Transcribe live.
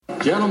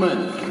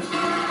Gentlemen,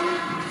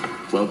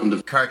 welcome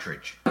to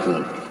Cartridge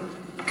Club.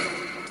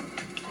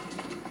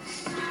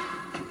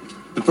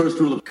 The first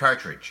rule of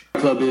Cartridge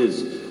Club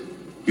is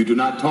you do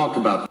not talk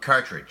about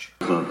Cartridge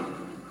Club.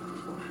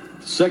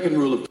 The second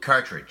rule of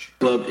Cartridge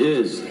Club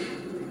is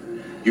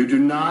you do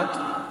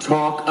not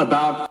talk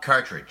about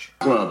Cartridge.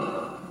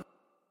 Club.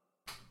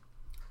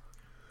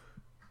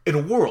 In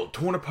a world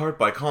torn apart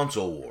by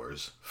console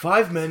wars,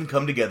 5 men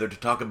come together to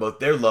talk about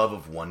their love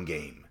of one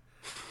game.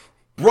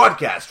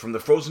 Broadcast from the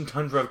frozen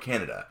tundra of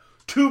Canada,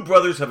 2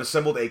 brothers have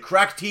assembled a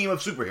crack team of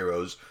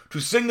superheroes to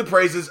sing the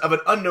praises of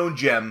an unknown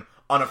gem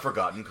on a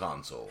forgotten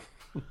console.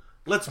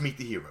 Let's meet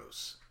the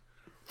heroes.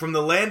 From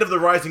the land of the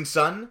rising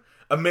sun,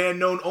 a man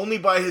known only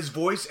by his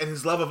voice and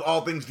his love of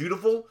all things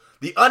beautiful,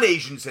 the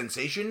un-Asian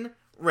sensation,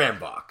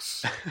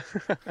 Rambox.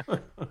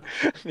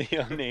 The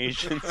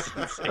un-Asian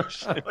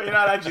sensation. Well, you're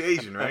not actually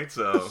Asian, right?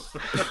 So...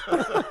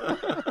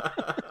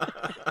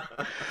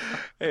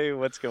 Hey,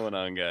 what's going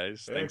on,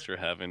 guys? Hey. Thanks for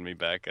having me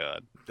back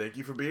on. Thank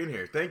you for being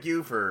here. Thank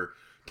you for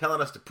telling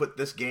us to put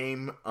this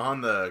game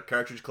on the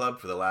Cartridge Club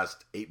for the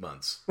last 8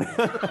 months.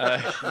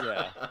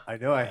 Yeah. I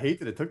know, I hate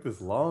that it took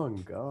this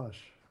long.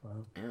 Gosh.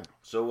 Wow. Yeah.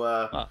 So,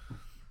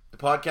 the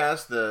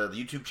podcast, the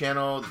YouTube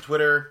channel, the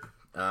Twitter,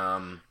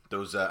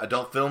 those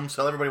adult films,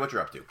 tell everybody what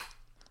you're up to.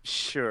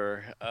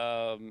 Sure.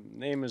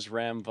 Name is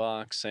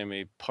Ramvox. I'm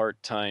a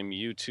part-time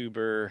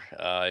YouTuber.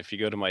 If you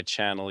go to my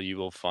channel, you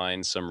will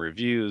find some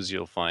reviews,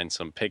 you'll find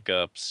some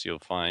pickups, you'll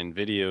find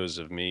videos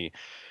of me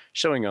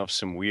showing off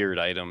some weird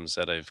items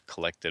that I've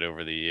collected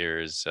over the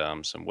years,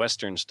 some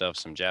Western stuff,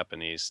 some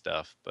Japanese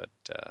stuff, but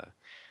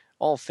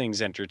all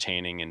things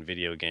entertaining and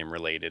video game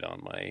related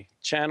on my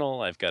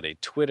channel. I've got a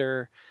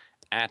Twitter,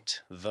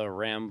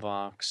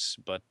 @the_Ramvox,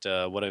 but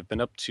what I've been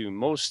up to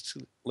most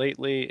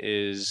lately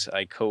is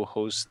I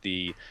co-host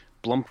the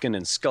Blumpkin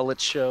and Skullet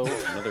Show,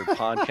 another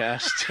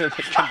podcast that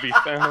can be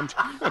found.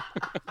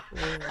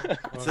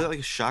 Is that like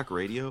a shock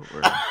radio?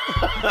 Or...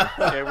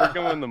 Yeah, we're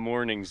going the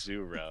morning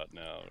zoo route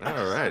now.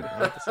 All right,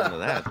 I'll listen to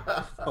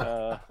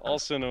that.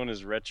 Also known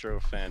as Retro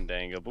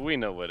Fandango, but we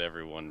know what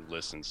everyone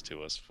listens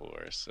to us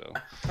for. So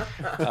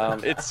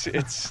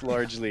it's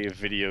largely a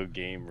video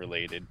game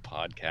related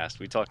podcast.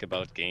 We talk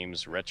about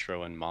games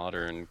retro and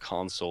modern,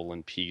 console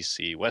and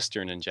PC,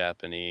 Western and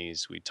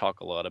Japanese. We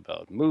talk a lot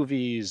about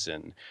movies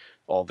and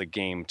all the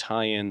game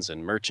tie-ins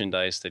and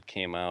merchandise that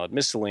came out,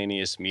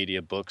 miscellaneous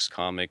media, books,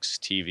 comics,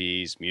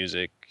 TVs,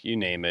 music, you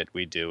name it,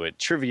 we do it.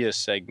 Trivia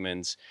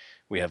segments.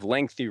 We have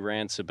lengthy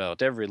rants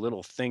about every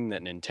little thing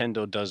that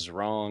Nintendo does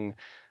wrong.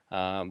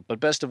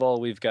 But best of all,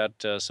 we've got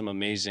some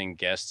amazing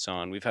guests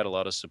on. We've had a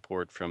lot of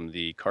support from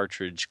the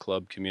Cartridge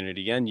Club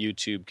community and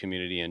YouTube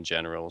community in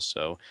general.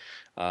 So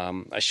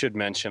I should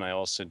mention I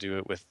also do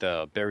it with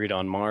Buried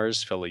on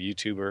Mars, fellow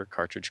YouTuber,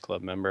 Cartridge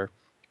Club member.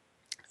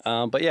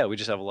 But yeah, we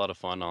just have a lot of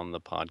fun on the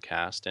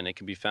podcast, and it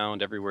can be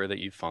found everywhere that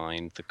you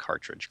find the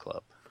Cartridge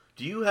Club.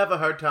 Do you have a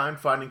hard time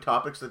finding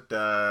topics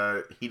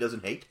that he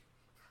doesn't hate?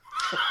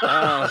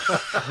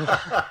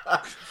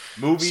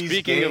 Movies,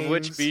 Speaking games. of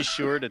which, be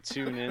sure to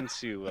tune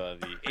into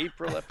the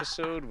April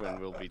episode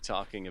when we'll be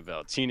talking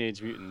about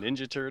Teenage Mutant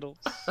Ninja Turtles.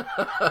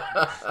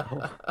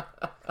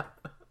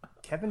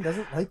 Kevin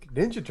doesn't like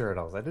Ninja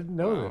Turtles. I didn't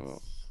know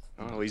this.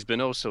 Oh, he's been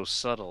oh so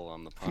subtle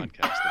on the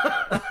podcast.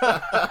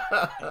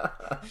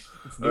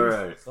 All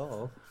right.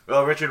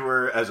 Well, Richard,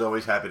 we're as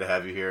always happy to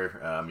have you here.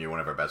 You're one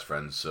of our best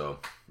friends, so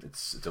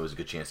it's always a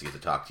good chance to get to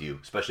talk to you,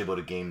 especially about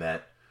a game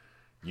that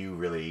you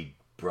really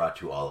brought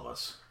to all of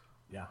us.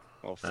 Yeah.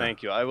 Well,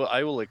 thank you.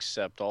 I will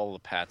accept all the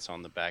pats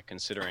on the back,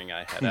 considering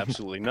I had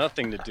absolutely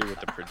nothing to do with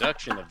the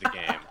production of the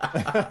game.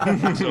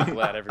 I'm so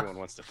glad everyone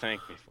wants to thank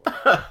me for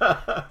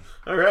it.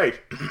 All right.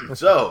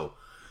 So,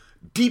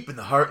 deep in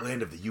the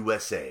heartland of the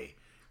USA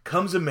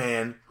comes a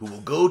man who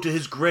will go to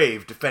his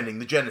grave defending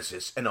the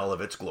Genesis and all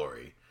of its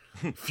glory.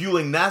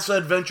 Fueling NASA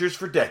adventures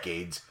for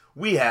decades,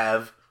 we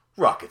have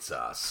Rocket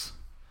Sauce.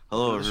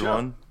 Hello,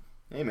 everyone.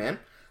 Hey, man.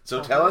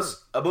 So tell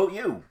us about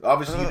you.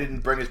 Obviously, you didn't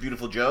bring us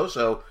Beautiful Joe,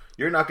 so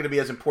you're not going to be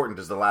as important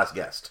as the last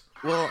guest.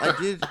 Well, I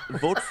did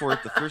vote for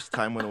it the first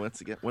time when it went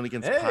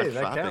against Pod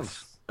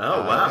Tropics.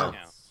 Oh, wow.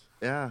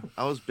 Yeah,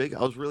 I was big.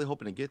 I was really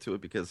hoping to get to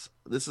it because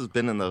this has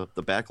been in the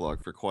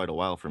backlog for quite a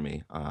while for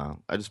me.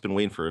 I just been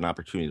waiting for an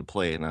opportunity to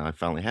play it, and I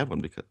finally had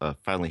one because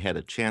finally had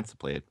a chance to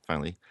play it.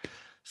 Finally,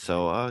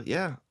 so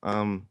yeah.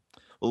 A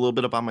little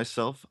bit about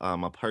myself.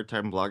 I'm a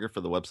part-time blogger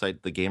for the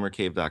website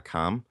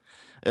thegamercave.com.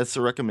 It's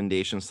a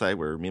recommendation site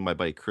where me and my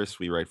buddy Chris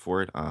we write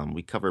for it.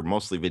 We cover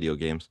mostly video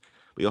games.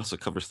 We also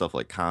cover stuff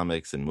like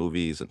comics and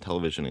movies and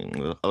television and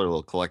other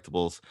little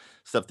collectibles,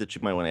 stuff that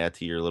you might want to add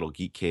to your little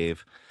geek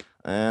cave.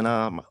 And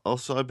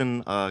also, I've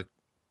been a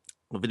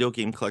video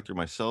game collector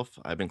myself.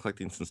 I've been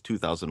collecting since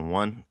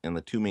 2001, and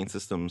the 2 main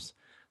systems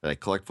that I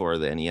collect for are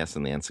the NES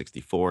and the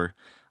N64.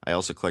 I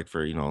also collect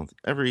for,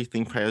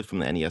 everything probably from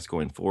the NES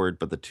going forward,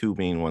 but the 2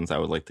 main ones I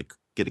would like to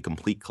get a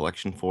complete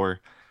collection for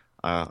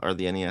are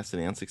the NES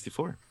and the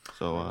N64.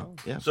 So,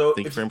 yeah. So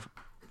thank you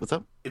for What's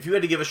up? If you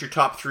had to give us your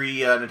top 3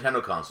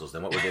 Nintendo consoles,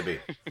 then what would they be?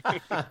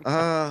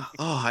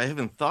 I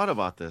haven't thought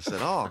about this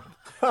at all.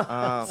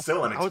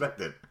 So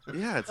unexpected.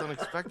 Yeah, it's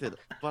unexpected.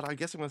 But I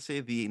guess I'm going to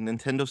say the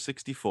Nintendo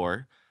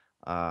 64,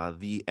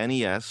 the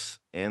NES,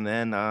 and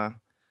then I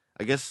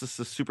guess this is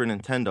the Super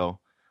Nintendo.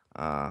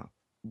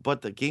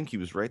 But the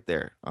GameCube is right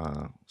there.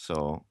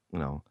 So,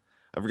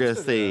 if we're going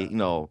to say,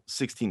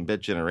 16-bit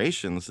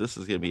generations, this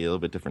is going to be a little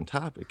bit different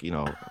topic,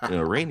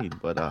 raining.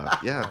 But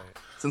yeah,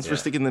 since we're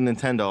sticking to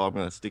Nintendo, I'm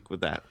going to stick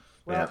with that.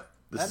 Well, Yeah.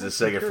 This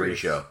is a Sega free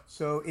show.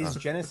 So is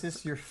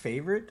Genesis your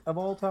favorite of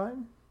all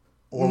time?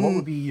 Or what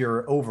would be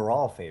your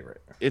overall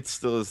favorite? It is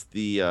still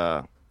the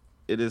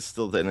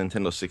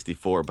Nintendo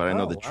 64, but I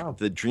know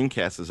the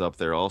Dreamcast is up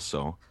there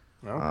also.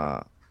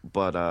 Okay.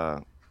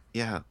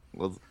 Yeah,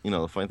 well,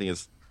 the funny thing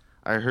is,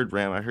 I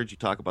heard you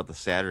talk about the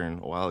Saturn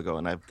a while ago,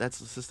 and that's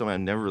the system I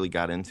never really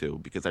got into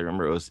because I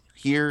remember it was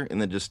here and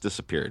then just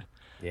disappeared.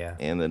 Yeah.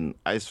 And then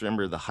I just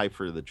remember the hype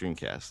for the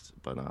Dreamcast.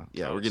 But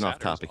we're getting off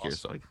topic here,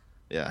 so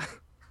yeah.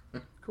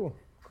 Cool.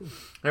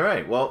 All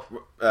right. Well,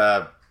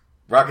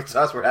 Rocket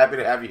Sauce, we're happy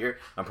to have you here.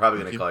 I'm probably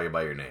going to call you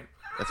by your name.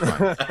 That's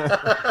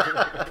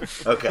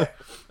fine. Okay.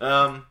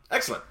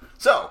 Excellent.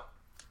 So,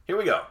 here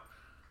we go.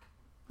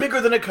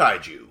 Bigger than a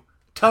kaiju,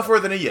 tougher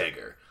than a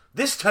Jaeger.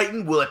 This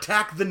Titan will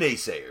attack the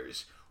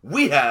naysayers.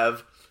 We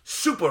have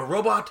Super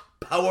Robot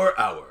Power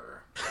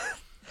Hour.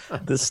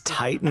 This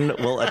Titan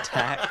will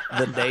attack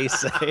the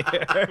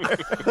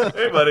naysayer.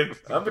 Hey, buddy.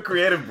 I'm the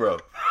creative bro.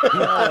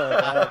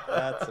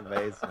 That's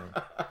amazing.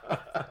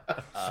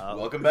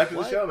 Welcome back to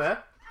the show, man.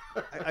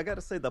 I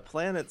gotta say, the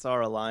planets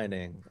are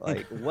aligning.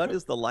 Like, what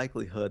is the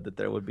likelihood that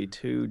there would be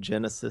 2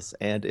 Genesis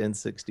and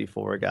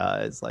N64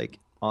 guys, like,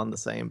 on the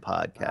same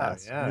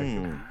podcast?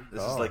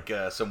 This is like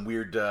some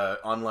weird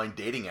online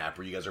dating app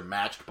where you guys are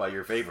matched by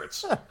your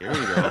favorites. Here we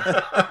go.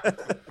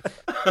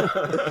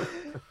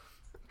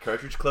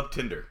 Cartridge Club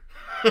Tinder.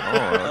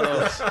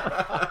 Oh,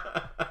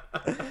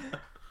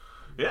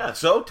 Yeah,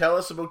 so tell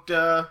us about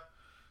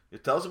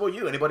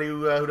you. Anybody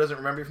who doesn't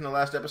remember you from the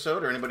last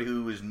episode, or anybody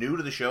who is new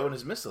to the show and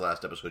has missed the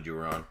last episode you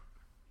were on.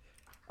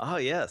 Oh,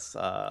 yes.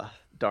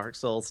 Dark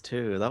Souls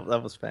 2.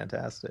 That was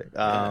fantastic.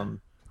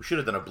 We should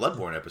have done a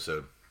Bloodborne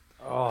episode.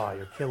 Oh,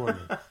 you're killing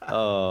me.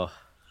 Oh,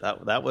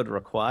 that would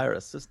require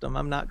a system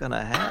I'm not going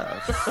to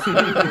have.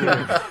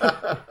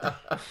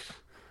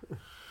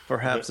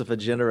 Perhaps if a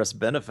generous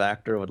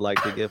benefactor would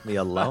like to give me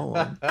a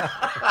loan.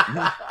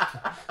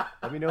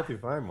 Let me know if you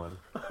find one.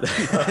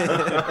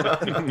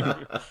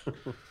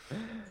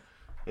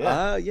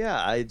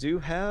 Yeah, I do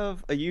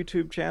have a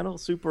YouTube channel,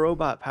 Super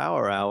Robot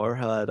Power Hour,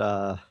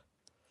 but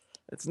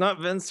it's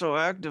not been so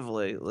active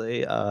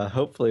lately.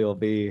 Hopefully we'll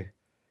be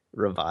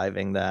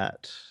reviving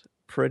that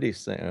pretty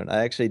soon.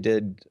 I actually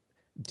did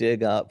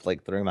dig up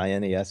like through my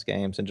NES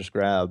games and just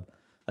grab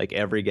like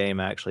every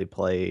game I actually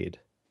played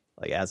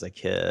like as a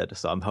kid.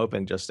 So I'm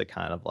hoping just to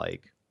kind of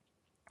like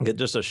get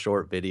just a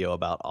short video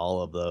about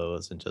all of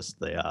those and just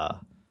the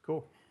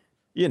Cool.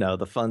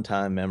 the fun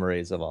time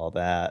memories of all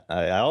that.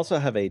 I also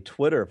have a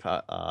Twitter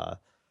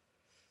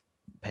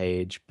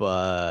page,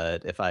 but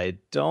if I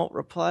don't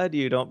reply to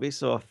you, don't be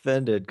so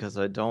offended because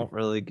I don't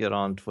really get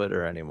on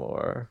Twitter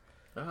anymore.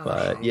 Oh.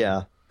 But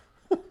yeah.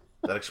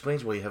 That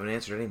explains why you haven't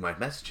answered any of my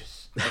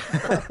messages.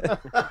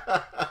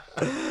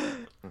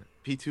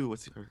 P2,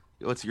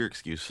 what's your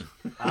excuse?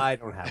 I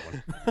don't have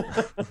one.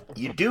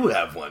 You do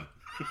have one.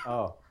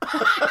 Oh.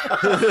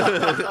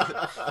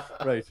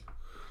 Right.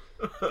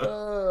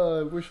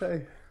 I wish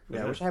I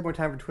had more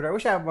time for Twitter. I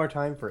wish I had more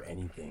time for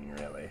anything,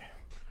 really.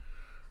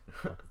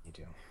 What can you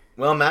do?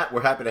 Well, Matt,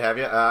 we're happy to have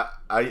you.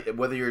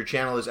 Whether your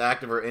channel is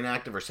active or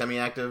inactive or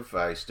semi-active,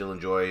 I still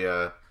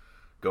enjoy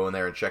going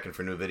there and checking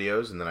for new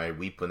videos, and then I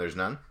weep when there's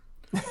none.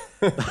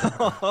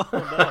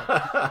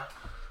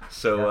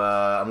 So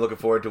I'm looking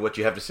forward to what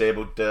you have to say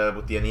about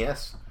the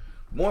NES.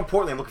 More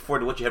importantly, I'm looking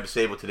forward to what you have to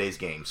say about today's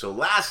game. So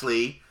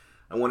lastly,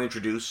 I want to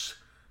introduce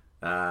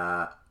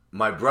my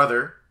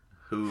brother,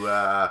 who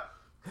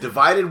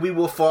divided we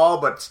will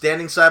fall, but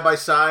standing side by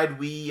side,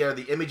 we are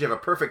the image of a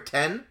perfect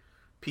 10.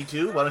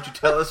 P2, why don't you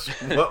tell us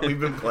what we've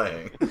been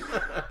playing?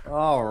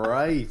 All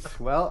right.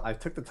 Well, I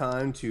took the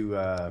time to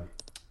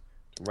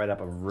write up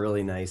a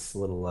really nice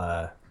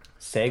little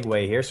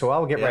segue here, so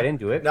I'll get right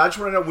into it. Now, I just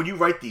want to know, when you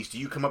write these, do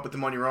you come up with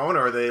them on your own,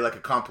 or are they like a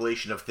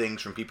compilation of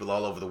things from people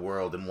all over the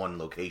world in one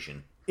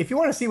location? If you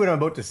want to see what I'm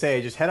about to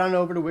say, just head on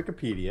over to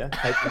Wikipedia.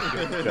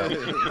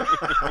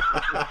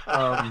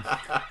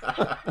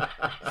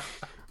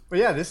 But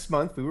yeah, this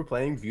month we were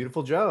playing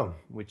Beautiful Joe,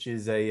 which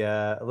is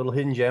a little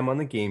hidden gem on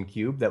the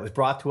GameCube that was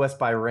brought to us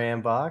by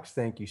Rambox.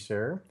 Thank you,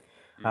 sir.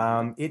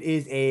 It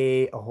is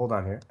a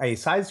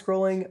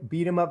side-scrolling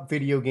beat-em-up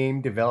video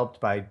game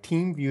developed by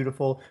Team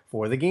Beautiful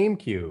for the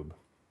GameCube.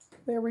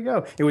 There we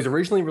go. It was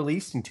originally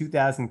released in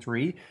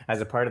 2003 as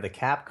a part of the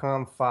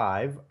Capcom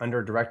 5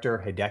 under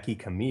director Hideki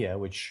Kamiya,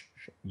 which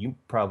you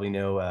probably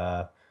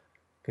know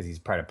because he's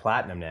part of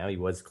Platinum now. He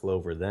was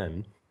Clover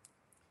then.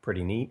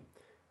 Pretty neat.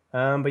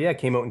 But yeah, it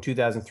came out in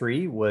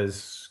 2003,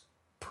 was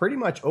pretty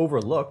much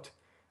overlooked.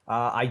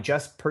 I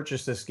just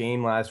purchased this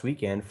game last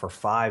weekend for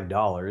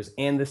 $5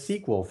 and the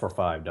sequel for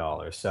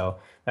 $5. So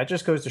that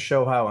just goes to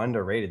show how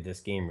underrated this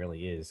game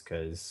really is.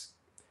 Because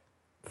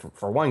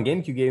for one,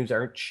 GameCube games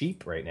aren't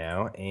cheap right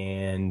now,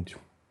 and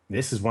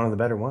this is one of the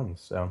better ones.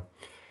 So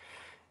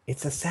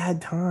it's a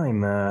sad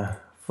time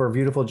for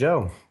Beautiful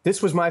Joe.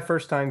 This was my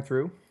first time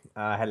through.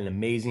 I had an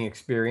amazing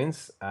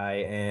experience. I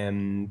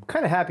am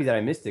kind of happy that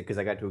I missed it because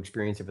I got to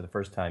experience it for the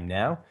first time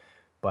now.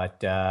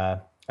 But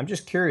I'm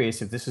just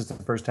curious if this is the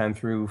first time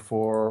through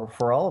for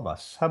all of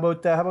us. How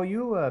about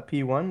you,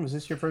 P1? Was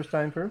this your first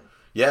time through?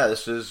 Yeah,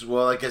 this is,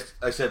 well, I guess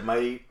I said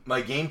my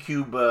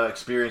GameCube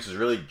experience has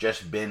really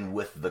just been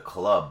with the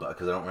club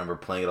because I don't remember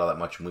playing it all that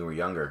much when we were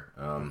younger.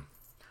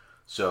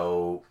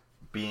 So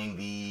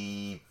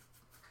being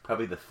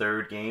probably the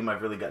third game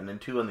I've really gotten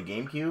into on the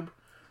GameCube,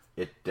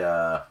 it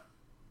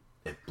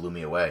blew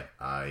me away.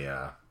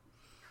 I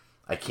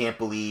can't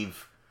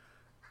believe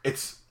it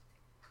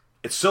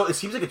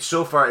seems like it's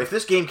so far. If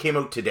this game came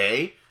out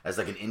today as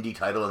like an indie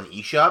title in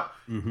the eShop,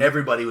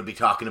 everybody would be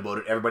talking about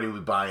it. Everybody would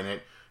be buying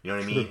it. You know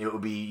what I mean? It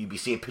would be, you'd be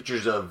seeing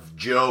pictures of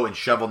Joe and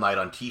Shovel Knight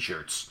on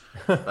T-shirts.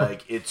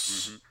 Like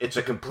it's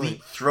a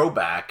complete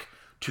throwback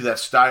to that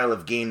style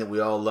of game that we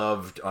all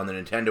loved on the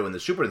Nintendo and the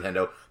Super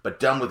Nintendo, but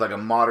done with like a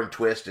modern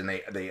twist, and they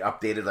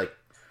updated like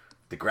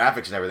the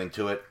graphics and everything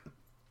to it,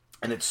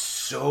 and it's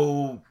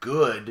so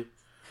good.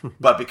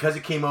 But because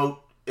it came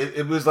out,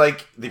 it was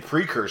like the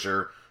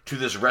precursor to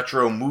this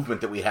retro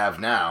movement that we have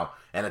now,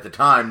 and at the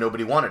time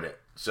nobody wanted it.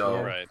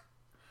 So Right.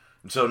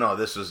 So no,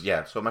 this was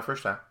so my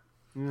first time.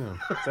 Yeah,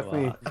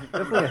 definitely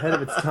ahead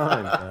of its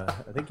time.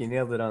 I think you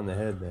nailed it on the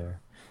head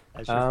there.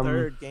 As your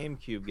third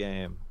GameCube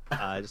game,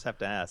 I just have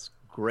to ask: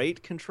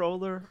 great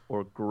controller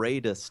or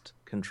greatest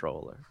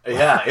controller?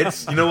 Yeah,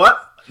 it's, you know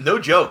what? No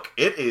joke.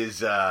 It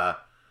is. I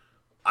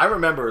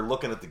remember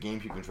looking at the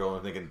GameCube controller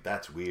and thinking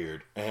that's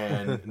weird,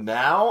 and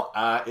now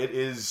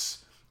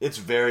it's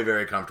very,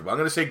 very comfortable. I'm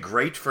going to say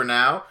great for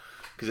now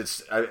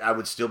because I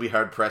would still be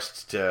hard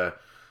pressed to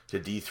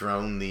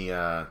dethrone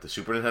the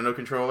Super Nintendo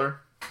controller,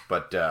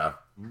 but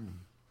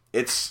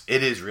it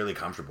is really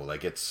comfortable.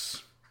 Like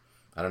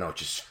I don't know, it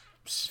just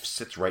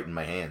sits right in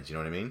my hands. You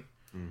know what I mean?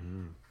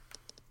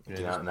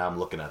 Mm-hmm. Now I'm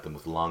looking at them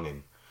with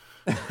longing.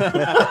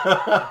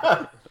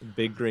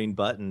 Big green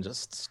button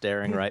just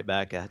staring right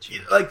back at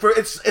you. Like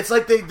it's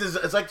like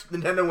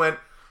Nintendo went,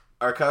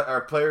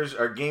 our players,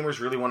 our gamers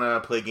really want to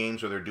play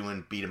games where they're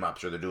doing beat 'em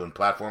ups or they're doing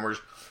platformers,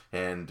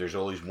 and there's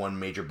always one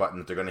major button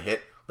that they're going to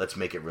hit. Let's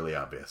make it really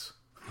obvious.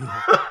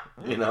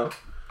 You know.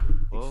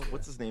 Well,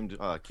 what's his name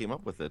came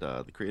up with it?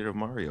 The creator of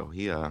Mario.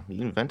 He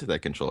invented that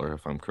controller,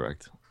 if I'm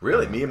correct.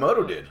 Really,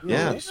 Miyamoto did.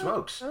 Yeah. Holy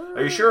smokes!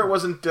 Are you sure it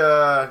wasn't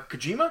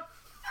Kojima?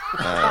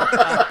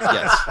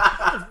 Yes.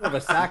 It's more of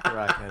a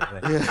Sakurai kind of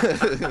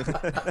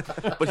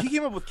thing. But he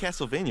came up with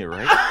Castlevania,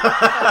 right?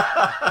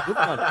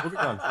 Moving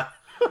on.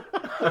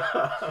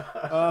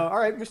 All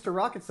right, Mr.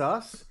 Rocket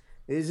Sauce.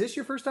 Is this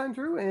your first time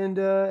through? And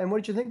what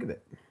did you think of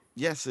it?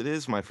 Yes, it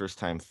is my first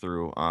time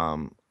through.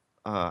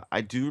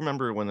 I do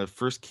remember when it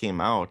first came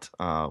out,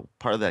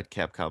 part of that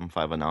Capcom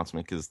 5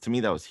 announcement, because to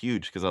me that was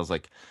huge, because I was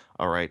like,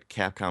 all right,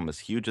 Capcom is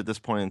huge at this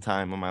point in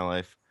time in my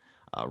life.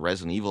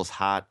 Resident Evil's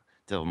hot.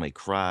 Devil May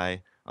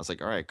Cry. I was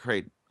like, all right,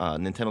 great.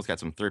 Nintendo's got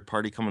some third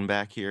party coming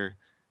back here.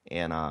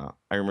 And I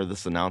remember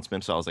this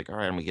announcement, so I was like, all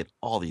right, I'm going to get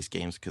all these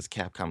games because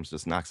Capcom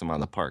just knocks them out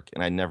of the park.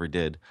 And I never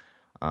did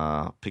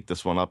pick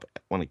this one up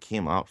when it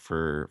came out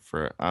for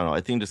I don't know,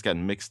 I think it just got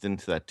mixed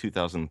into that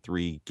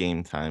 2003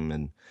 game time.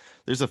 And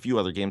there's a few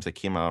other games that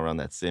came out around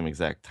that same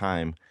exact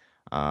time.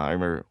 I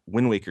remember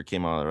Wind Waker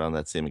came out around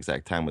that same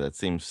exact time with that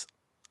same,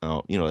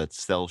 that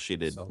cell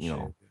shaded,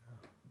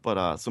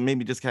 But so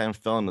maybe just kind of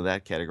fell into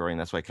that category, and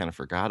that's why I kind of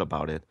forgot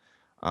about it.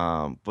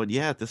 But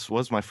yeah, this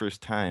was my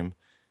first time,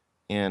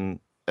 and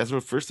as a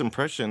first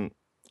impression,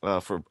 my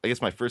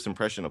first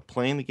impression of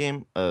playing the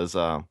game is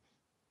I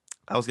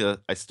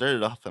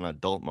started off in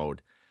adult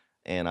mode,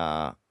 and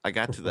I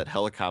got to that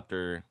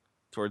helicopter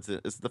towards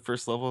it. Is it the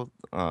first level?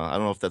 I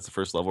don't know if that's the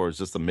first level or it's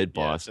just the mid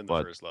boss. Yeah, it's in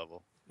the first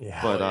level.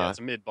 Yeah. But it's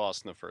a mid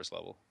boss in the first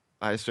level.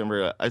 I just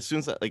remember as soon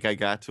as I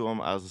got to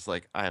him, I was just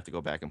like, I have to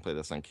go back and play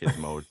this on kids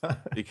mode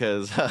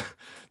because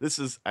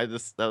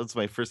that was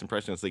my first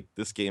impression. It's like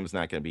this game is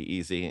not going to be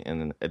easy,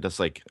 and it just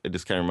kind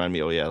of reminded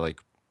me, oh yeah,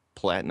 like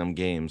Platinum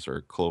Games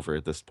or Clover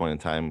at this point in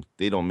time,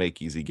 they don't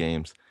make easy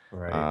games.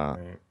 Right.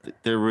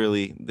 They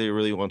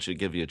really want you to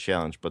give you a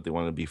challenge, but they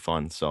want it to be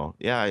fun. So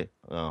yeah,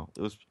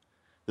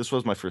 this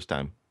was my first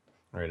time.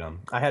 Right on.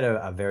 I had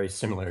a very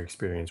similar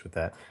experience with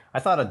that. I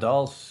thought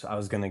adults, I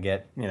was going to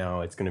get,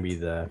 it's going to be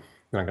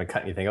you're not going to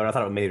cut anything out. I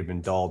thought it may have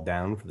been dulled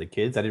down for the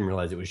kids. I didn't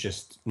realize it was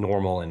just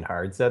normal and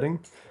hard setting.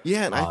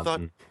 Yeah, and I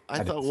thought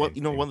I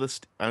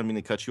don't mean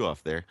to cut you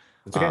off there.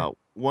 It's okay.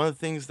 One of the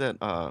things that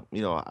I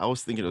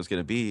was thinking it was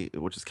going to be,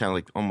 which is kind of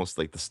like almost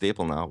like the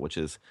staple now, which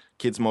is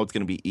kids mode's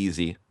going to be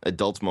easy,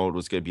 adults mode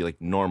was going to be like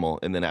normal,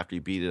 and then after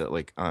you beat it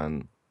like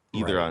on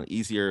either on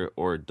easier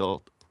or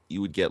adult,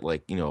 you would get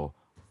like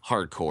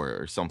hardcore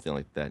or something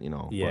like that.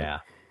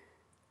 Yeah,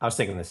 I was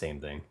thinking the same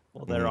thing.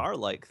 Well, there are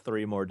like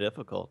 3 more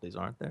difficulties,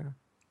 aren't there?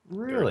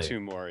 There are Really? 2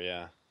 more,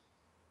 yeah.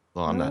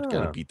 Well, I'm not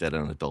gonna Ah. beat that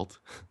on an adult.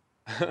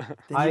 Then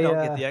you I,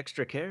 don't get the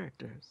extra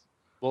characters.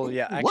 Well,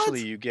 yeah, What?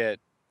 actually, you get.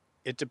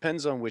 It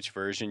depends on which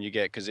version you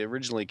get because it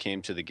originally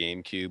came to the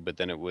GameCube, but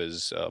then it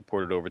was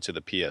ported over to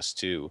the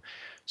PS2.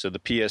 So the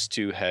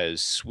PS2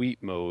 has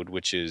Sweet Mode,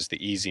 which is the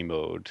easy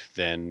mode,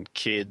 then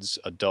Kids,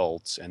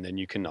 Adults, and then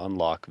you can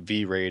unlock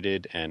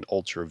V-rated and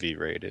Ultra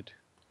V-rated.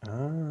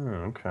 Oh,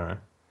 okay.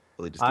 Well,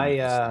 they just didn't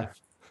have the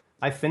stuff.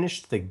 I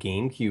finished the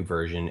GameCube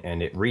version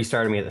and it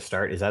restarted me at the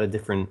start. Is that a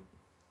different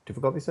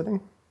difficulty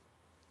setting?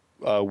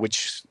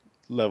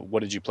 What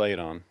did you play it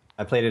on?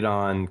 I played it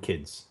on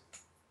kids.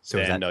 So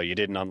is And that... no, you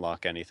didn't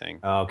unlock anything.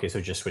 Oh, okay, so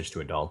just switch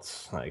to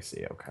adults. I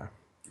see, okay.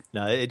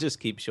 No, it just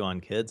keeps you on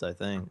kids, I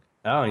think.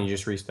 Oh, and you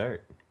just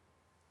restart.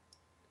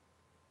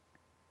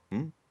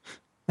 Yeah,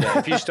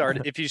 if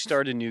you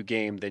start a new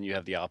game, then you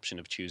have the option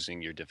of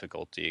choosing your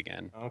difficulty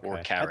again or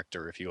Okay.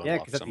 character if you Yeah, unlock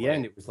because at somebody. the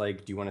end it was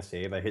like, do you want to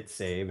save? I hit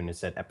save and it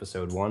said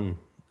episode 1.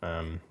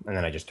 And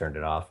then I just turned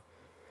it off.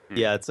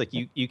 Yeah, it's like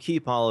you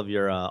keep all of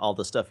your all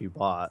the stuff you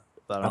bought,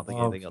 but I don't think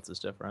Oh. anything else is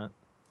different.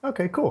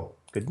 Okay, cool.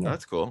 Good to know.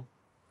 That's cool.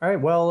 All right,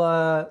 well,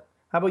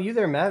 how about you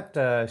there, Matt?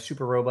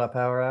 Super Robot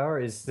Power Hour.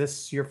 Is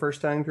this your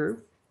first time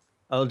through?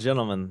 Oh,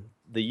 gentlemen,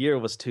 the year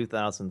was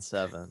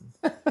 2007.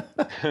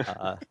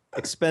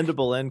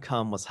 Expendable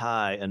income was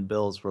high and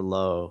bills were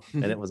low,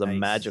 and it was a Nice.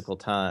 magical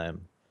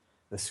time.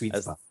 The sweet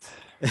As- spot.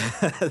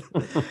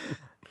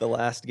 The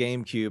last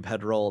GameCube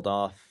had rolled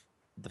off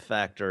the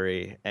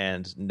factory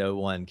and no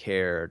one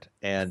cared,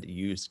 and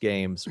used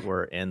games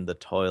were in the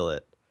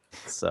toilet.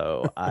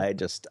 So I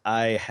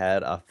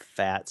had a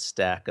fat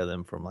stack of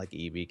them from like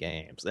EB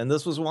Games, and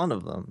this was one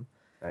of them,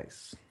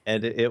 Nice.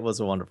 and it was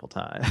a wonderful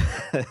time.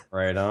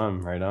 Right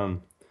on, right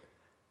on.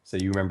 So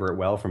you remember it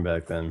well from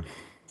back then.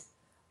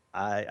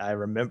 I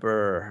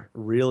remember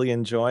really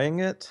enjoying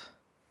it.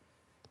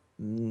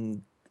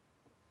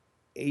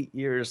 8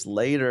 years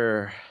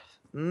later,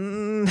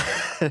 Oh,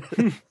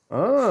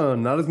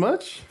 not as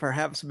much?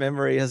 perhaps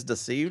memory has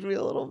deceived me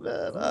a little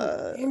bit.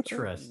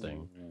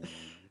 Interesting.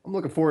 I'm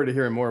looking forward to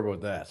hearing more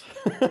about that.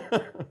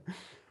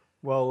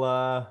 Well,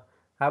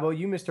 how about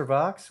you, Mr.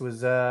 Vox?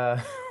 Was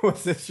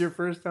was this your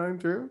first time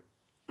through?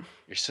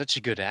 You're such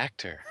a good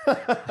actor.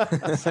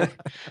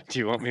 Do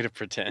you want me to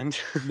pretend?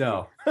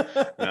 No.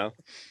 No.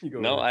 You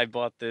go No, ahead. I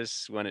bought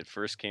this when it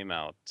first came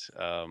out.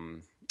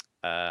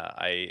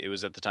 It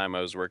was at the time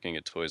I was working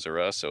at Toys R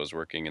Us. I was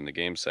working in the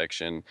game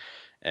section,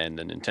 and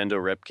the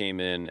Nintendo rep came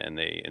in and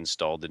they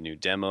installed the new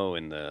demo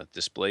in the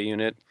display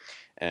unit,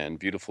 and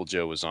Beautiful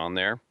Joe was on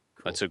there.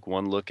 I took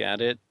one look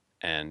at it,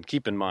 and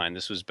keep in mind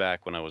this was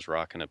back when I was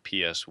rocking a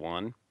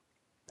PS1.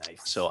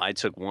 Nice. So I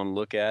took one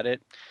look at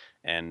it,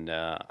 and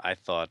I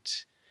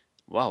thought,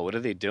 wow, what are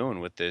they doing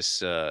with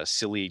this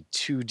silly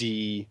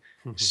 2D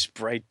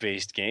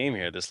sprite-based game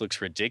here? This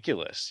looks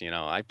ridiculous. You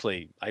know, I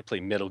play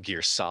Metal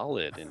Gear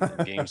Solid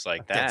and games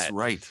like that. That's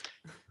right.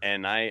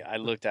 And I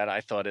looked at it,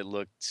 I thought it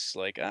looked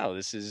like, oh,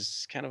 this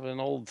is kind of an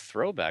old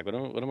throwback. What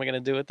am I going to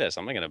do with this?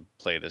 I'm not going to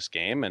play this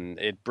game. And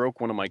it broke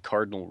one of my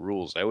cardinal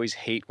rules. I always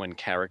hate when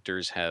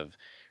characters have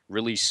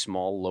really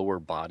small lower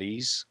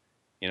bodies,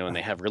 you know, and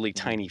they have really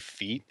tiny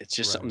feet. It's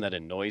just something that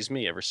annoys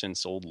me ever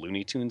since old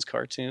Looney Tunes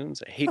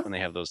cartoons. I hate when they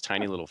have those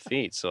tiny little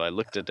feet. So I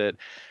looked at it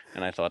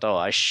and I thought, oh,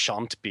 I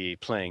shan't be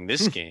playing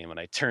this game. And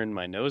I turned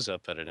my nose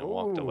up at it and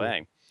walked Ooh.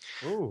 away.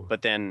 Ooh.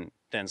 But then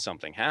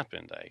something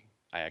happened.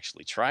 I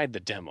actually tried the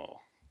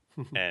demo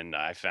and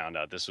I found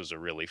out this was a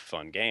really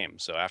fun game.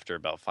 So after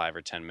about 5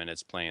 or 10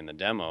 minutes playing the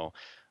demo,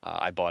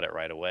 I bought it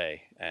right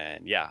away.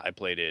 And yeah, I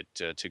played it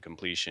to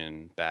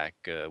completion back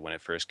when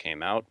it first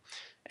came out.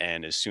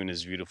 And as soon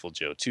as Beautiful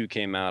Joe 2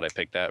 came out, I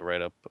picked that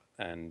right up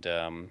and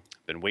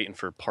been waiting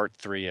for part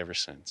 3 ever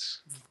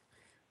since.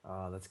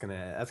 That's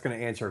gonna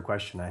answer a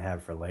question I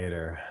have for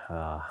later.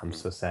 I'm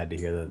so sad to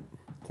hear that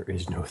there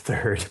is no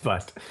third,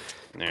 but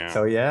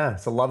Yeah.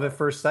 so love at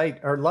first sight,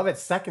 or love at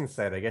second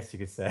sight, I guess you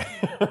could say.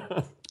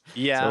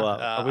 Yeah. So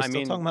are we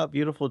still talking about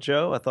Beautiful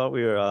Joe? I thought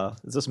we were.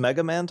 Is this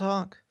Mega Man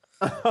talk?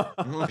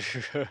 Close.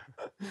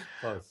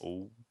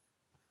 Oh.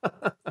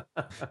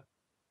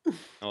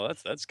 Oh,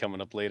 that's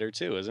coming up later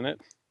too, isn't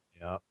it?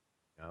 Yep.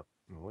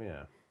 Oh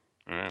yeah.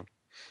 Yeah.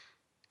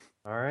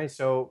 All right.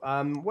 So,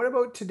 what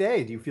about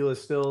today? Do you feel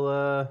it's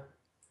still?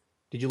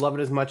 Did you love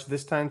it as much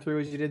this time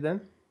through as you did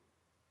then?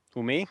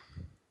 Who, me?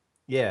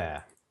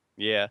 Yeah.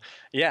 Yeah,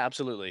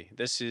 absolutely.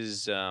 This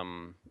is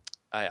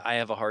I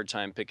have a hard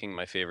time picking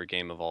my favorite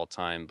game of all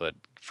time, but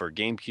for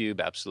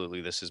GameCube,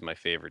 absolutely, this is my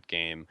favorite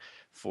game.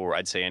 For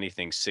I'd say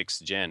anything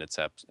 6th gen, it's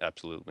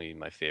absolutely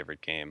my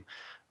favorite game.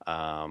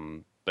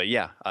 But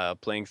yeah,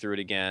 playing through it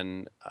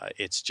again,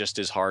 it's just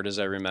as hard as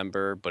I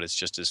remember, but it's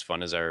just as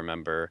fun as I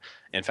remember.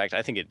 In fact,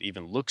 I think it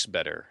even looks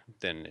better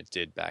than it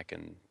did back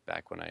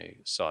when I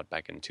saw it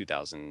back in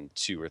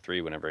 2002 or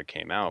 3, whenever it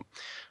came out.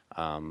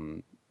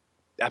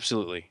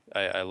 Absolutely,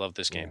 I love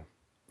this game.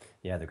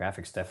 Yeah, the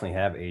graphics definitely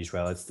have aged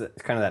well. It's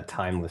kind of that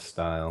timeless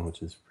style,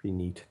 which is pretty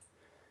neat.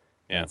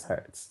 Yeah.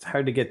 It's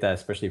hard to get that,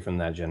 especially from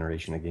that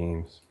generation of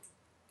games.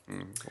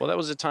 Well, that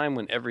was a time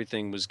when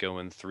everything was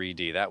going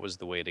 3D. That was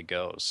the way to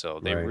go. So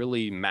they Right.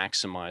 really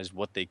maximized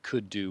what they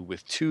could do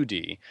with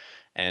 2D,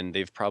 and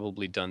they've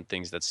probably done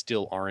things that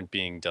still aren't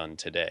being done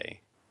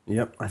today.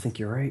 Yep, I think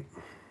you're right.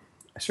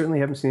 I certainly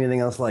haven't seen anything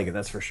else like it,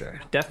 that's for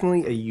sure.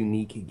 Definitely a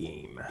unique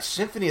game.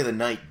 Symphony of the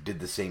Night did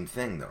the same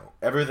thing, though.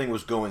 Everything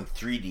was going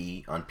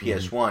 3D on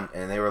PS1,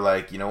 and they were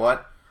like, you know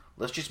what?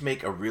 Let's just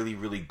make a really,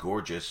 really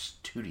gorgeous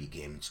 2D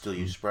game and still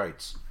use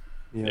sprites.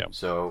 Yeah.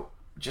 So,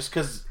 just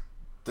because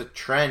the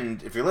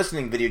trend, if you're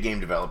listening, video game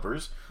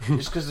developers,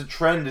 just because the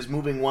trend is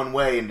moving one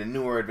way into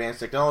newer advanced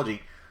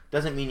technology,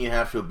 doesn't mean you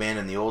have to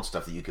abandon the old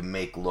stuff that you can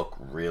make look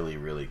really,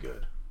 really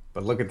good.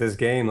 But look at this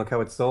game. Look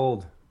how it's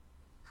sold.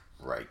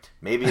 Right.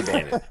 Maybe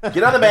abandon it.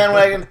 Get on the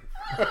bandwagon!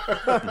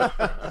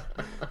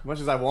 As much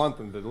as I want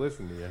them to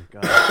listen to you,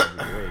 God, that'd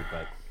be great.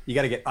 But you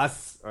got to get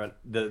us, or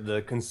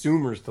the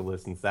consumers, to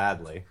listen.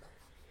 Sadly.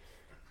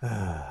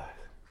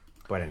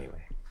 But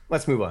anyway,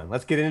 let's move on.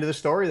 Let's get into the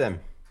story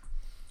then.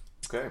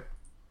 Okay.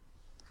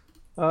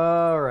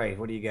 All right,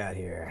 what do you got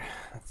here?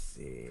 Let's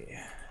see.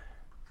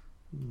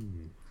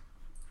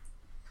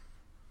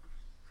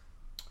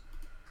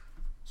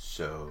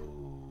 So...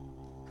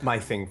 My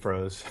thing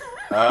froze.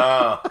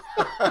 Oh.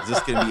 Is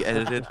this going to be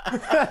edited?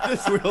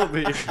 This will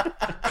be.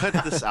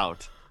 Cut this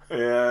out.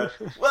 Yeah.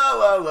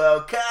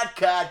 Whoa.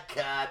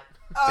 Cut.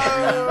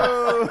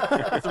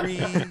 Oh. 3,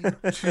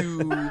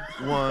 2,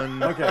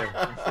 1. Okay,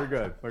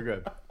 we're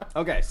good.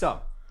 Okay,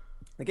 so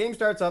the game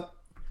starts up.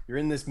 You're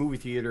in this movie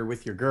theater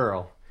with your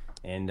girl,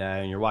 and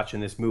you're watching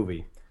this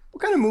movie.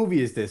 What kind of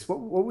movie is this? What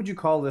would you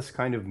call this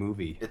kind of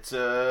movie? It's like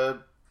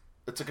a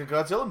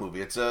Godzilla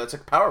movie. It's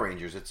like Power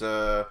Rangers. It's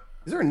a...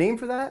 Is there a name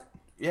for that?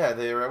 Yeah,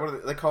 they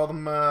call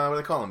them? What do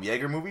they call them?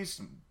 Jaeger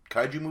movies?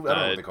 Kaiju movies? I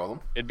don't know what they call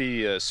them. It'd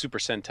be Super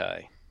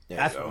Sentai. There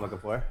That's you what I'm go. looking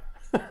for.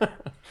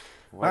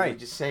 Why All did you right.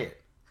 just say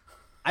it?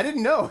 I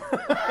didn't know.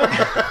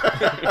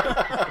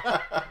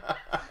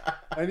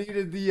 I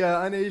needed the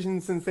un-Asian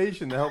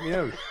sensation to help me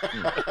out.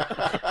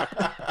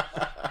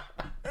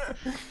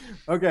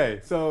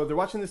 Okay, so they're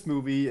watching this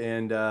movie,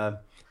 and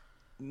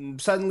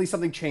suddenly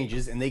something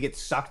changes, and they get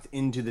sucked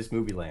into this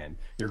movie land.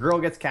 Your girl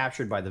gets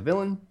captured by the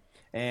villain,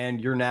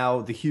 and you're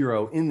now the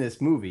hero in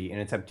this movie,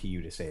 and it's up to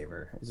you to save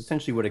her. It's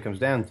essentially what it comes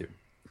down to.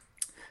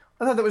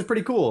 I thought that was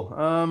pretty cool.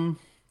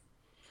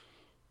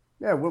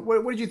 Yeah,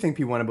 what did you think,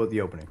 P1, about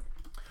the opening?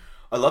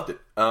 I loved it.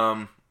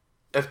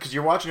 Because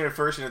you're watching it at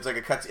first, and it's like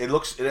a cut. It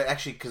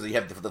actually, because you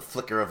have the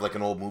flicker of like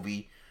an old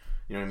movie.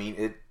 You know what I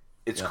mean?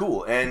 It's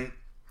cool. And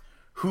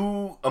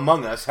who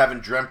among us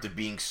haven't dreamt of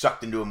being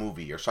sucked into a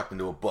movie, or sucked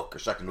into a book, or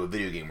sucked into a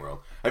video game world?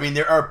 I mean,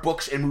 there are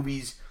books and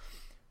movies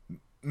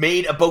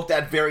made about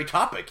that very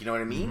topic. You know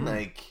what I mean?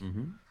 Like,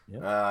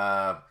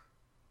 Narnia,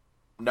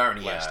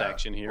 Last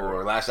Action Hero.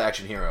 or Last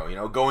Action Hero. You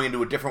know, going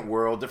into a different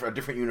world, a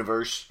different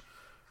universe.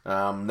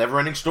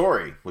 Never-Ending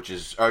Story, which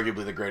is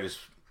arguably the greatest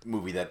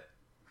movie that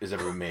has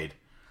ever been made.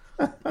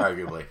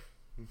 Arguably.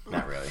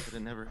 Not really. But it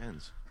never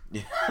ends.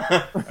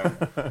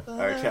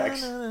 Our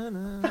text.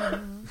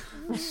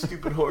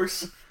 Stupid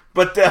horse.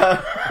 But,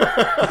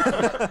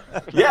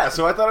 yeah,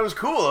 so I thought it was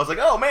cool. I was like,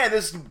 oh man,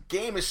 this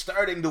game is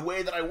starting the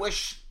way that I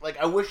wish I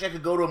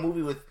could go to a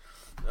movie with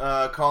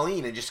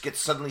Colleen and just get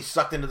suddenly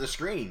sucked into the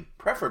screen.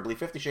 Preferably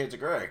 50 Shades of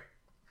Grey.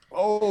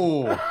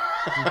 Oh!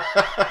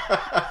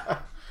 I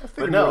was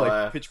thinking no, more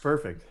like Pitch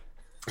Perfect.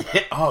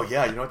 Oh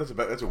yeah, you know what?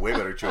 That's a way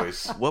better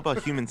choice. What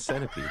about Human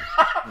Centipede?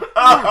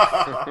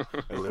 I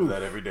live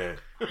that every day.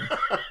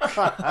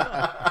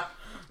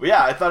 Well,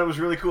 yeah, I thought it was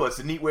really cool. It's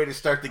a neat way to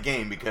start the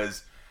game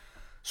because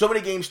so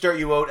many games start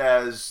you out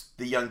as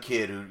the young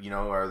kid who, you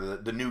know, or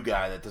the new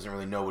guy that doesn't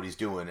really know what he's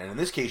doing. And in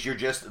this case, you're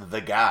just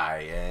the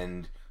guy,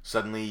 and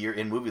suddenly you're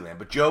in movie land.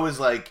 But Joe is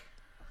like,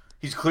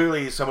 he's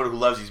clearly someone who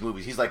loves these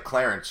movies. He's like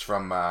Clarence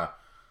from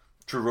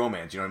True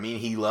Romance. You know what I mean?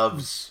 He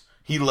loves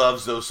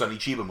those Sonny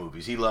Chiba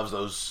movies. He loves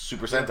those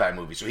Super Sentai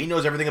movies. So he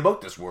knows everything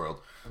about this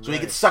world. So he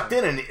gets sucked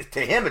in, and to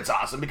him it's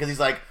awesome because he's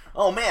like,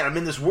 oh man, I'm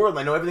in this world and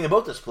I know everything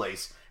about this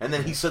place. And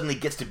then he suddenly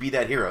gets to be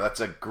that hero. That's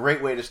a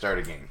great way to start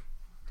a game.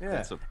 Yeah,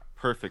 That's a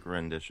perfect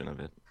rendition of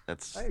it.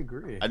 I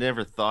agree. I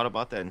never thought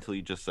about that until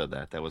you just said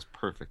that. That was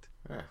perfect.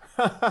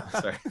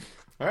 Sorry.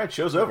 All right,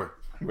 show's over.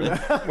 We're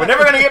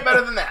never going to get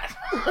better than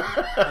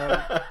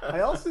that.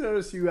 I also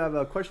noticed you have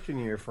a question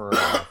here for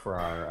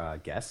our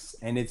guests,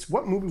 and it's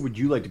what movie would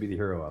you like to be the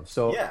hero of?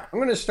 So Yeah. I'm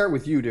going to start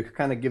with you to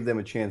kind of give them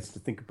a chance to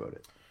think about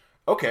it.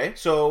 Okay,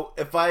 so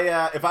if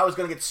I was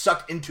going to get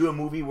sucked into a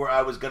movie where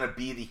I was going to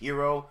be the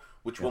hero,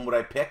 which one would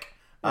I pick?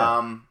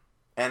 Yeah.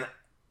 And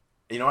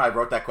you know, I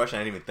wrote that question.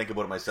 I didn't even think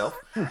about it myself.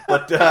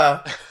 But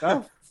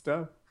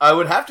Stuff. I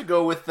would have to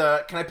go with.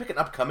 Can I pick an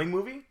upcoming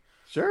movie?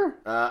 Sure.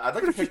 I'd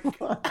like to pick.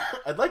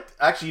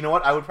 Actually, you know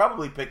what? I would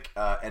probably pick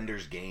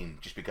Ender's Game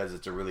just because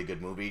it's a really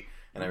good movie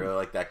and I really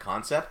like that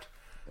concept.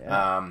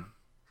 Yeah.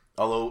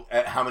 Although,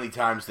 how many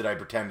times did I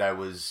pretend I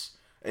was?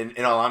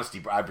 In all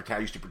honesty, I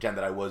used to pretend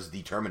that I was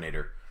the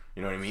Terminator.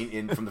 You know what I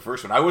mean? From the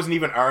first one, I wasn't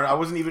even Arnold. I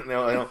wasn't even.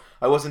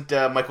 I wasn't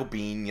Michael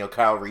Biehn.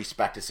 Kyle Reese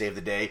back to save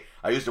the day.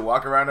 I used to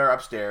walk around our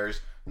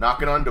upstairs,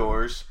 knocking on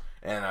doors,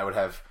 and I would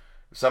have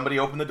somebody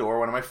open the door,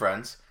 one of my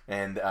friends,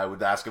 and I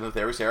would ask them if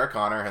they were Sarah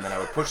Connor, and then I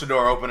would push the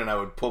door open, and I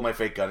would pull my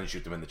fake gun and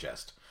shoot them in the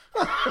chest.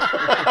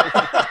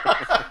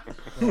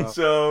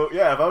 So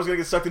yeah, if I was gonna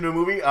get sucked into a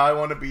movie, I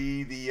want to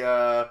be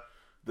the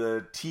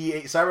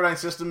Cyberdyne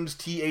Systems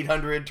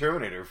T-800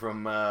 Terminator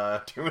from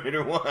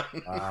Terminator 1.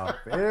 Wow,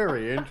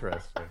 very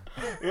interesting.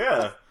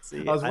 Yeah.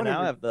 See, I was I wondering now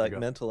where have the you go.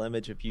 mental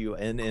image of you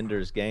in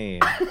Ender's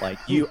Game, like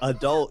you,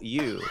 adult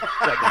you,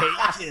 like hey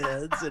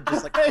kids, and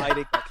just like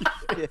fighting like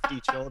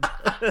 50 children.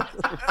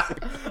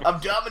 I'm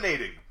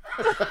dominating.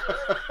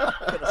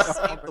 Gonna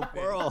save the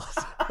world.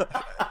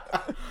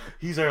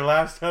 He's our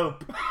last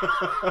hope.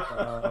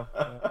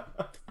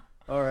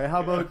 All right,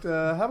 how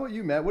about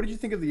you, Matt? What did you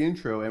think of the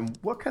intro, and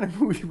what kind of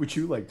movie would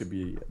you like to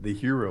be the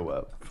hero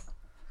of?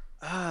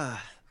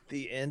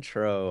 The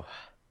intro.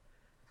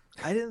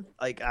 I didn't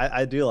like.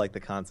 I do like the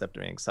concept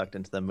of being sucked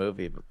into the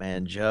movie, but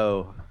man,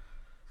 Joe,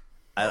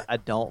 I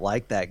don't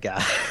like that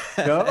guy.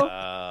 No?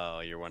 Oh,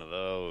 you're one of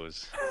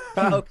those.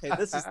 Okay,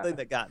 this is the thing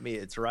that got me.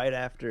 It's right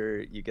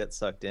after you get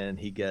sucked in,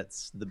 he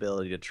gets the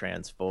ability to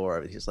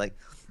transform. He's like,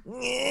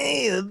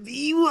 "Hey,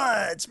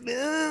 V-Watch,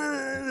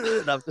 man,"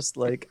 and I'm just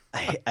like,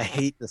 I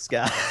hate this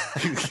guy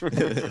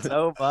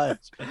so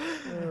much.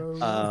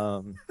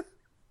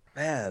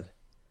 Man,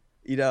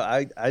 you know,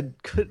 I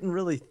couldn't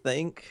really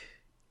think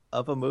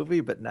of a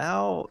movie, but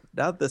now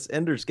this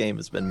Ender's Game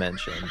has been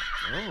mentioned,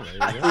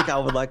 I think I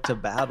would like to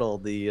battle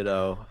the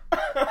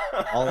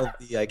all of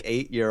the like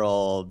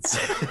 8-year-olds,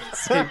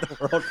 save the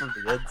world from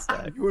the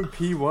insect. You and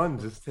P1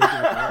 just taking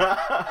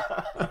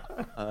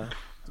it.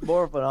 It's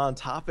more of an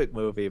on-topic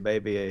movie,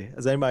 maybe.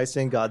 Has anybody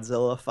seen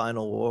Godzilla: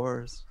 Final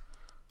Wars?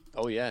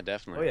 Oh yeah, Oh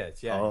definitely. yeah,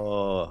 it's, yeah.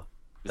 Oh,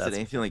 Is it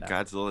anything like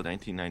Godzilla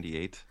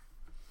 1998?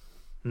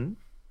 Hmm?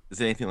 Is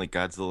it anything like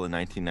Godzilla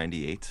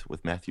 1998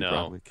 with Matthew No.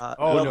 Broderick?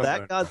 Oh, no,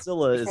 that no.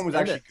 Godzilla This is one was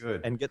in actually it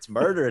good. and gets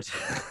murdered.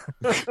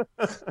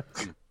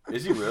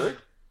 Is he really?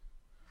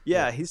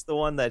 Yeah, he's the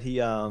one that he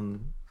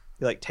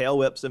like tail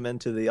whips him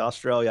into the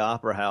Australia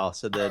Opera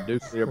House and then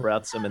nuclear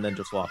breaths him and then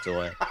just walks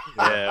away.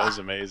 Yeah, it was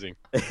amazing.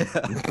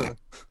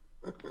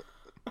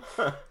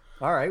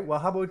 All right, well,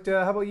 how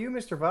about you,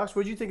 Mr. Fox?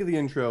 What did you think of the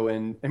intro,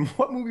 and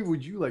what movie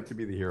would you like to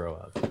be the hero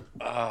of?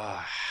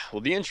 Well,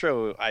 the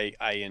intro I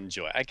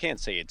enjoy. I can't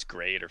say it's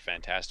great or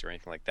fantastic or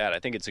anything like that. I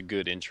think it's a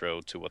good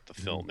intro to what the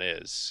film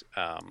is.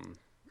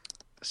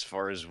 As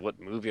far as what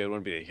movie I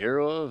want to be the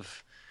hero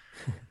of,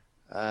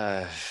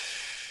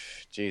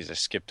 geez, I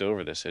skipped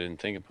over this. I didn't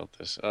think about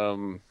this.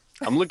 I'm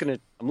looking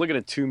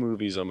at two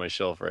movies on my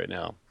shelf right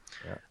now.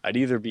 Yeah. I'd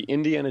either be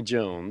Indiana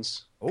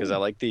Jones because Oh. I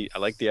like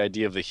the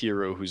idea of the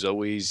hero who's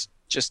always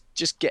just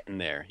getting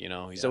there. You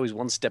know, he's always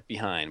one step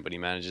behind, but he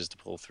manages to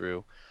pull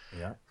through.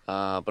 Yeah.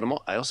 But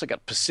I also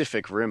got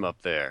Pacific Rim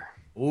up there.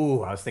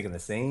 Ooh, I was thinking the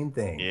same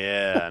thing.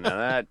 Yeah, now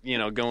that,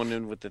 going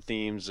in with the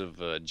themes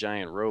of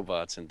giant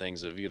robots and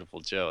things of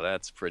Beautiful Joe,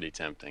 that's pretty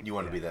tempting. You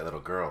want to be that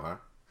little girl,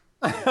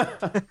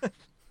 huh?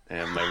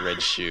 And my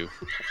red shoe.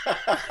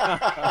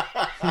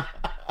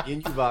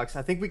 In you, Vox.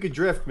 I think we could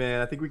drift, man.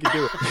 I think we could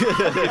do it.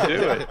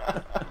 Do it.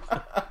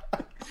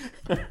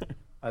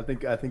 I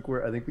think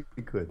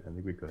we could. I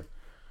think we could.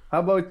 How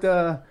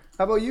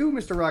about you,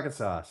 Mr. Rocket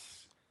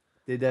Sauce?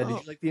 Did you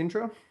like the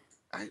intro?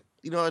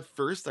 At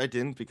first I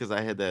didn't because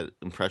I had that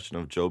impression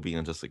of Joe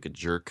being just like a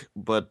jerk.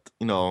 But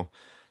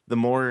the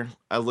more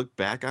I look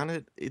back on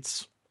it,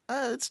 it's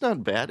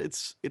not bad.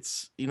 It's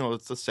it's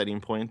a setting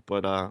point,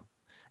 but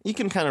you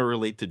can kind of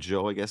relate to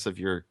Joe, I guess, if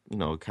you're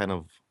kind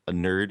of a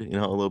nerd, a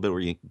little bit, where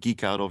you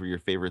geek out over your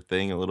favorite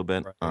thing a little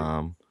bit.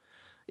 Right.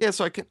 Yeah,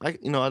 so I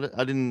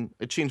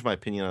changed my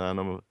opinion on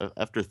him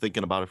after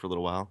thinking about it for a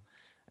little while.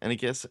 And I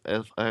guess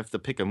if I have to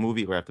pick a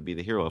movie where I have to be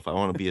the hero, if I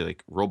want to be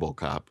like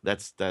RoboCop,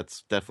 that's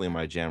definitely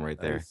my jam right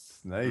there.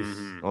 Nice.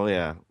 Mhm. Oh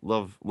yeah,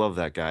 love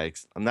that guy.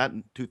 I'm not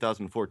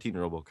 2014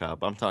 RoboCop.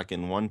 I'm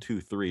talking 1,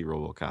 2, 3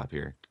 RoboCop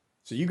here.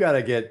 So you got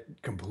to get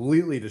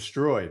completely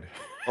destroyed.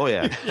 Oh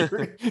yeah, You're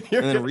And then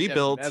gonna get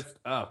rebuilt. messed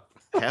up.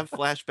 have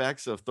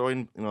flashbacks of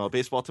throwing a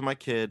baseball to my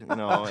kid, and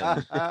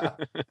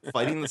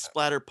fighting the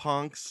splatter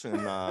punks and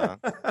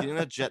getting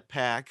a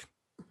jetpack.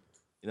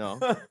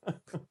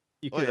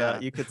 You Oh, could yeah.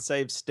 you could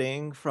save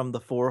Sting from the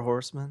Four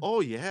Horsemen.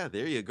 Oh yeah,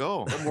 there you go.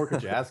 What more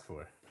could you ask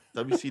for?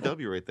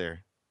 WCW right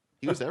there.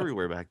 He was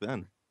everywhere back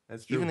then.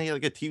 That's true. Even he had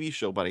like a TV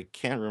show, but I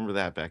can't remember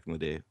that back in the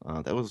day.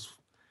 That was,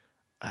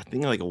 I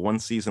think, like a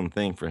 1-season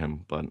thing for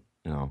him. But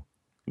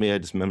maybe I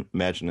just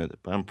imagine it.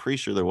 But I'm pretty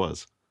sure there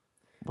was.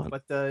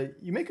 But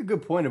you make a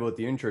good point about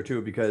the intro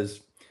too,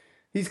 because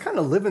he's kind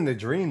of living the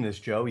dream, this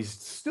Joe. He's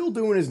still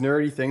doing his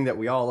nerdy thing that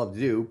we all love to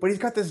do, but he's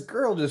got this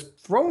girl just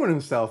throwing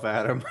himself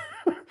at him.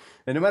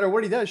 And no matter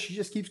what he does, she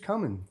just keeps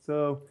coming.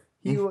 So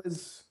he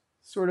was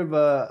sort of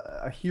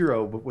a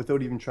hero, but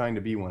without even trying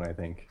to be one, I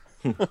think.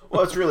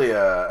 Well, it's really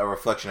a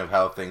reflection of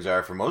how things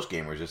are for most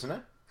gamers, isn't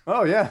it?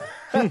 Oh, yeah.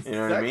 You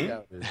know what I mean?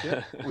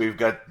 Exactly.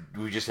 Yeah.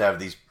 We just have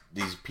these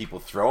people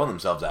throwing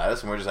themselves at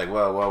us, and we're just like,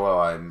 whoa,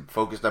 I'm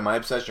focused on my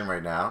obsession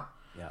right now.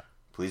 Yeah.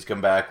 Please come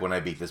back when I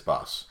beat this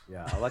boss.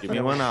 Yeah. I'll let Give you me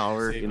know 1 when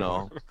hour, save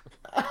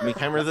Let me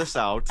hammer this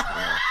out.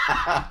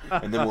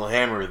 And then we'll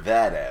hammer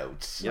that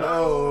out. So...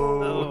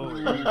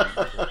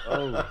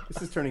 Oh,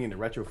 this is turning into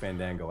Retro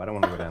Fandango. I don't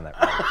want to go down that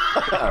road.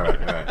 All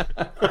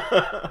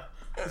right.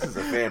 This is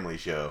a family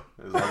show,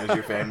 as long as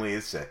your family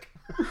is sick.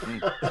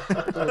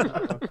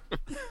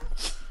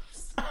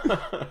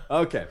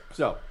 Okay,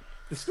 so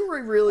the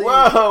story really...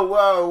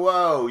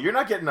 Whoa. You're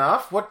not getting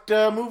off. What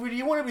movie do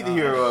you want to be the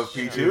hero of,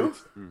 P2?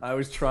 I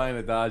was trying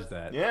to dodge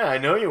that. Yeah, I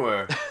know you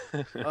were.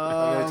 I'm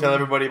going to tell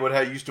everybody about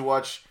how you used to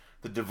watch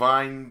the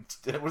Divine...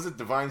 Was it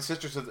Divine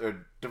Sisters?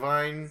 Or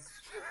Divine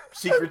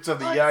Secrets of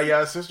the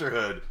Yaya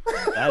Sisterhood.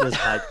 That is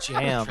my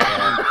jam.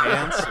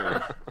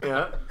 Cancer.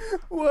 Yeah.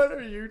 What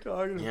are you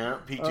talking about? Yeah,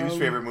 P2's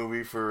favorite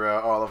movie for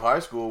all of high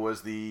school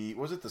was the...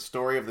 Was it The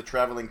Story of the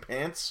Traveling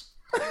Pants?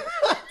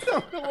 I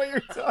don't know what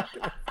you're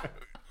talking about.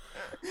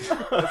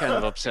 I'm kind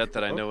of upset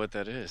that I know what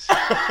that is.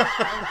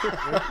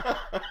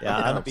 Yeah,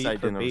 I'm beat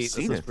upside for down, I've beat. This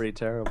seen is it. pretty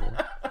terrible.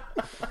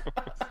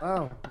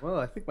 Oh, well,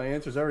 I think my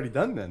answer's already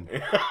done then.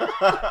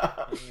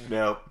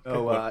 No.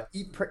 Oh,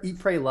 Eat,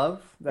 Pray,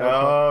 Love.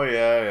 Oh,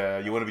 yeah.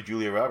 You want to be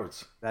Julia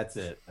Roberts. That's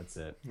it.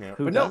 Yeah.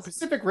 Who But no, does?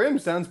 Pacific Rim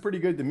sounds pretty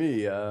good to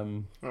me.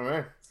 All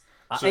right.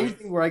 So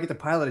Anything where I get to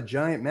pilot a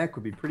giant mech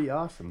would be pretty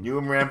awesome. you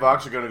and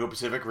Rambox are going to go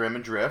Pacific Rim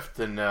and drift,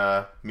 and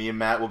me and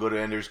Matt will go to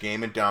Ender's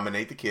Game and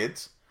dominate the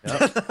kids.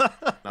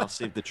 I'll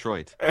save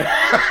Detroit.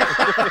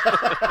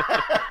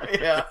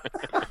 Yeah.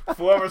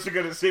 4 of us are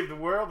going to save the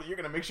world, but you're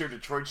going to make sure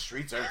Detroit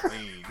streets are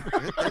clean.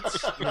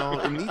 That's,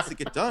 it needs to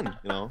get done.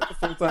 It's a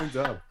full-time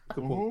job.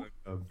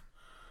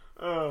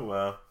 Oh,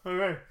 well.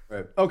 Okay.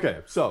 Right. Okay,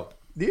 so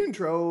the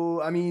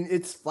intro, I mean,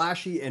 it's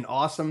flashy and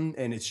awesome,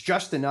 and it's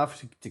just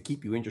enough to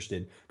keep you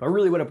interested. But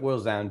really what it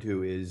boils down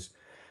to is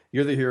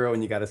you're the hero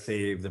and you got to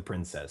save the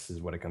princess is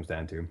what it comes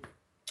down to.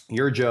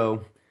 You're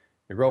Joe,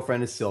 your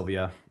girlfriend is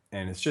Sylvia,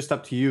 and it's just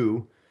up to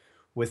you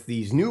with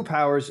these new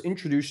powers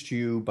introduced to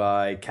you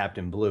by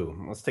Captain Blue.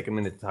 Let's take a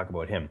minute to talk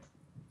about him.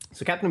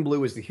 So Captain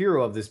Blue is the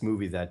hero of this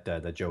movie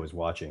that Joe is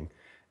watching.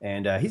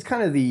 And he's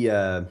kind of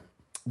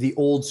the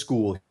old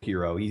school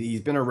hero.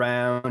 He's been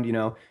around,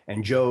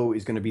 and Joe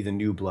is going to be the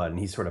new blood, and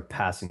he's sort of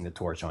passing the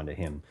torch on to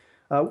him.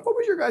 What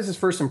was your guys'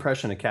 first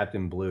impression of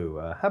Captain Blue?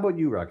 How about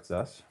you,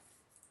 Rakzas?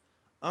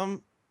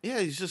 Yeah,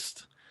 he's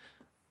just,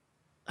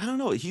 I don't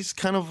know. He's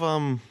kind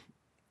of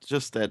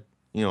just that,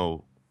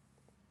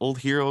 old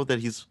hero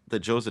that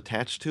Joe's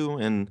attached to.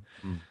 And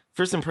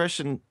first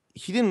impression,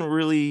 he didn't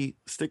really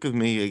stick with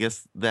me, I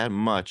guess, that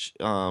much.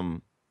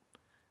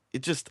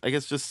 It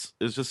was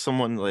just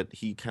someone that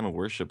he kind of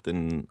worshipped,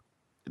 and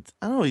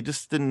I don't know, he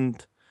just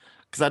didn't,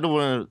 because I don't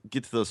want to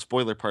get to the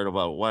spoiler part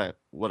about what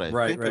I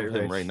think of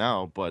him right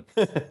now, but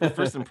the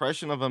first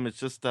impression of him, it's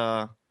just,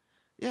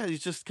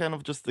 he's just kind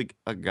of just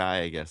a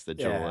guy, I guess, that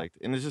Joe liked,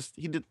 and it's just,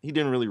 he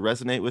didn't really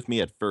resonate with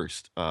me at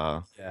first.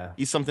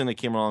 He's something that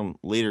came along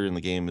later in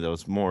the game that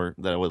was more,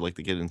 that I would like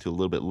to get into a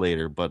little bit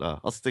later, but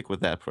I'll stick with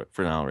that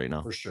for now, right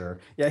now. For sure.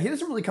 Yeah, he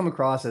doesn't really come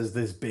across as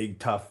this big,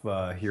 tough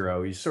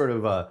hero. He's sort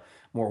of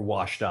more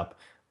washed up.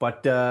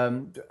 But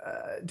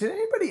did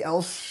anybody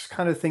else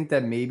kind of think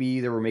that maybe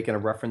they were making a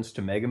reference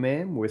to Mega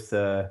Man with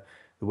the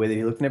way that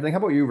he looked and everything? How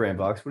about you,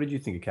 Rambox? What did you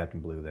think of Captain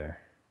Blue there?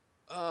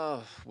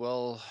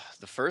 Well,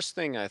 the first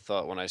thing I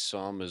thought when I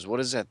saw him is, what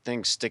is that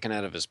thing sticking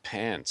out of his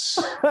pants?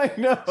 I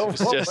know. It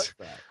was What just-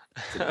 was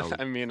that?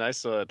 I mean, I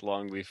saw it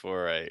long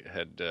before I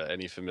had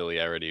any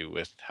familiarity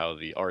with how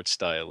the art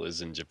style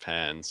is in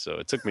Japan, so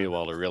it took me a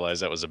while to realize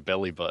that was a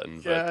belly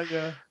button. But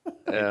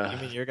Yeah. You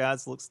mean your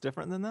guys looks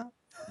different than that?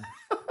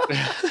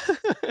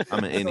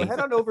 I'm an So innie. head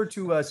on over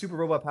to Super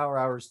Robot Power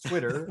Hour's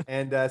Twitter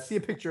and see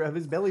a picture of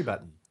his belly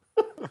button.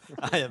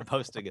 I am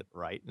posting it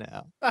right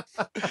now.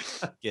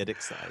 Get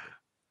excited.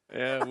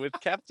 Yeah, with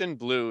Captain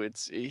Blue,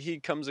 he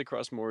comes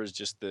across more as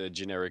just the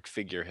generic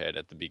figurehead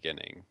at the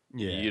beginning.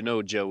 Yeah. You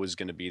know Joe is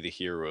going to be the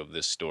hero of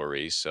this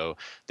story, so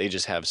they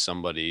just have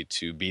somebody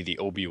to be the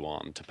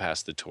Obi-Wan, to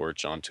pass the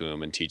torch onto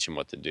him and teach him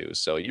what to do.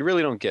 So you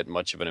really don't get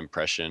much of an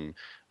impression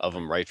of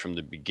him right from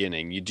the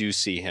beginning. You do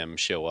see him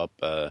show up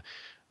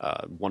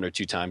 1 or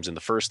 2 times in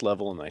the first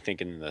level, and I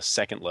think in the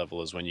second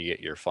level is when you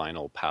get your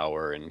final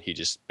power, and he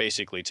just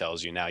basically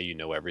tells you, now you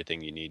know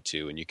everything you need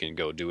to, and you can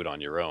go do it on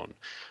your own.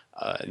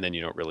 And then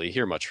you don't really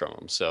hear much from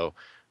him. So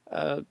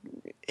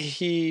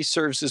he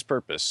serves his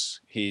purpose.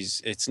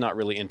 It's not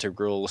really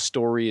integral. The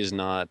story is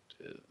not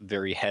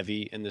very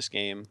heavy in this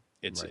game.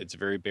 It's a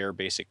very bare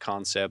basic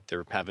concept.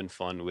 They're having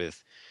fun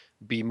with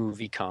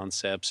B-movie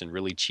concepts and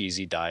really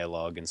cheesy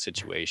dialogue and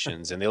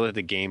situations, and they let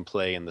the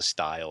gameplay and the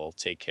style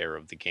take care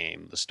of the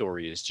game. The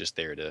story is just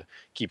there to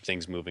keep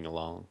things moving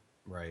along.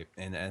 Right.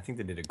 And I think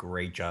they did a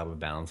great job of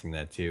balancing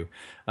that too.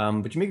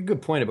 But you make a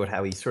good point about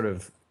how he sort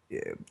of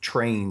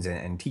trains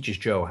and teaches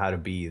Joe how to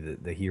be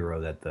the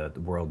hero that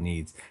the world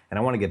needs. And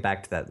I want to get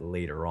back to that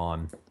later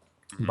on.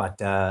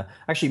 But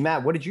actually,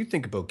 Matt, what did you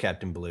think about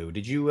Captain Blue?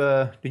 Did you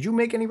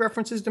make any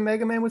references to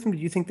Mega Man with him? Did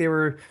you think they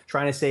were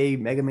trying to say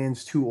Mega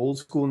Man's too old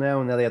school now,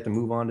 and now they have to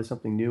move on to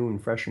something new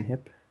and fresh and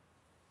hip?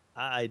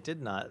 I did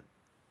not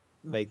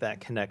make that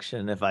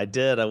connection. If I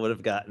did, I would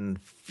have gotten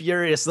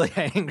furiously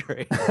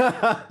angry.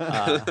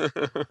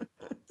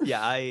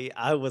 Yeah,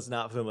 I was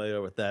not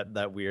familiar with that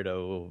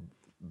weirdo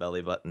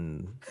belly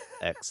button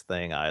X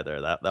thing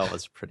either. That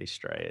was pretty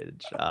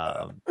strange.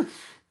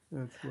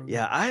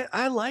 Yeah,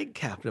 I like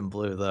Captain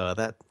Blue though.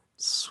 That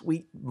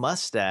sweet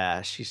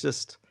mustache. He's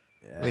just,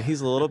 I mean,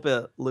 he's a little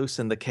bit loose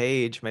in the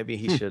cage. Maybe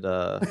he should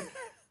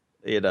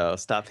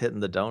stop hitting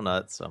the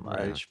donuts so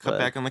much. Cut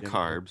back on the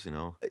carbs,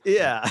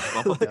 Yeah.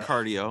 Bump up the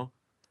cardio.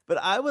 But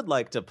I would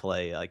like to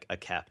play like a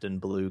Captain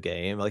Blue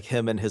game, like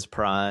him in his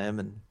prime,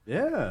 and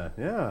Yeah.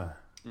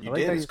 You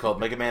did. It's called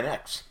Mega Man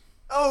X.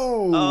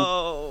 Oh.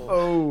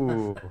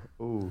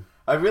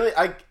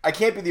 I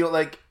can't be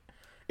the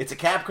it's a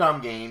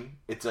Capcom game.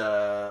 It's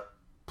a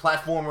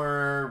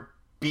platformer,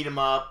 beat 'em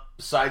up,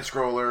 side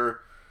scroller.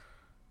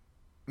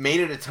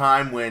 Made at a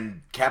time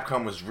when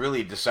Capcom was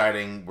really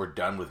deciding we're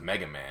done with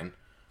Mega Man.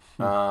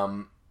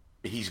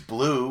 He's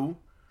blue,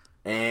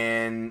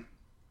 and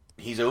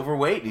he's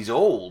overweight. He's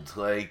old.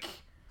 Like,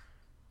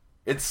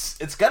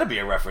 it's got to be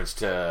a reference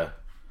to.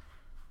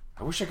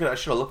 I should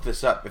have looked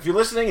this up. If you're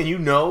listening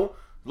and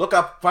look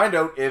up, find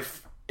out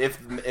if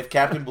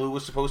Captain Blue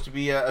was supposed to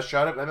be a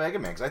shot at Mega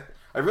Man. 'Cause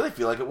I really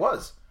feel like it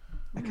was.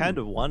 I kind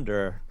of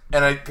wonder.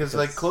 And because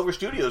Clover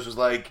Studios was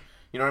like,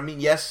 you know what I mean?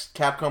 Yes,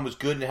 Capcom was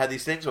good and it had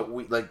these things,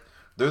 but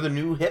they're the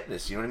new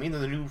hipness. You know what I mean?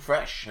 They're the new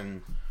fresh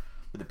and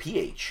with the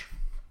PH.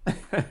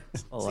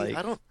 See,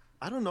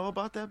 I don't know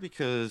about that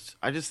because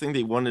I just think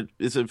they wanted.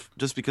 Is it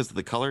just because of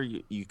the color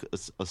you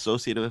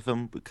associate it with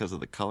them because of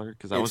the color?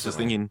 Because I was just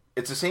thinking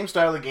it's the same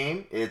style of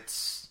game.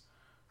 It's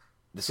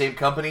the same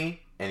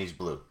company, and he's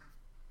blue.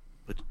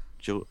 But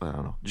Joe, I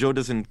don't know. Joe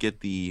doesn't get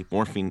the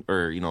morphine,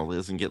 or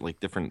doesn't get like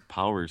different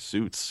power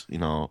suits,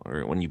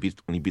 or when he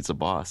beats a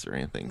boss or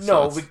anything.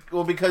 No,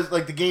 because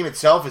the game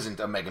itself isn't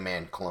a Mega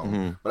Man clone.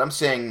 Mm-hmm. But I'm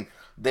saying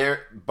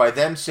by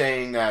them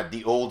saying that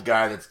the old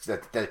guy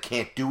that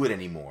can't do it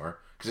anymore.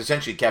 Because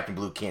essentially, Captain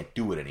Blue can't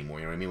do it anymore.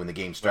 You know what I mean? When the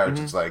game starts,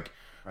 it's like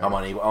I'm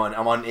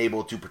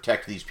unable to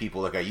protect these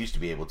people like I used to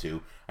be able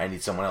to. I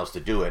need someone else to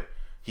do it.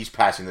 He's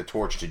passing the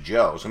torch to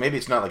Joe. So maybe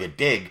it's not like a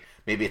dig.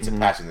 Maybe it's a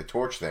passing the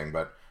torch thing.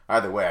 But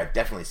either way, I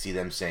definitely see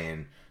them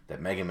saying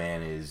that Mega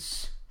Man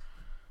is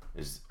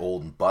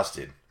old and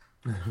busted,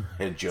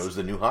 and Joe's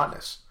the new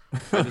hotness.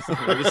 I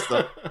just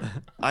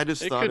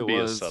thought it could be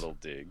was a subtle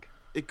dig.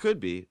 It could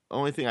be.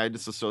 Only thing I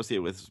just associate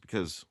with is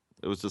because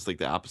it was just like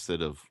the opposite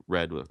of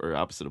red, or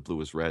opposite of blue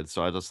was red.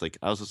 So I was just like,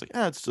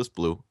 it's just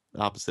blue,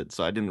 opposite.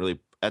 So I didn't really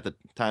at the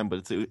time,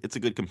 but it's a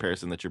good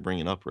comparison that you're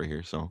bringing up right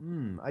here. So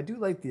I do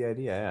like the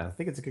idea. Yeah, I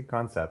think it's a good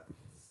concept.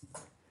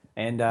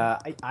 And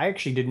I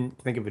actually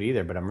didn't think of it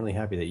either, but I'm really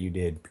happy that you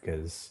did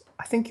because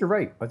I think you're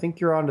right. I think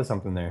you're onto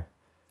something there.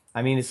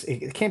 I mean,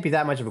 it can't be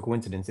that much of a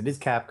coincidence. It is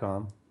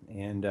Capcom,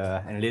 and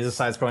it is a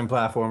side-scrolling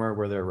platformer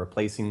where they're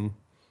replacing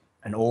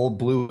an old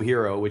blue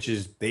hero, which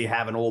is they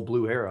have an old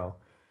blue hero.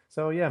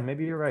 So yeah,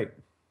 maybe you're right.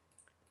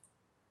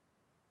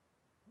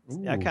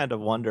 Yeah, I kind of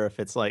wonder if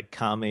it's like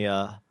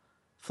Kamiya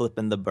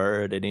flipping the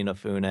bird at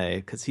Inafune,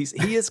 because he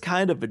is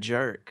kind of a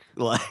jerk.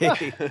 Like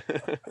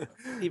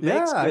he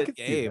makes good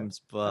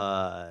games,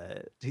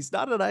 but he's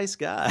not a nice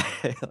guy.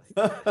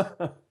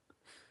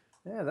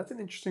 Yeah, that's an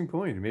interesting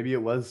point. Maybe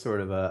it was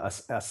sort of a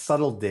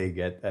subtle dig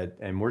at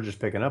and we're just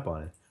picking up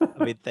on it.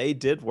 I mean, they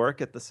did work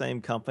at the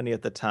same company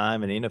at the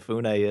time, and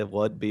Inafune, it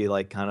would be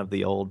like kind of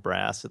the old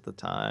brass at the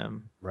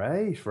time.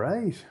 Right.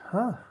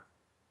 Huh.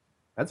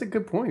 That's a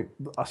good point.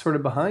 A sort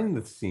of behind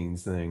the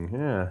scenes thing.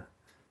 Yeah.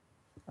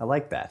 I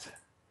like that.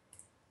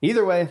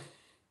 Either way,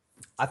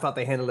 I thought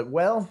they handled it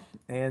well,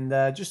 and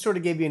just sort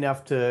of gave you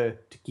enough to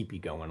keep you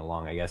going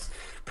along, I guess.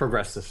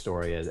 Progress the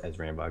story, as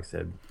Rambog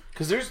said.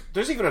 Because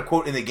there's even a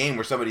quote in the game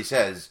where somebody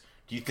says,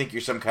 "Do you think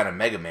you're some kind of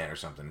Mega Man or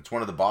something?" It's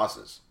one of the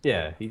bosses.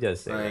 Yeah, he does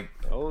say that.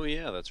 Oh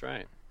yeah, that's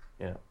right.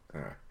 Yeah.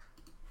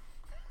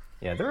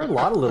 Yeah, there are a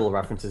lot of little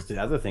references to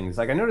other things.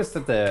 Like I noticed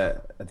that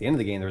at the end of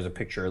the game there was a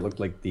picture. It looked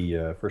like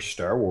the first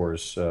Star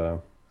Wars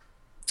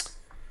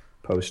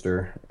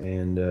poster,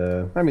 and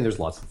I mean there's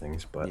lots of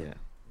things, but yeah.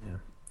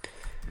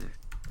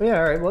 But yeah,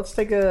 all right. Well, let's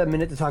take a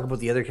minute to talk about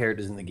the other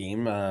characters in the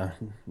game,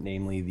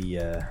 namely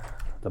the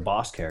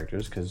boss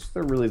characters, because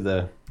they're really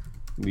the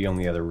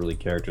only other really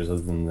characters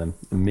other than the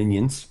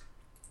minions.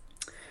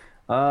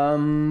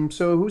 So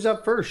who's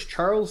up first?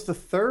 Charles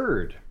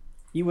III.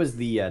 He was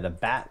the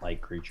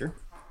bat-like creature.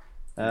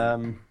 You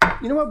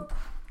know what? Do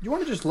you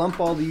want to just lump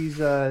all these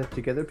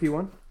together,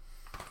 P1?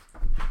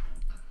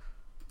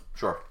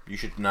 Sure. You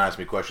should not ask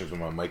me questions when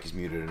my mic is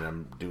muted and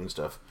I'm doing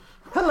stuff.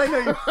 How did I know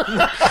you?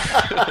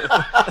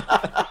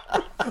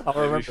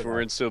 Maybe we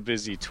weren't so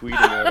busy tweeting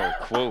out our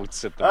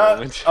quotes at the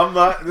moment. I'm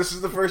not. This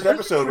is the first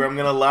episode where I'm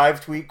going to live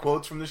tweet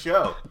quotes from the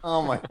show.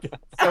 Oh my god!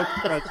 So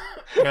much.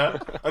 Yeah,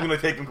 I'm going to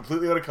take them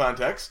completely out of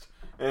context,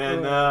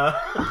 and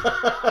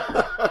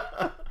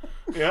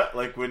yeah,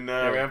 like when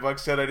Rambog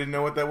said I didn't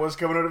know what that was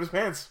coming out of his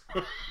pants.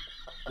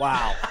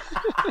 Wow!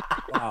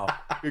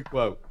 Good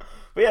quote.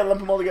 But yeah, lump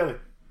them all together.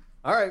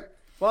 All right.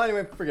 Well,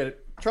 anyway, forget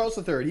it. Charles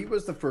III. He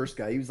was the first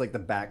guy. He was like the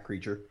bat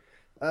creature.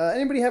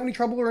 Anybody have any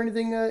trouble or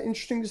anything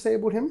interesting to say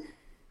about him?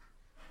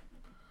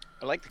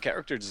 I like the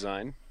character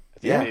design. I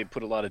think Yeah. they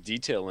put a lot of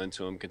detail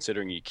into him,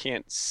 considering you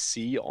can't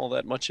see all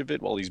that much of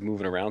it while he's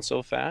moving around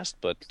so fast.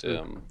 But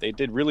they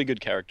did really good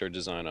character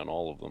design on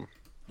all of them.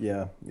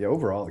 Yeah.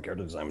 Overall, the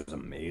character design was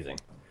amazing.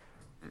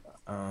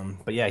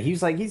 But yeah, he's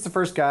the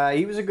first guy.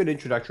 He was a good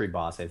introductory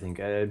boss, I think.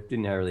 I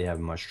didn't really have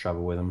much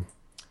trouble with him.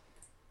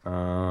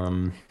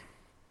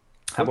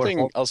 How One about thing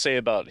Hulk? I'll say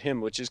about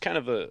him, which is kind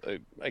of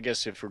I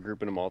guess if we're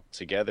grouping them all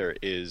together,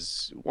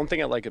 is one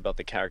thing I like about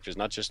the characters,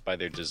 not just by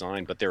their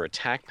design, but their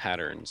attack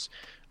patterns.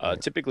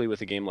 Typically,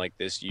 with a game like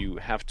this, you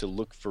have to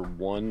look for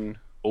one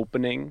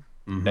opening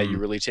that you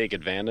really take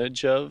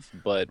advantage of.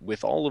 But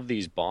with all of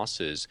these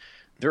bosses,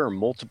 there are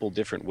multiple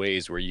different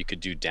ways where you could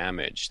do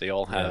damage. They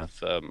all have,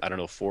 I don't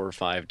know, 4 or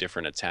 5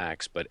 different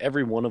attacks, but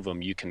every one of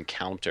them you can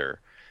counter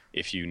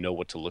if you know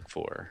what to look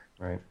for.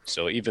 Right.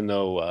 So even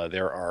though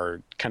there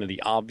are kind of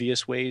the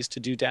obvious ways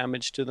to do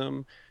damage to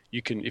them,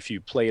 you can, if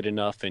you play it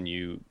enough and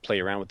you play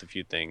around with a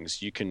few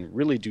things, you can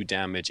really do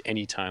damage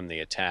anytime they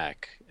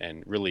attack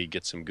and really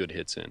get some good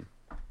hits in.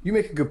 You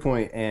make a good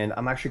point, and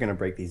I'm actually going to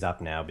break these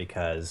up now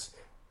because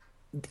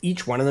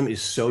each one of them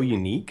is so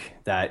unique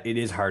that it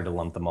is hard to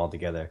lump them all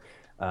together.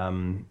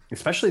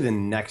 Especially the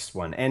next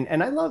one.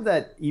 And I love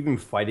that even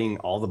fighting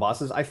all the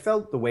bosses, I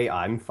felt the way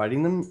I'm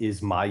fighting them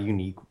is my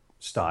unique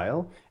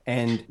style,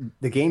 and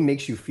the game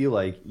makes you feel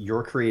like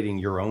you're creating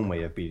your own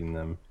way of beating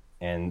them,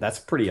 and that's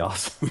pretty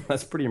awesome.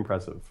 That's pretty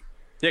impressive.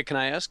 Yeah, can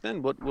I ask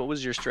then, what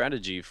was your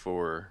strategy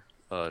for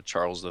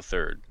Charles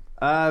III?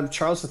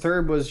 Charles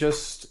III was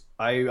just,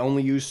 I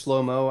only used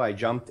slow-mo. I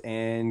jumped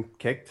and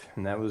kicked,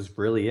 and that was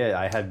really it.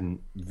 I had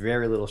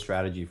very little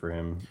strategy for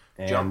him.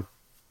 And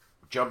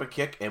Jump and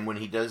kick, and when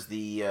he does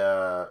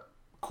the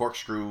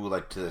corkscrew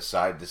like to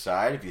side,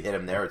 if you hit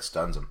him there, it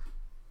stuns him.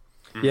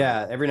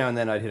 yeah, every now and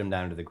then I'd hit him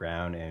down to the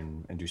ground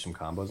and do some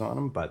combos on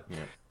him, but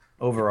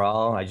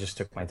overall, I just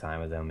took my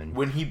time with him. And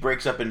When he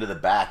breaks up into the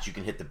bats, you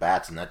can hit the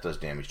bats, and that does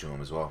damage to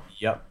him as well.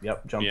 Yep,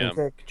 jump Yeah. and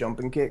kick, jump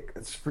and kick.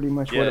 That's pretty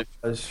much Yeah, what it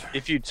was.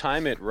 If you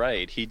time it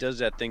right, he does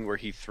that thing where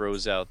he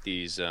throws out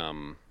these, I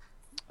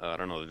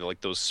don't know,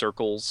 like those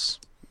circles,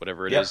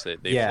 whatever it Yep. is,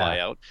 that they Yeah, fly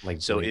out.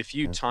 like So blade- if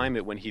you time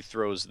it when he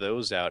throws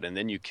those out, and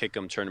then you kick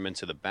him, turn him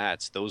into the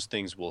bats, those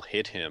things will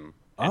hit him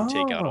and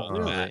take out all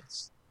the Oh.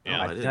 bats.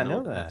 Yeah. I did not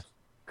know that.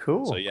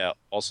 Cool. So yeah,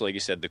 also like you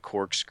said, the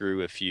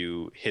corkscrew. If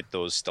you hit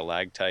those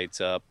stalactites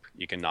up,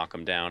 you can knock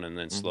them down and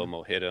then slow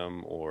mo hit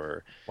them.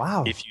 Or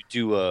Wow. if you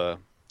do a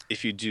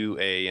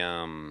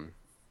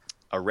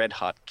red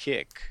hot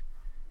kick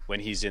when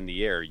he's in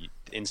the air,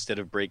 instead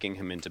of breaking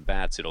him into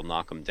bats, it'll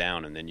knock him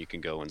down, and then you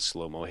can go and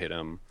slow mo hit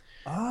him.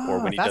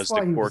 or when he that's does the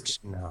why corks.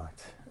 not.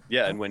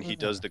 Yeah, and when he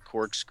does the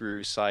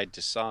corkscrew side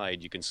to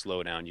side, you can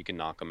slow down, you can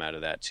knock them out of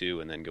that too,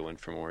 and then go in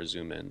for more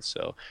zoom in.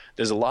 So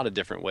there's a lot of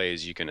different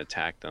ways you can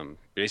attack them.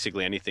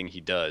 Basically, anything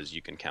he does,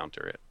 you can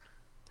counter it.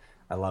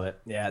 I love it.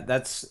 Yeah,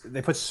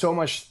 they put so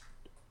much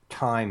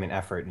time and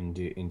effort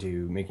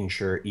into making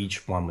sure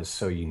each one was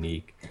so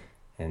unique,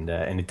 and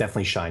it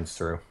definitely shines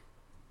through.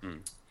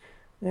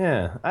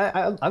 Yeah,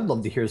 I'd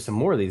love to hear some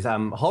more of these.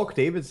 Hulk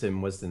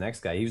Davidson was the next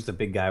guy. He was the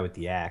big guy with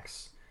the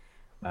axe.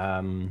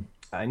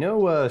 I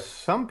know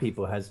some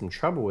people had some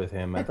trouble with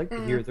him. I'd like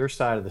to hear their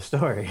side of the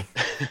story.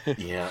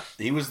 Yeah,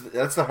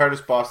 that's the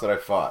hardest boss that I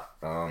fought.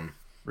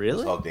 Really?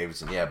 Was Hulk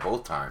Davidson. Yeah,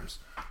 both times.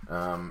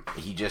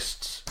 He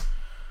just,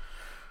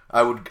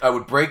 I would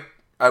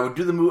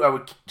do the move. I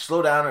would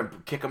slow down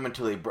and kick him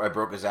until I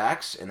broke his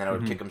axe, and then I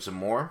would kick him some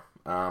more.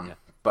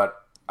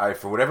 But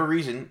for whatever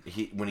reason,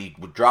 when he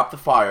would drop the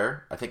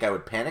fire, I think I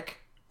would panic.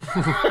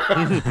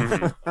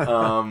 And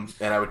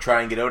I would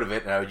try and get out of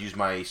it, and I would use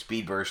my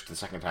speed burst the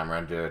second time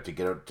around to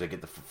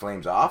get the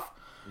flames off.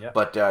 Yep.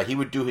 But he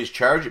would do his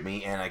charge at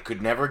me, and I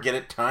could never get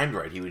it timed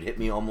right. He would hit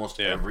me almost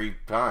every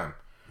time,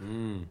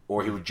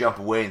 or he would jump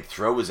away and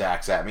throw his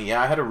axe at me.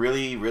 Yeah, I had a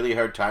really, really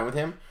hard time with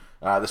him.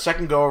 The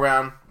second go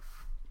around,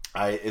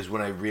 is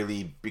when I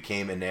really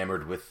became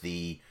enamored with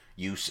the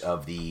use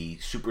of the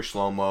super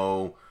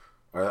slow-mo,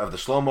 or of the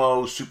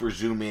slow-mo, super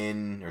zoom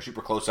in, or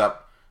super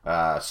close-up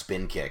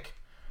spin kick.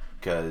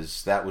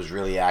 Because that was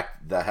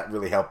that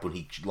really helped when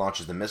he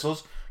launches the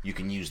missiles. You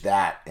can use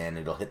that, and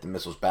it'll hit the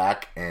missiles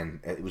back. And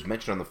it was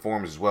mentioned on the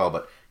forums as well.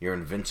 But you're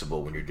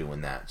invincible when you're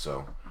doing that.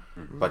 So,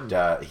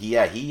 but he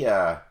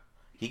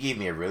gave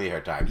me a really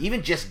hard time.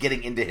 Even just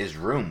getting into his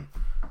room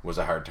was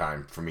a hard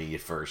time for me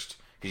at first,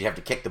 because you have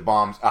to kick the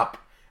bombs up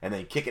and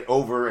then kick it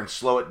over and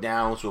slow it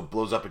down so it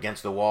blows up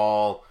against the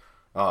wall.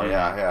 Oh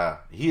yeah.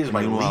 He is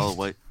my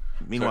least.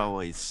 Meanwhile, while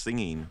he's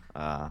singing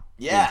the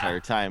Yeah. entire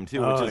time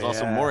too, which is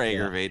also more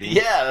aggravating.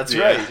 Yeah, that's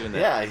Yeah. right. Doing that.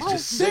 Yeah, he's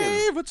just singing.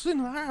 Davidson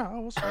in the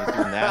house. He's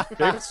doing that.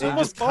 Davidson And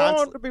was just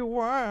born to be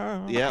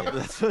wild. Yeah,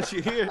 that's what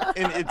you hear,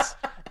 and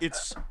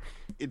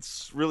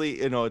it's really,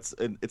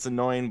 it's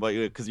annoying, but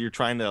because you're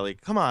trying to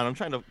come on, I'm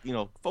trying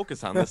to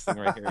focus on this thing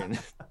right here. And,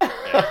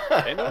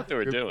 Yeah, they know what they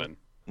were doing.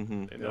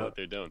 Mhm. They know what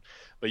they're doing.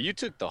 But you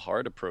took the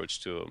hard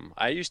approach to him.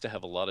 I used to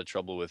have a lot of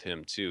trouble with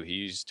him too. He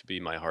used to be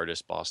my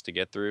hardest boss to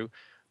get through.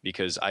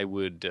 because I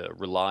would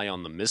rely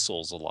on the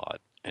missiles a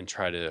lot and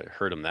try to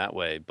hurt him that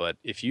way. But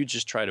if you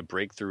just try to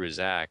break through his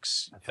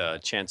axe,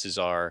 chances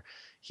are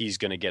he's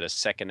going to get a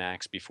second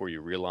axe before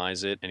you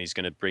realize it, and he's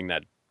going to bring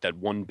that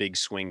one big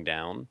swing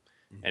down.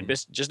 And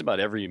just about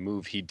every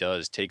move he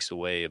does takes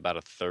away about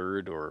a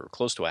third or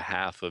close to a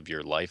half of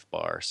your life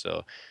bar.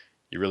 So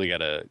you really got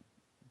to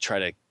try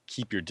to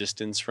keep your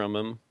distance from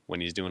him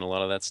when he's doing a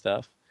lot of that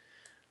stuff.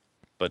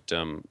 But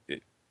I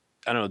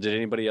don't know, did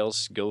anybody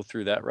else go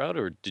through that route,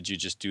 or did you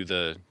just do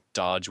the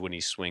dodge when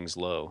he swings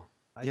low?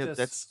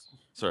 That's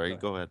sorry.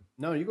 Go ahead.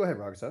 No, you go ahead,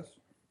 Roxas.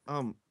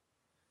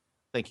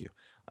 Thank you.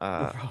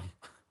 No problem.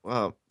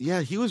 Well,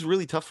 yeah, he was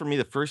really tough for me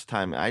the first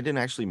time. I didn't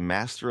actually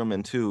master him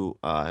into.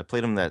 I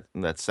played him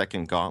in that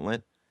second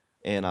gauntlet,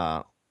 and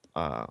I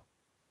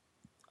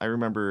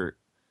remember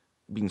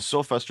being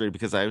so frustrated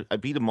because I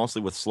beat him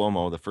mostly with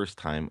slow-mo the first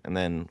time, and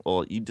then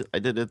I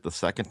did it the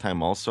second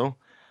time also,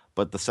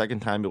 but the second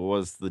time it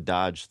was the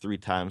dodge 3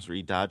 times where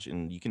you dodge,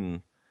 and you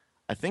can.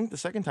 I think the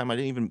second time I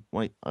didn't even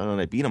when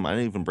I beat him, I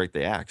didn't even break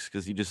the axe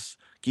because you just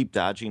keep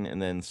dodging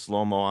and then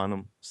slow-mo on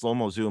him,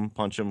 slow-mo zoom,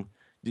 punch him.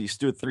 You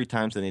just do it 3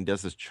 times and he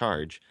does his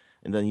charge,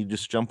 and then you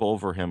just jump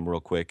over him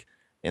real quick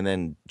and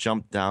then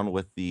jump down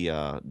with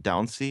the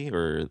down C,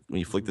 or when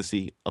you flick the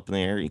C up in the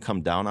air, you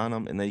come down on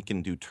him, and then you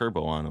can do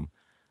turbo on him.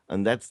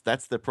 And that's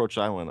the approach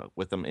I went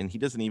with him, and he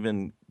doesn't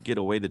even get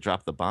away to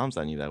drop the bombs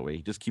on you that way.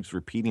 He just keeps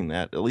repeating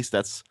that. At least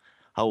that's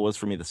how it was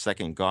for me the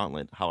second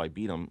gauntlet, how I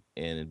beat him,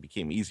 and it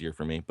became easier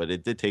for me. But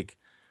it did take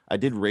 – I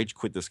did rage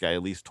quit this guy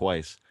at least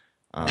twice.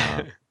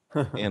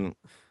 And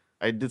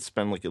I did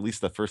spend like at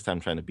least the first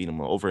time trying to beat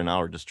him over an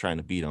hour just trying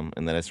to beat him.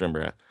 And then I just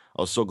remember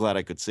I was so glad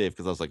I could save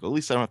because I was like, well, at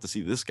least I don't have to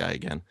see this guy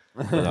again.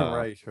 But,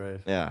 right.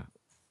 Yeah.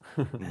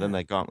 And then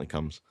that gauntlet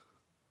comes.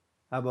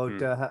 How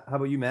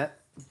about you, Matt?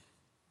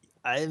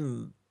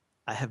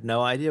 I have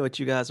no idea what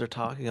you guys are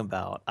talking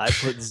about. I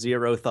put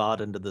zero thought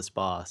into this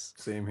boss.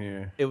 Same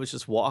here. It was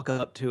just walk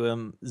up to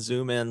him,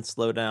 zoom in,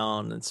 slow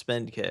down, and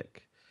spin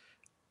kick,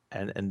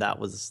 and that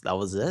was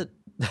it.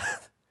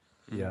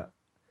 Yeah,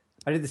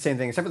 I did the same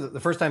thing except for the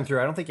first time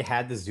through. I don't think you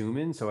had the zoom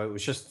in, so it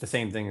was just the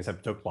same thing except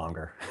it took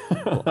longer.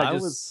 Well,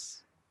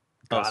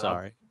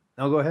 sorry.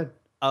 No, go ahead.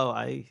 Oh,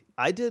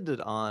 I did it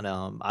on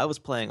I was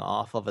playing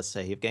off of a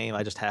save game.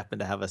 I just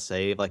happened to have a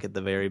save like at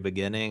the very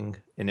beginning,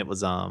 and it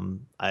was I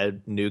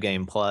had New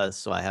Game Plus,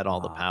 so I had all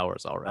the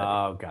powers already.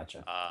 Oh,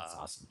 gotcha. That's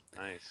awesome.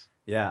 Nice.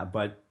 Yeah,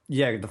 but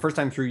yeah, the first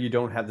time through you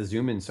don't have the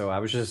zoom in, so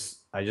I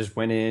just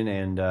went in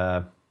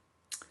and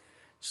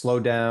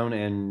slowed down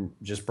and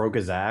just broke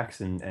his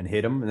axe and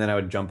hit him, and then I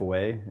would jump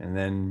away and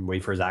then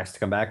wait for his axe to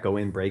come back, go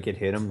in, break it,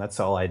 hit him. That's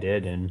all I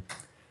did, and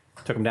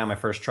took him down my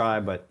first try,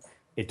 but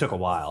it took a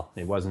while.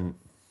 It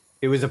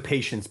was a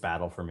patience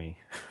battle for me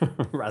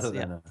rather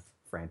than a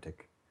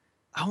frantic.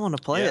 I want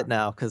to play it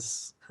now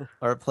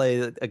or play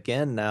it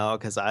again now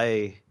because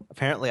I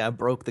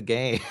broke the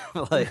game.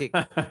 Like,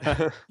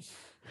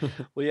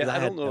 well, yeah, I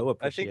don't know. No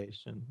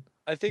appreciation.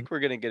 I think we're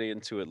going to get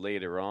into it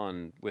later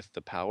on with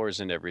the powers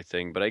and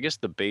everything, but I guess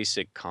the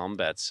basic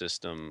combat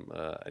system,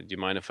 do you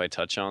mind if I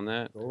touch on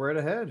that? Go right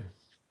ahead.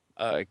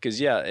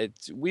 Because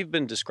we've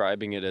been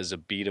describing it as a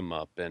beat 'em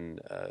up,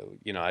 and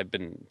I've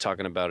been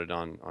talking about it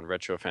on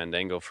Retro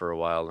Fandango for a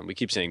while, and we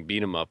keep saying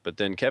beat 'em up, but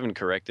then Kevin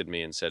corrected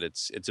me and said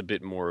it's a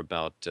bit more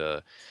about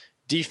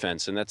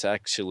defense, and that's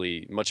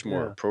actually much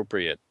more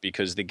appropriate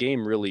because the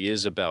game really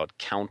is about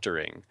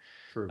countering.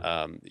 True.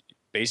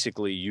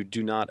 Basically, you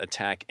do not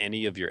attack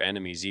any of your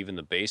enemies, even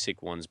the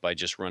basic ones, by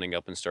just running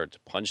up and start to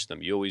punch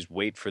them. You always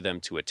wait for them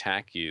to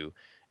attack you,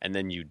 and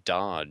then you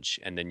dodge,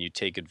 and then you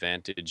take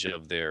advantage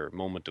of their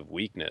moment of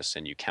weakness,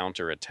 and you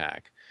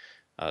counterattack.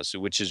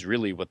 Which is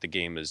really what the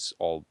game is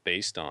all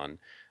based on.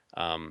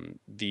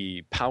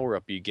 The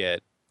power-up you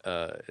get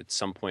at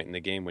some point in the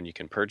game when you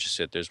can purchase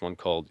it, there's one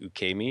called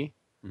Ukemi,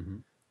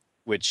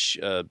 which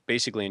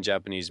basically in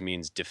Japanese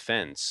means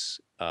defense.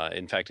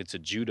 In fact, it's a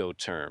judo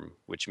term,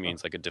 which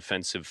means like a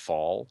defensive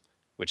fall,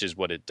 which is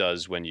what it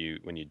does when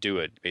you do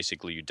it.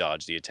 Basically, you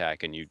dodge the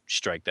attack and you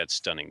strike that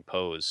stunning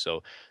pose.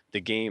 So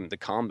the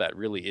combat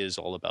really is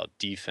all about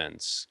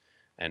defense.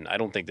 And I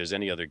don't think there's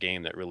any other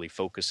game that really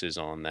focuses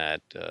on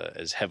that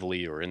as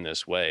heavily or in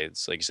this way.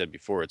 It's like you said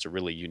before, it's a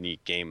really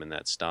unique game in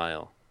that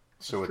style.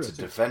 So it's a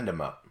defend 'em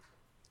up.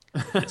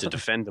 It's a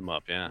defend 'em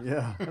up, yeah.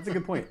 Yeah, that's a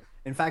good point.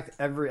 In fact,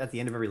 at the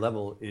end of every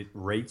level, it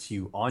rates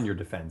you on your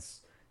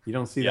defense. You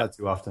don't see that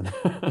too often.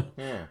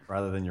 Yeah.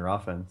 Rather than your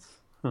offense.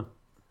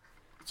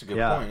 That's a good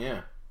point,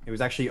 yeah. It was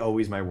actually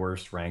always my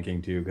worst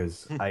ranking too,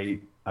 because I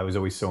was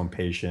always so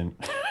impatient.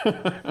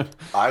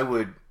 I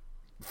would,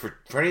 for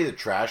any of the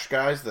trash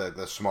guys,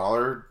 the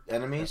smaller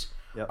enemies,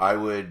 I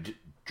would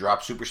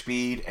drop super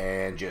speed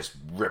and just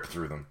rip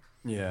through them.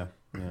 Yeah.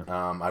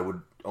 I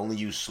would only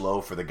use slow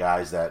for the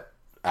guys that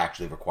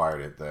actually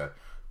required it, the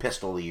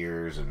pistol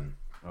ears and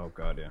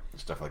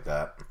stuff like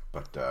that.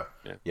 But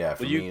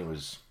for me it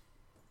was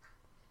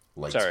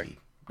light speed.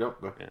 Go.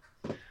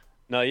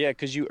 No, yeah,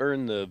 because you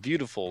earn the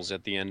beautifuls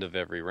at the end of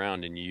every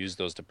round, and you use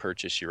those to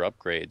purchase your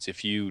upgrades.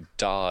 If you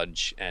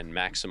dodge and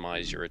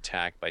maximize your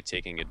attack by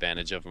taking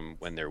advantage of them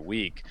when they're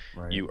weak,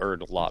 Right. you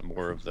earn a lot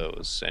more of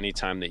those.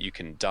 Anytime that you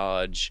can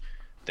dodge,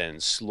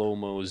 then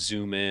slow-mo,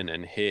 zoom in,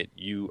 and hit,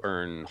 you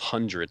earn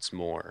hundreds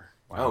more.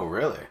 Oh,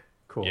 really?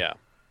 Cool. Yeah,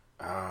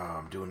 Oh,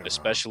 I'm doing it wrong.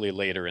 especially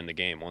later in the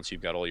game. Once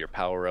you've got all your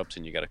power-ups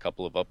and you got a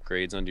couple of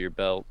upgrades under your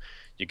belt,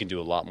 you can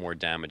do a lot more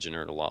damage and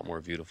earn a lot more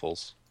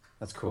beautifuls.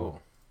 That's cool.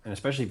 Cool. And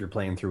especially if you're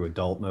playing through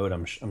adult mode,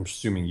 I'm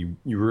assuming you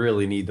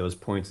really need those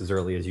points as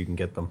early as you can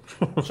get them.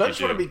 So I just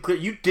want to be clear.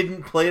 You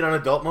didn't play it on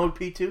adult mode,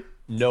 P2,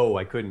 No,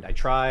 I couldn't. I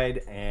tried,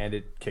 and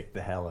it kicked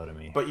the hell out of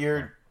me. but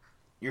you're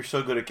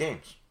so good at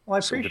games. Well, I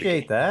So good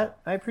appreciate game. that.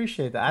 I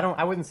appreciate that.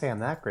 I wouldn't say I'm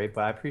that great,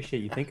 but I appreciate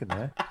you thinking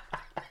that.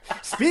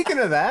 Speaking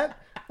of that,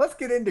 let's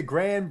get into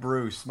Grand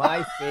Bruce,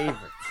 my favorite.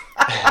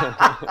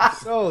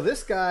 So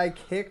this guy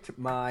kicked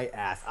my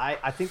ass.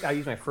 I think I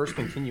used my first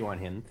continue on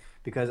him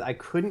because I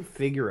couldn't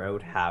figure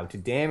out how to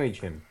damage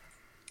him.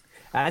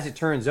 As it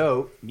turns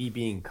out, me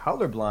being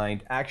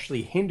colorblind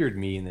actually hindered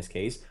me in this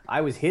case.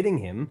 I was hitting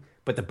him,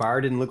 but the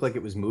bar didn't look like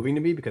it was moving to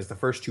me because the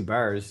first two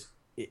bars,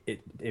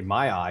 in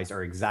my eyes,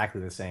 are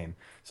exactly the same.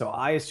 So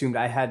I assumed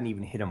I hadn't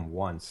even hit him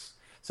once.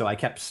 So I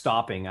kept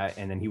stopping,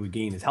 and then he would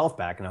gain his health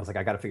back, and I was like,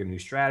 I got to figure out a new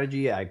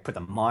strategy. I put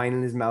the mine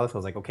in his mouth. I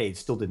was like, okay, it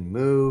still didn't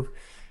move.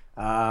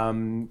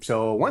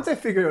 So once I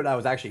figured out I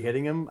was actually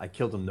hitting him, I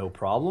killed him no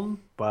problem.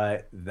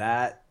 But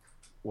that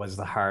was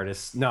the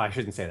hardest. No, I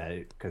shouldn't say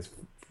that because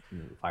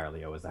Fire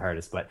Leo was the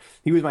hardest, but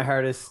he was my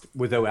hardest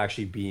without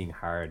actually being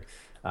hard.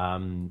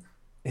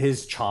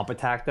 His chomp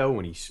attack though,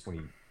 when he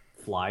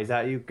flies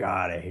at you,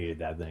 God, I hated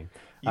that thing.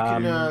 You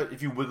can,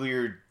 if you wiggle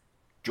your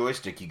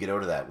joystick, you get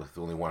out of that with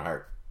only one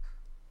heart.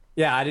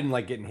 Yeah, I didn't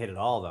like getting hit at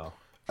all though.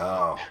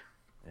 Oh,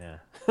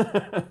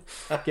 Yeah,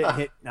 getting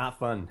hit not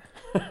fun.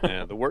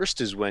 Yeah, the worst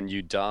is when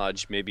you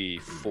dodge maybe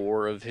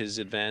 4 of his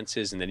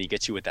advances, and then he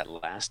gets you with that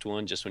last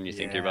one just when you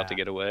think you're about to Yeah.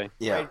 get away.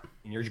 yeah. Right?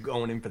 And you're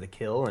going in for the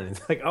kill, and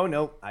it's like, oh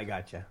no, I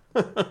got you.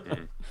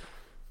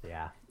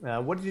 Yeah.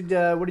 What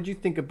did you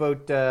think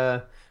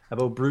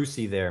about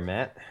Brucey there,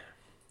 Matt?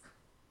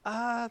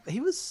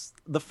 He was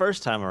the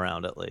first time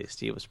around, at least.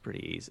 He was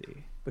pretty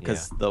easy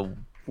because the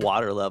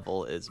water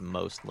level is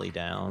mostly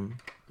down,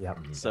 Yep.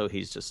 so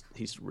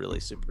he's really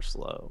super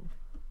slow.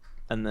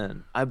 And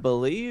then I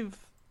believe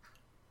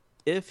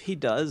if he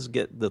does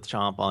get the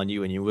chomp on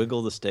you and you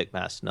wiggle the stick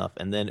fast enough,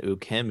 and then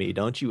Ukemi,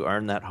 don't you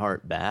earn that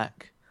heart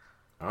back?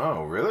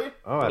 Oh, really?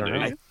 Oh, I don't do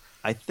know. you?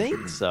 I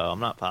think so. I'm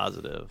not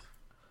positive.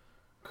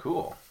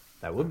 Cool.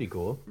 That would be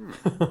cool.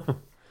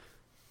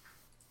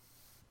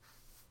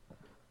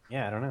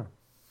 Yeah, I don't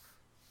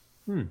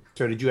know.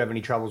 So did you have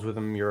any troubles with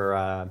him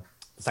the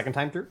second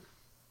time through?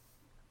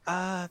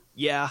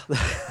 Yeah.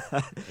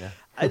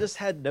 I just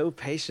had no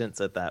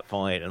patience at that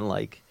point, and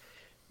like,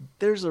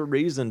 there's a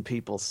reason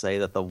people say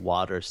that the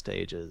water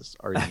stages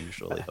are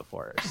usually the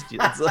worst.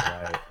 It's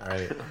like,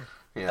 Right.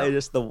 Yeah.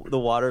 the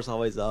water's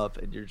always up,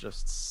 and you're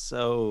just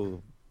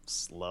so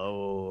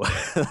slow.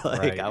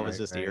 I was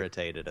just right.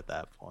 irritated at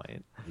that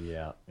point.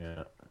 Yeah.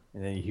 And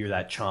then you hear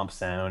that chomp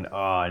sound.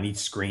 Oh, and he'd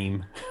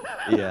scream.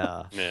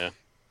 Yeah. Yeah.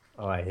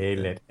 Oh, I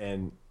hated it.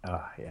 And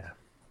yeah.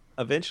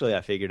 Eventually,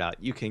 I figured out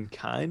you can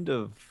kind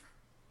of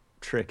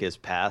trick his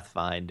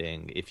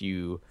pathfinding if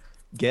you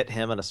get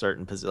him in a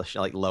certain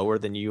position, like lower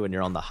than you, and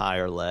you're on the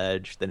higher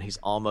ledge, then he's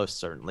almost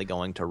certainly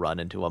going to run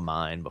into a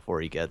mine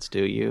before he gets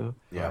to you.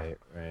 Yeah.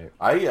 Right.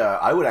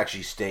 I would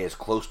actually stay as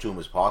close to him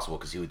as possible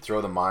because he would throw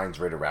the mines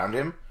right around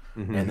him,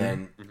 and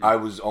then I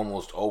was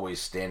almost always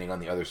standing on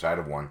the other side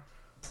of one.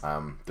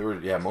 I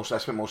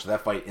spent most of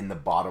that fight in the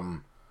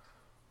bottom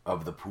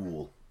of the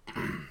pool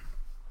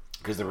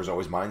because there was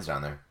always mines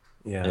down there.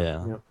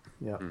 Yeah.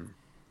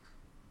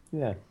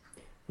 Yeah.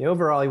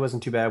 Overall, he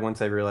wasn't too bad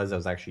once I realized I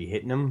was actually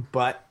hitting him,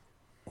 but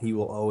he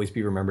will always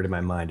be remembered in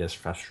my mind as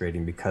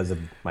frustrating because of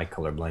my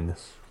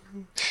colorblindness.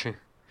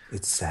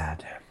 It's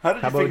sad. How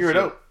did you about figure it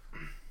you?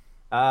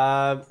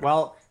 out?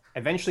 Well,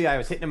 eventually I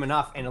was hitting him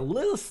enough, and a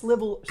little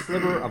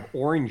sliver of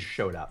orange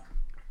showed up.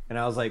 And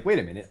I was like, wait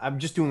a minute, I'm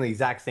just doing the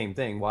exact same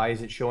thing. Why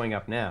is it showing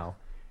up now?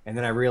 And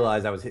then I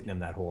realized I was hitting him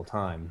that whole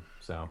time.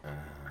 So,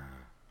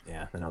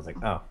 yeah. Then I was like,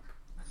 oh,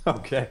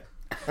 okay.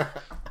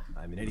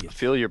 I'm an idiot.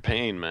 Feel your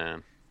pain,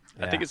 man.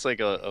 I think Yeah. it's like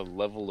a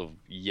level of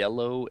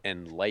yellow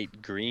and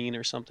light green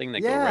or something that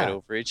go Yeah. right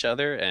over each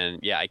other. And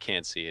yeah, I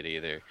can't see it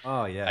either.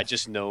 Oh, yeah. I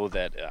just know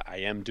that I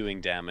am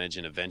doing damage,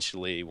 and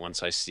eventually,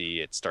 once I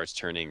see it starts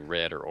turning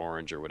red or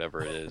orange or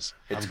whatever it is,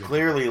 It's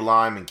clearly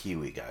lime and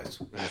kiwi, guys.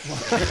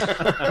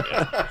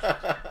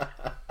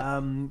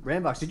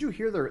 Rambox, did you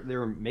hear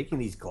they're making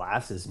these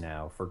glasses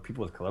now for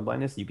people with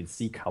colorblindness? You can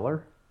see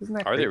color. Isn't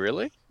that are they crazy?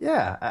 really?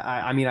 Yeah.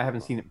 I mean, I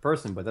haven't seen it in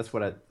person, but that's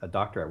what a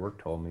doctor at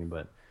work told me.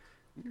 But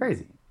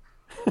crazy.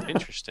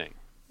 Interesting.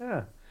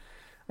 Yeah.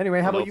 Anyway,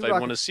 I how don't know about if you, I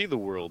Rocky? want to see the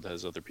world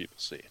as other people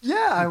see it.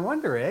 Yeah, I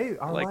wonder, eh?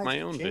 Our like lives my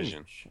have own changed.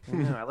 vision. I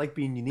know, I like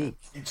being unique.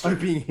 I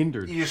like being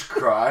hindered. You just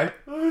cry.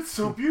 Oh, it's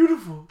so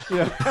beautiful.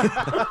 Yeah.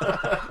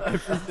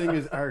 Everything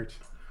is art.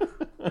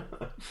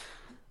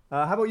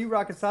 How about you,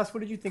 Rocket Sauce?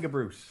 What did you think of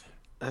Bruce?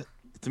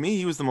 To me,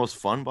 he was the most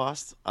fun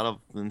boss out of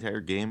the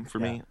entire game for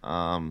me.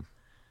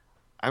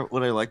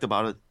 What I liked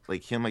about it,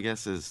 like him, I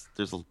guess, is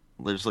there's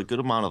a good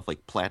amount of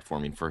like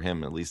platforming for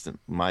him, at least in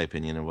my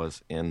opinion, it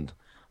was. And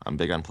I'm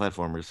big on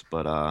platformers,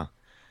 but I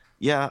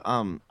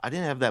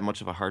didn't have that much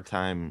of a hard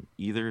time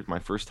either. My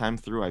first time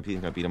through, I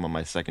think I beat him on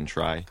my second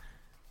try,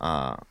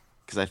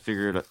 because I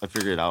figured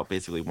it out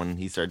basically when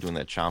he started doing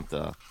that chomp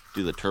to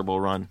do the turbo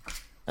run,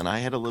 and I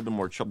had a little bit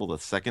more trouble the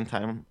second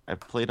time I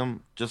played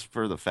him, just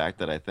for the fact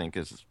that I think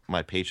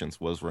my patience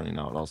was running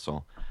out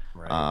also,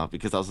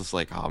 because I was just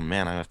like, oh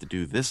man, I have to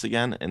do this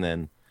again, and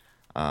then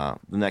the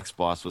next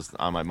boss was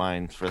on my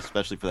mind,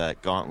 especially for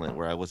that gauntlet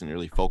where I wasn't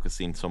really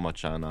focusing so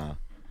much on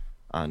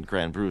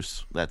Grand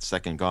Bruce, that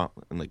second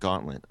gauntlet in the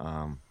gauntlet.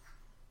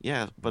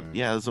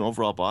 As an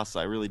overall boss,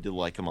 I really did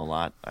like him a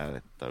lot.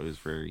 I thought he was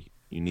very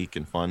unique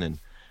and fun. And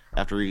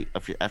after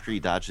he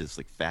dodges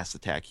like fast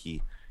attack,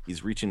 he's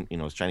reaching,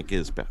 he's trying to get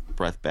his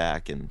breath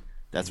back, and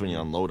that's when you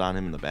unload on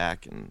him in the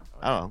back. And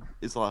I don't know,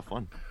 it's a lot of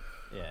fun.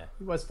 Yeah,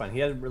 he was fun. He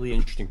had a really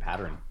interesting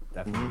pattern.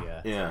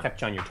 Definitely,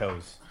 kept you on your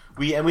toes.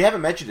 We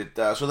haven't mentioned it.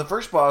 So the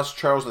first boss,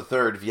 Charles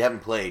III, if you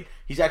haven't played,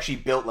 he's actually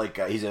built like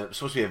he's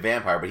supposed to be a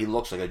vampire, but he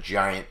looks like a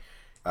giant.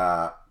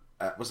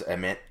 What's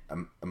it?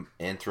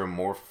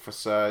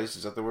 Anthropomorphized?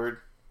 Is that the word?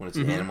 When it's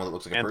an animal that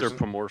looks like a person.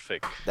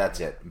 Anthropomorphic. That's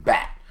it.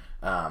 Bat.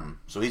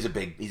 So he's a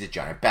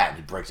giant bat, and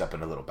he breaks up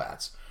into little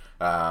bats.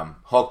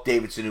 Hulk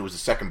Davidson, who was the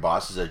second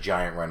boss, is a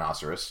giant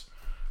rhinoceros.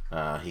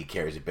 He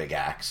carries a big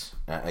axe.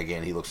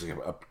 Again, he looks like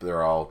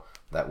they're all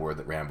that word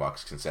that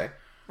Rambox can say.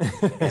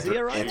 Is he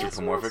a rhinoceros?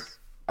 Anthropomorphic.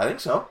 I think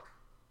so.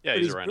 Yeah,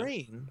 But he's a rhino.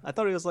 green. I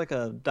thought he was like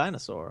a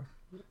dinosaur.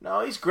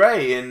 No, he's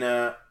gray, and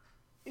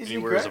He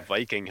wears a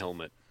Viking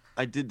helmet.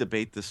 I did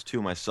debate this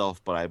too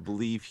myself, but I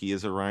believe he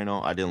is a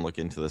rhino. I didn't look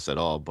into this at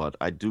all, but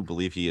I do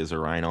believe he is a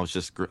rhino. It's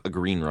just a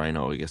green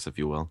rhino, I guess, if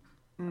you will.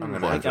 I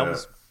think I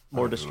was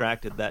more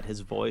distracted that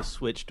his voice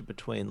switched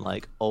between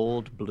like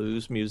old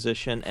blues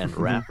musician and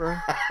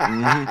rapper.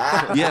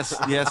 Yes,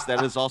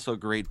 that is also a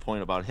great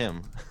point about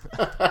him.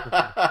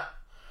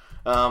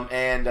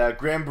 And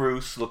Grand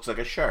Bruce looks like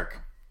a shark.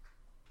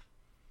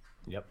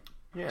 Yep.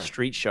 Yeah.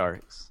 Street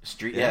sharks.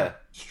 Street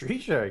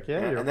Street Shark, yeah.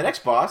 And the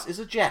next boss is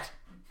a jet.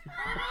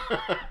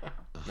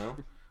 No?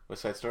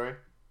 West Side Story?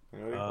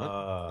 Anybody?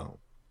 Oh.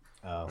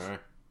 All right.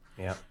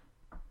 Yeah.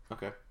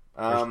 Okay.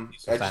 I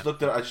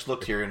just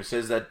looked here, and it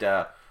says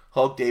that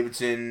Hulk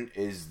Davidson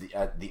is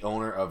the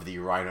owner of the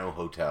Rhino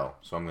Hotel.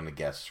 So I'm going to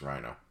guess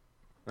Rhino.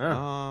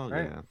 Oh,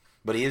 right. yeah.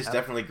 But he is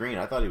definitely green.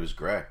 I thought he was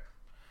gray.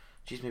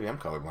 Jeez, maybe I'm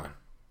colorblind.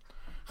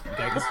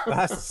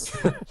 Glasses.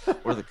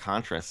 Or the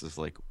contrast is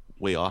like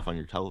way off on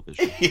your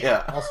television.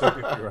 Yeah. Also,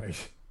 you're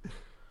right.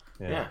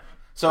 Yeah.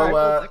 So All right,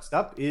 well, next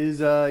up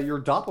is your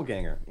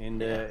doppelganger,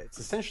 and it's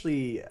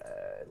essentially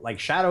like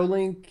Shadow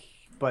Link,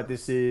 but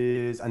this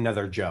is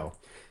another Joe.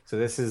 So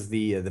this is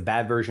the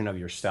bad version of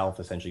yourself.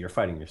 Essentially, you're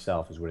fighting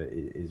yourself, is what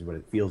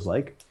it feels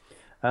like.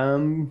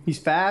 He's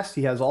fast.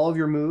 He has all of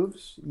your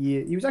moves.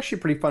 He was actually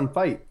a pretty fun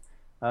fight.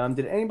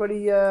 Did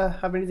anybody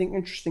have anything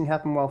interesting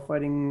happen while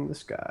fighting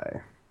this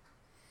guy?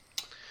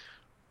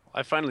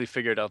 I finally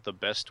figured out the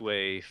best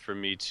way for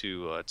me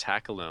to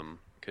tackle him,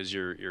 because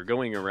you're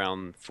going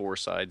around four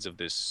sides of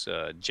this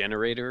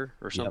generator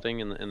or something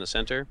in the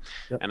center,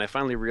 and I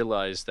finally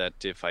realized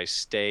that if I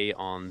stay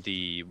on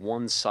the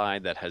one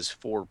side that has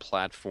four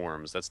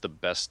platforms, that's the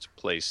best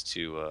place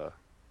to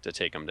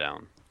take him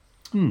down.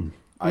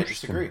 I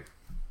disagree.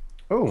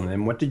 Oh,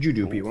 and what did you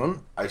do,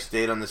 P1? I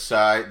stayed on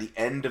the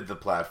end of the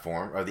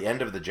platform, or the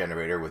end of the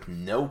generator with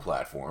no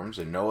platforms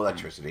and no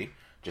electricity,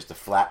 just a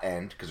flat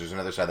end, because there's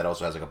another side that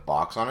also has like a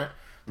box on it.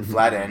 The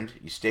flat end,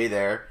 you stay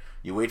there,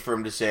 you wait for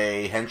him to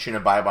say henshin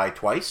and bye-bye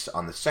twice.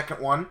 On the second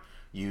one,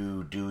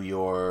 you do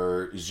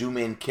your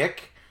zoom-in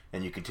kick,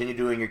 and you continue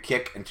doing your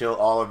kick until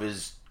all of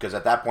his, because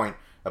at that point,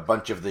 a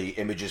bunch of the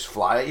images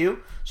fly at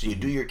you, so you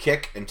do your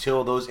kick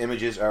until those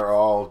images are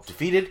all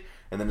defeated,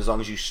 and then as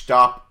long as you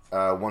stop,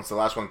 once the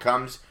last one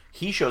comes,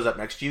 he shows up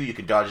next to you, you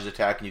can dodge his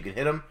attack, and you can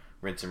hit him,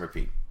 rinse and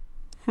repeat.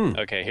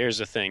 Okay, here's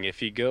the thing.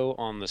 If you go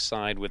on the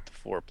side with the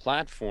four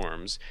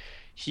platforms,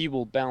 he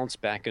will bounce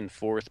back and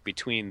forth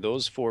between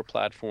those four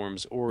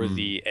platforms or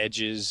the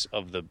edges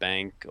of the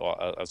bank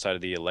outside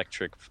of the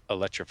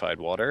electrified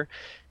water.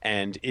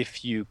 And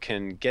if you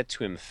can get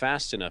to him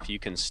fast enough, you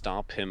can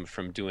stop him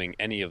from doing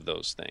any of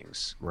those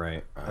things.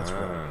 Right. That's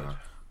right.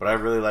 But I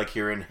really like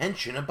hearing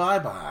henshin and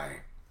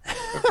bye-bye.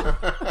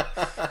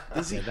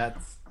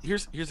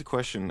 Here's a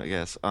question, I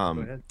guess.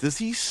 Does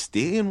he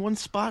stay in one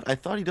spot? I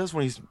thought he does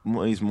when he's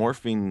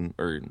morphing.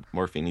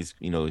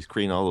 He's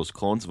creating all those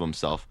clones of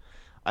himself.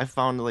 I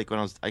found like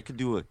I could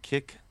do a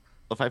kick.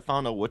 If I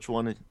found out which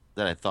one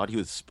that I thought he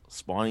was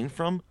spawning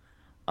from,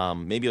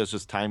 maybe I was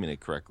just timing it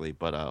correctly.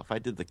 But if I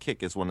did the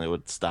kick, is when it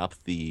would stop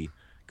the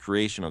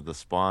creation of the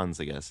spawns,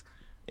 I guess.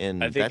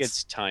 And I think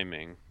it's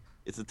timing.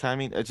 It's a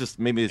timing. It's just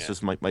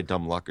just my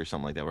dumb luck or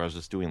something like that, where I was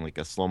just doing like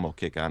a slow mo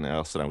kick on it,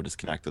 else and I would just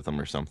connect with them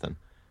or something.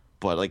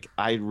 But like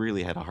I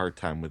really had a hard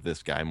time with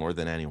this guy more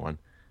than anyone.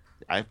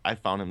 I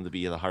found him to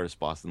be the hardest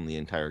boss in the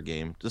entire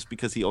game, just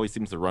because he always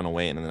seems to run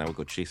away, and then I would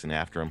go chasing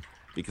after him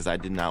because I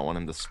did not want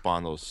him to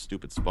spawn those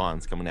stupid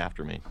spawns coming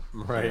after me.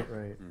 Right.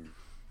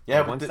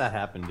 Yeah, Once that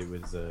happened, it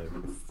was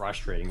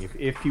frustrating.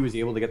 If he was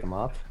able to get them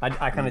off, I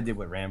kind of did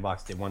what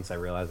Rambox did once I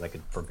realized I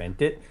could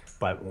prevent it.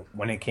 But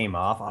when it came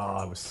off,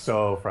 it was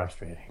so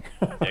frustrating.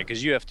 Yeah,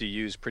 because you have to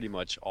use pretty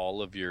much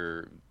all of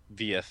your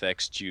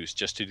VFX juice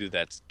just to do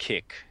that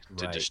kick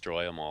to Right.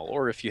 destroy them all.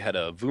 Or if you had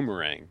a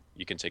boomerang,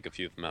 you can take a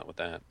few of them out with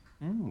that.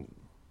 No,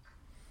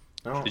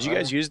 Did you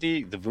guys use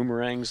the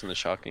boomerangs and the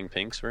shocking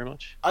pinks very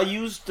much? I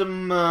used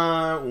them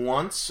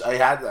once. I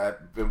had that.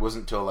 It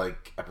wasn't until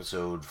like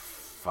episode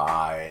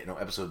 5. No,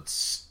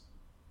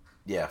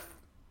 yeah,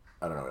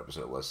 I don't know what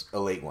episode it was. A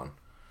late one.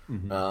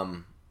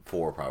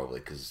 4 probably,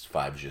 because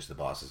 5 is just the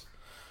bosses.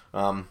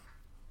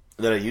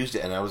 That I used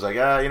it, and I was like,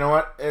 you know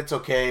what? It's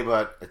okay,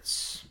 but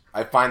it's.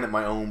 I find that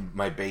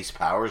my base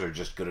powers are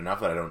just good enough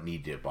that I don't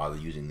need to bother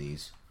using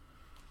these.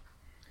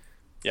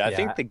 Yeah, I Yeah.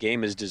 think the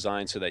game is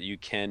designed so that you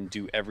can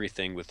do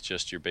everything with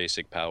just your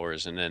basic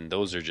powers, and then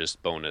those are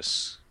just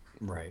bonus.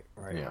 Right.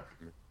 Yeah.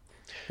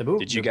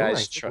 Did you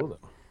guys try?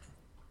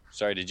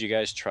 Sorry, did you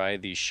guys try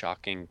the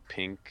shocking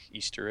pink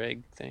Easter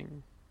egg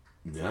thing?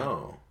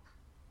 No.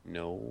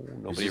 No,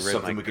 nobody this read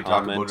something my we could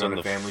talk comment about on on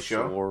a the family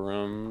show?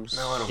 forums.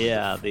 No, I don't.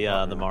 Yeah,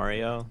 the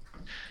Mario.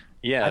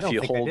 Yeah, I if don't you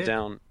think I hold did.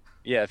 down,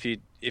 yeah,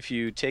 if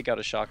you take out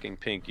a shocking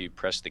pink, you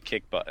press the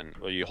kick button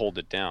or you hold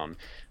it down.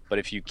 But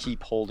if you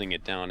keep holding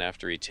it down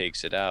after he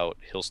takes it out,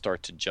 he'll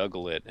start to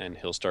juggle it and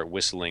he'll start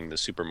whistling the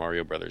Super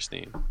Mario Brothers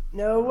theme.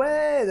 No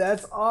way!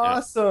 That's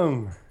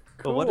awesome.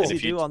 But what does he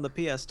If you- do on the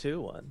PS2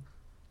 one?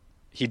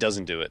 He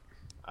doesn't do it.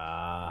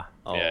 Oh.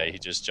 Yeah, he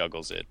just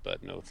juggles it,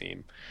 but no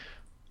theme.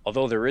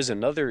 Although there is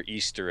another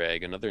Easter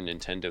egg, another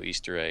Nintendo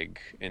Easter egg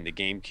in the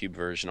GameCube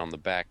version on the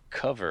back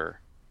cover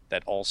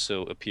that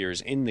also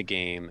appears in the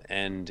game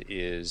and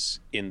is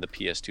in the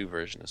PS2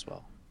 version as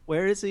well.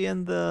 Where is he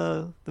in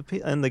the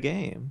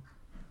game?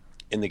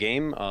 In the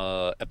game,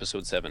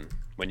 episode 7,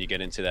 when you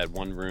get into that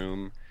one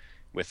room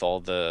with all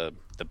the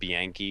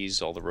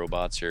Bianchis, all the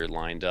robots are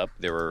lined up.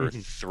 There are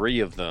 3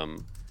 of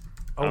them.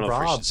 I don't know if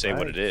I should say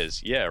what it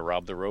is. Yeah,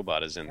 Rob the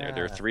robot is in there.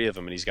 There are Yeah. 3 of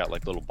them, and he's got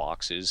like little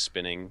boxes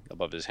spinning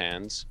above his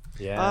hands.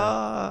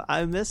 Yeah.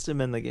 I missed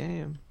him in the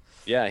game.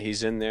 Yeah,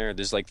 he's in there.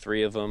 There's like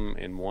 3 of them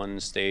in one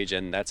stage,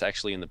 and that's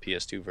actually in the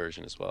PS2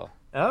 version as well.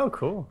 Oh,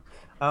 cool.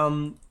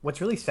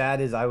 What's really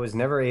sad is I was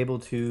never able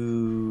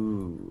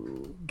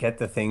to get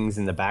the things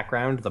in the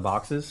background, the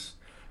boxes.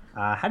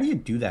 How do you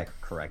do that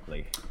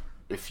correctly?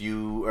 If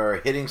you are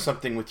hitting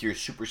something with your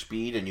super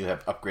speed and you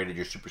have upgraded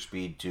your super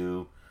speed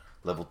to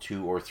level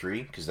 2 or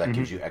 3, because that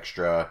gives you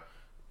extra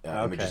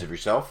images of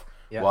yourself.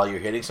 Yeah. While you're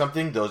hitting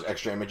something, those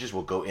extra images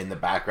will go in the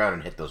background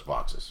and hit those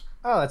boxes.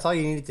 Oh, that's all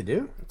you needed to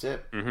do? That's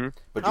it. Mm-hmm.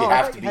 But Oh, you I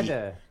have thought to you be had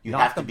to you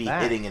knock have to them be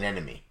back. hitting an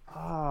enemy.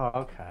 Oh,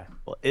 okay.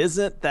 Well,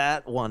 isn't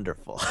that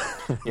wonderful?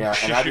 Yeah,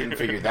 and I didn't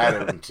figure that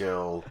out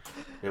until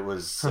it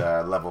was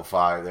level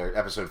 5, there,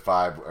 episode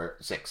 5 or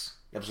 6,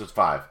 episode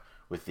 5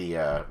 with the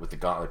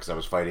gauntlet, because I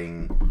was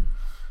fighting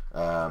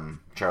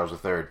Charles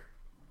III,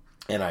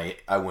 and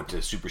I went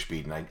to super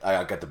speed, and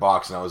I got the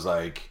box, and I was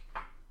like,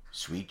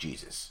 sweet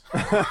Jesus.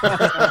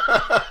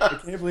 I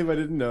can't believe I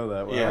didn't know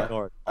that. Yeah,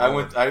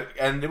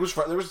 and there was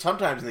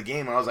sometimes in the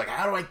game, and I was like,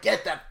 how do I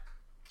get that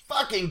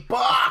fucking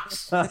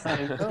box?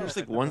 There's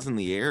like ones in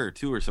the air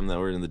too, or something that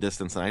were in the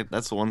distance. And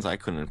that's the ones I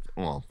couldn't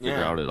figure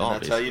out at and all.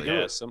 that's how you basically. do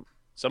Yeah, it.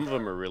 some of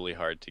them are really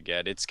hard to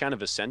get. It's kind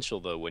of essential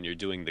though when you're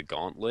doing the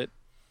gauntlet.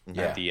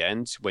 Yeah. At the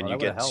end, when Oh, you that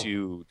would've get helped.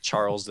 to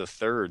Charles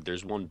III,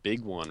 there's one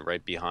big one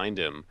right behind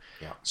him.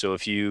 Yeah. So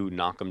if you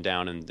knock him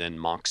down and then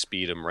Mach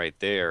speed him right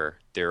there,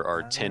 there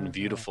are 10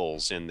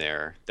 beautifuls in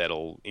there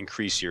that'll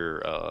increase your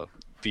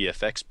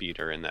VFX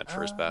beater in that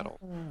first battle.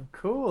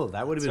 Cool.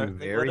 That would have been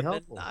Certainly very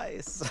would've been helpful.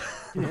 nice.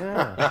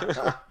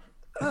 Yeah.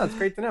 Oh, that's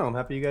great to know. I'm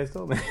happy you guys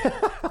told me.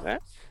 Yeah.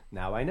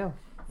 Now I know.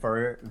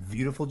 For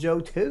Beautiful Joe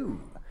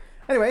 2.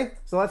 Anyway,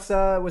 so let's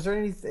was there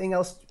anything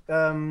else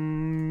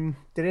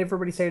did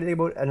everybody say anything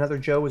about another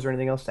Joe? Was there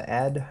anything else to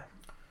add?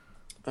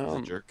 He's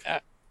a jerk. Yeah.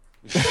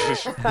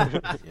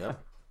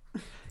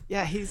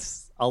 Yeah,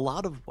 he's a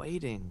lot of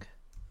waiting.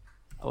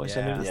 I wish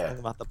I knew this Yeah. thing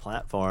about the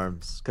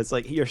platforms, because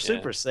like you're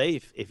super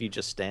safe if you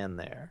just stand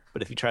there,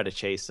 but if you try to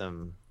chase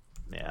him,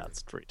 yeah,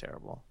 it's pretty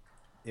terrible.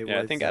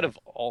 Yeah, I think out of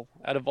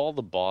all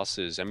the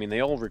bosses, I mean, they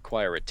all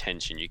require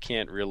attention. You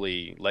can't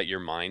really let your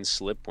mind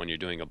slip when you're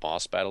doing a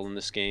boss battle in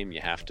this game.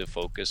 You have to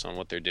focus on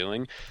what they're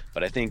doing.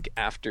 But I think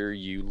after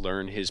you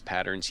learn his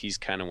patterns, he's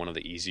kind of one of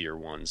the easier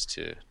ones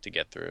to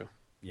get through.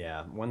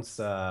 Yeah, once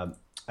I've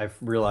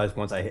realized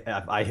once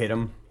I hit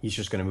him, he's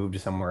just going to move to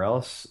somewhere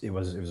else. It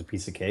was a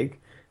piece of cake.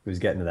 It was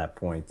getting to that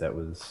point that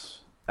was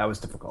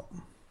difficult.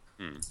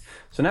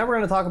 So now we're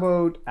going to talk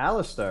about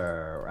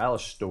Alistair,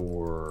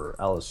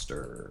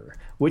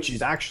 which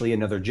is actually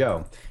another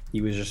Joe.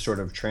 He was just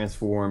sort of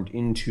transformed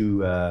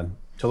into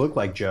to look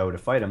like Joe to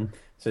fight him.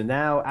 So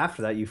now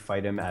after that, you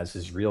fight him as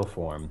his real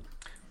form,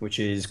 which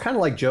is kind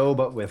of like Joe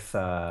but with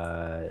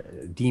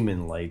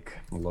demon-like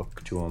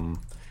look to him.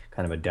 Kind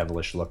kind of a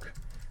devilish look.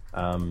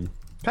 Kind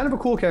of a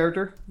cool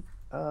character.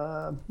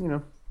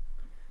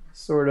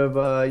 Sort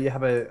of you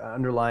have an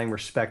underlying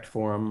respect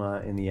for him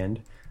in the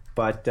end.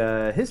 But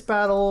his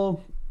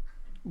battle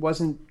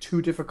wasn't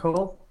too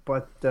difficult.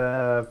 But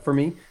for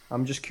me,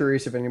 I'm just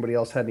curious if anybody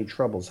else had any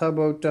troubles. How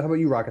about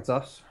you, Rocket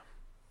Sauce?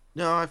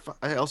 No,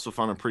 I also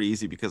found it pretty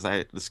easy because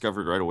I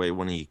discovered right away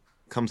when he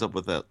comes up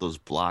with those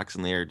blocks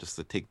in the air just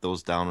to take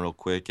those down real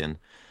quick. And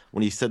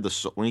when he said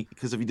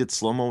because if he did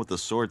slow-mo with the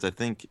swords, I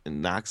think it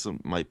knocks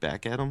him right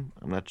back at him.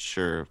 I'm not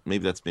sure.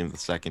 Maybe that's maybe the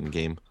second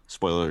game.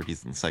 Spoiler alert,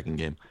 he's in the second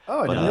game.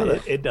 Oh, I didn't know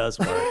that. It does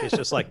work. It's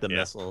just like the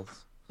missiles.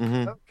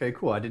 Mm-hmm. Okay,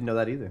 cool. I didn't know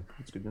that either.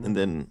 That's good to know. And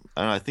then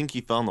I don't know, I think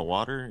he fell in the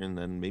water, and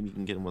then maybe you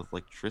can get him with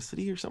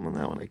electricity or something on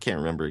that one. I can't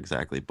remember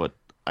exactly, but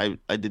I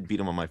did beat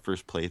him on my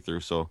first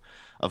playthrough. So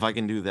if I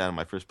can do that on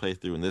my first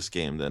playthrough in this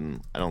game,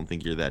 then I don't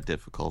think you're that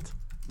difficult.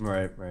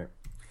 Right.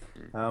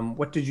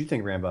 What did you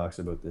think, Rambox,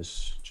 about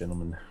this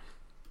gentleman?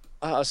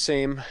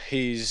 Same.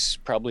 He's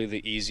probably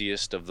the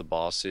easiest of the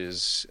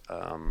bosses.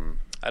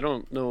 I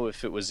don't know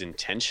if it was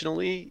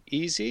intentionally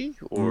easy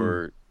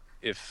or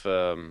if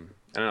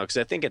I don't know, because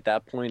I think at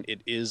that point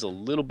it is a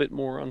little bit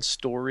more on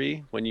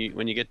story when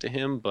you get to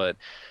him, but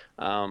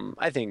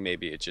I think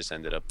maybe it just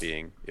ended up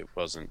being it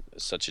wasn't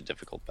such a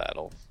difficult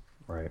battle.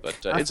 Right. But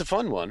it's a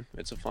fun one.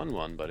 It's a fun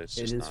one, but it's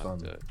just not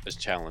fun. As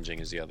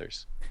challenging as the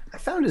others. I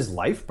found his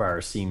life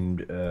bar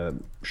seemed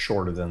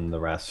shorter than the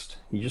rest.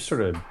 He just sort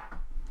of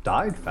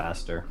died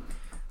faster.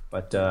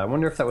 But I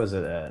wonder if that was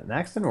an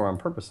accident or on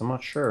purpose. I'm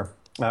not sure.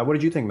 What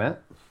did you think,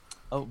 Matt?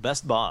 Oh,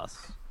 best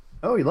boss.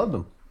 Oh, you loved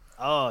him.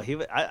 Oh,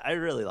 I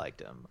really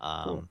liked him.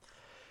 Cool.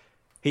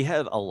 He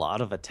had a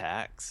lot of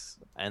attacks,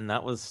 and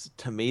that was,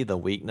 to me, the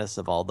weakness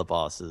of all the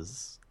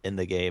bosses in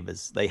the game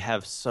is they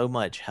have so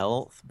much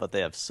health, but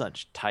they have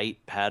such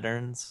tight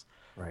patterns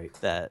Right.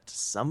 that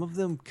some of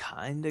them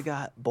kind of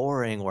got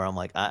boring where I'm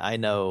like, I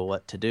know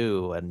what to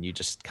do, and you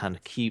just kind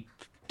of keep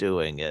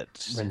doing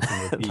it. Rinse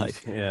and repeat.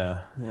 Like, yeah.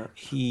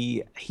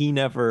 he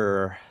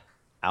never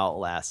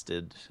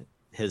outlasted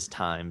his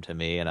time to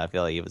me, and I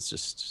feel like he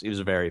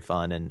was very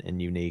fun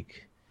and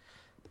unique.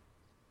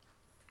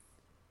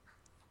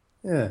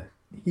 Yeah.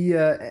 He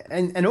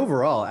and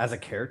overall as a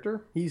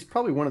character, he's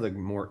probably one of the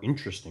more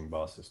interesting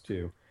bosses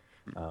too.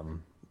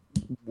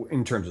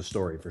 In terms of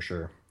story for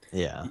sure.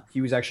 Yeah.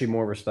 He was actually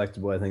more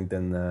respectable, I think,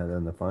 than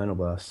the final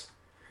boss.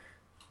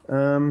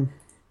 But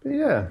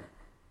yeah.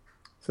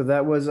 So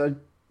that was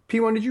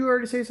P1, did you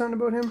already say something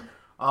about him?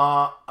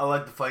 I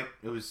like the fight.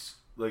 It was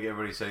like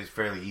everybody said, he's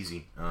fairly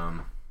easy.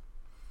 I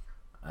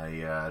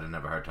didn't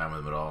have a hard time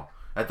with him at all.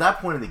 At that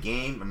point in the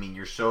game, I mean,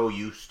 you're so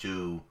used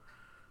to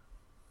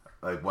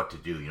like what to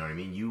do. You know what I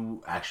mean?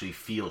 You actually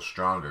feel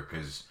stronger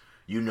because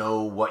you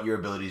know what your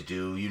abilities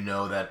do. You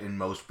know that in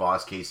most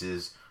boss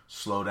cases,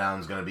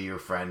 slowdown's going to be your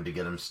friend to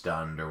get him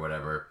stunned or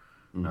whatever.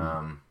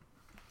 Mm-hmm.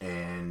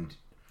 And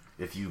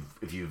if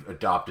you've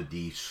adopted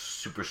the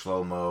super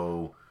slow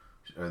mo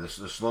or the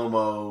slow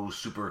mo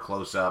super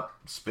close up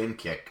spin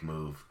kick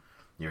move,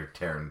 you're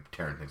tearing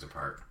things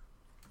apart.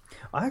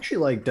 I actually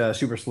liked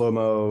super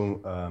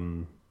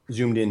slow-mo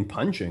zoomed in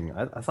punching.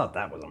 I thought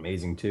that was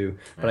amazing too.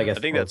 But I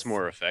think that's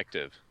more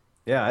effective.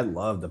 Yeah, I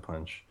love the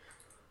punch.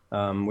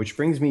 Which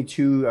brings me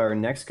to our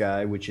next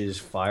guy, which is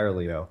Fire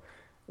Leo.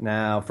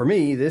 Now, for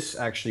me, this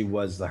actually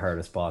was the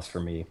hardest boss for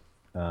me,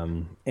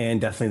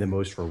 and definitely the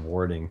most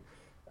rewarding.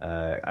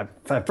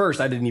 At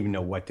first, I didn't even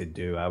know what to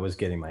do. I was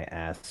getting my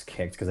ass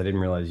kicked because I didn't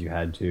realize you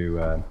had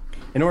to.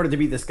 In order to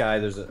beat this guy,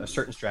 there's a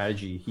certain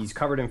strategy. He's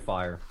covered in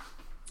fire.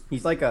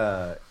 He's like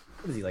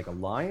what is he, like a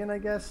lion, I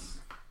guess?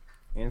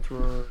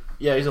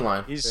 Yeah, he's a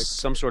lion. He's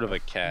some sort of a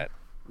cat.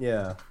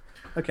 Yeah.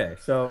 Okay,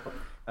 so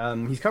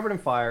he's covered in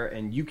fire,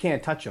 and you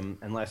can't touch him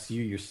unless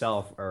you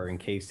yourself are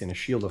encased in a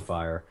shield of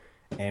fire.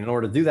 And in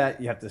order to do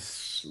that, you have to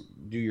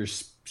do your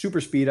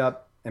super speed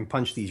up and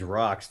punch these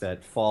rocks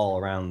that fall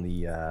around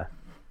the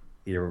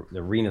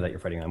arena that you're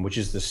fighting on, which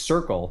is the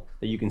circle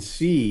that you can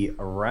see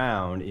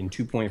around in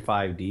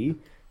 2.5D.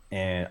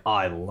 And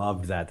I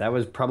loved that. That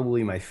was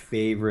probably my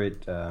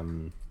favorite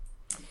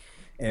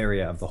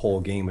area of the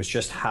whole game, was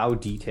just how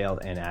detailed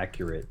and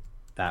accurate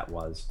that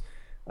was.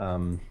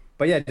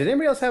 But yeah, did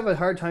anybody else have a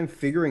hard time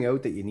figuring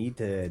out that you need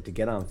to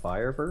get on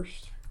fire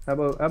first? How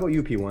about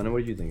you, P1? And what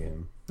did you think of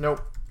him?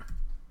 Nope.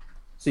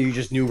 So you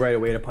just knew right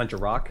away to punch a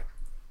rock?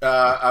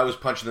 I was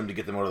punching them to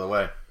get them out of the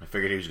way. I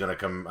figured he was gonna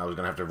come. I was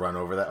gonna have to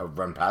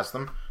run past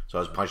them. So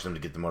I was punching them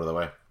to get them out of the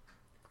way.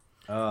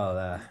 Oh,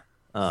 that.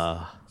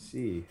 Let's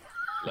see.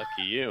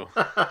 Lucky you.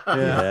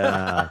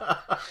 Yeah.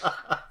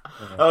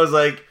 I was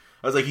like,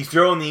 he's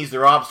throwing these.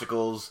 They're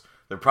obstacles.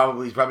 He's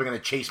probably going to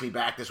chase me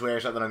back this way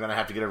or something. I'm going to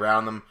have to get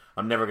around them.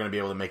 I'm never going to be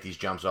able to make these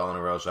jumps all in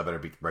a row, so I better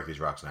break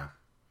these rocks now.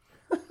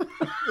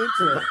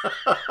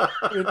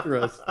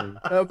 Interesting.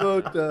 How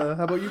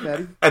about you,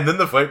 Maddie? And then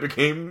the fight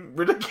became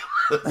ridiculous.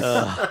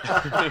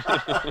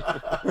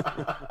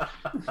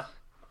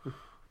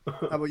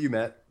 How about you,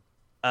 Matt?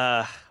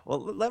 Well,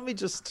 let me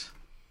just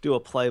do a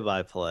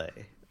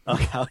play-by-play of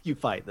how you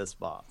fight this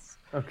boss.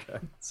 Okay.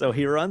 So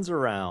he runs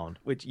around,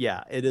 which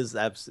it is.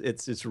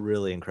 It's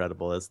really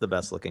incredible. It's the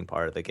best looking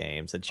part of the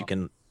game since you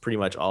can pretty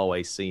much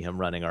always see him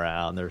running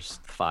around. There's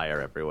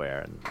fire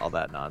everywhere and all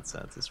that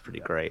nonsense. It's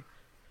pretty great.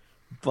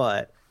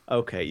 But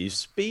okay, you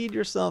speed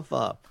yourself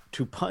up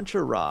to punch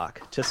a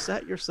rock to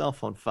set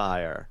yourself on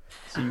fire,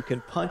 so you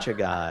can punch a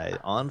guy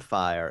on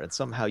fire, and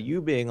somehow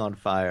you being on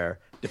fire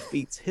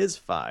defeats his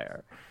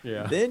fire.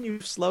 Yeah. Then you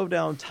slow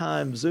down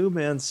time, zoom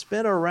in,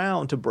 spin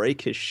around to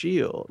break his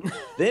shield.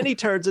 Then he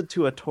turns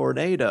into a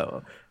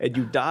tornado, and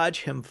you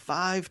dodge him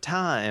 5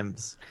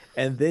 times,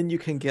 and then you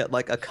can get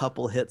like a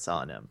couple hits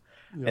on him.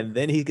 Yep. And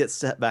then he gets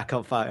set back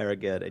on fire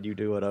again, and you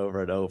do it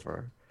over and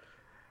over.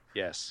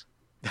 Yes.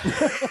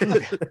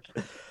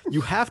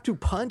 You have to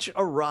punch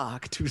a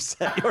rock to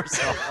set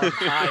yourself on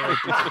fire.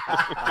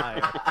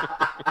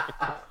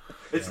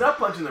 It's not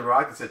punching the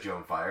rock that sets you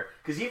on fire,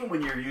 because even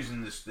when you're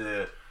using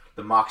the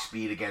Mach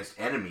speed against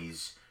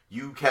enemies,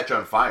 you catch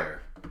on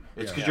fire.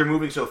 It's because you're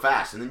moving so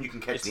fast, and then you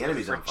can catch the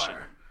enemies on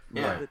fire.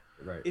 Yeah.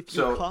 Right. If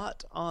you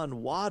caught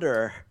on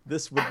water,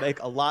 this would make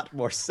a lot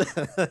more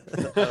sense.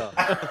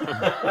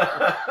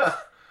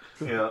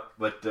 Yeah,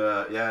 but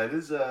it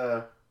is.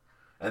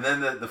 And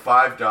then the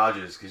 5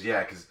 dodges, because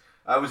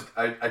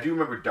I do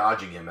remember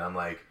dodging him, and I'm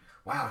like,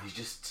 wow, he's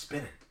just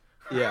spinning.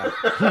 Yeah.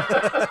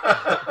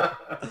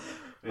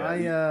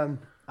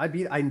 I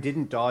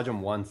didn't dodge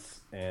him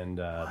once,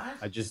 and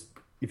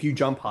if you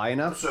jump high I'm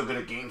enough, so good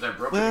at games, I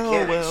broke the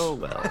mechanics.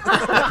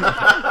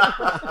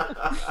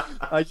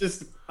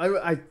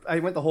 I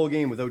went the whole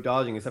game without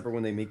dodging, except for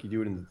when they make you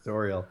do it in the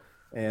tutorial.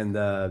 And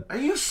Are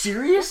you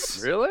serious?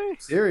 Really?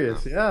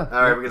 serious, yeah.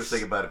 All right, we're gonna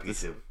think about it,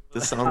 P2.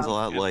 This sounds a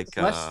lot like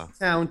Let's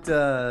count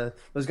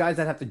those guys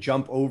that have to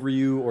jump over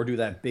you or do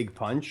that big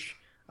punch.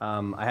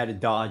 I had to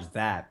dodge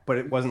that, but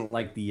it wasn't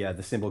like the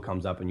symbol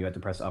comes up and you had to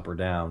press up or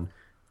down.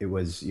 It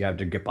was you have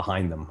to get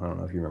behind them. I don't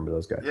know if you remember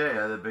those guys.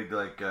 Yeah, the big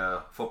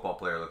football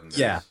player looking guys.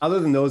 Yeah. Other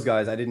than those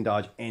guys, I didn't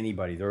dodge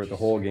anybody. They were the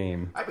whole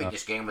game. I beat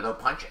this game without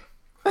punching.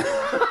 It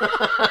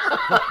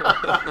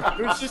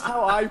was just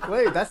how I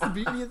played. That's the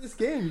beauty of this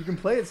game. You can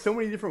play it so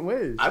many different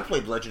ways. I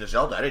played Legend of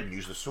Zelda. I didn't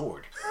use the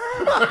sword.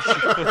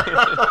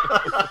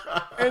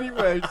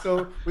 Anyway,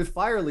 so with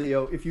Fire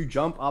Leo, if you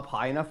jump up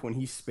high enough when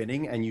he's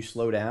spinning and you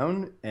slow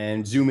down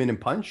and zoom in and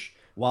punch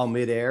while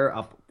midair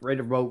up right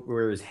about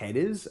where his head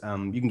is,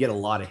 you can get a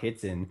lot of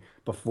hits in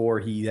before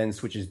he then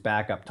switches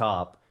back up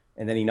top,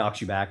 and then he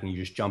knocks you back and you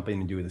just jump in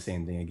and do the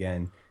same thing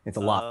again. It's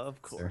a lot.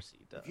 Of course he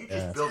does. If you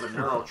just build a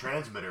neural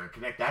transmitter and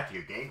connect that to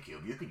your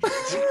GameCube, you can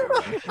just speak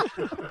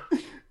to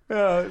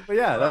it. But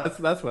yeah,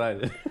 that's what I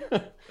did.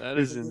 That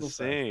is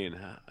insane.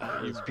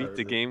 You beat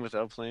the game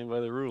without playing by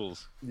the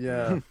rules.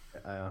 Yeah,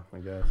 I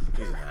guess.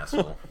 He's an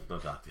asshole.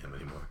 Don't talk to him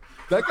anymore.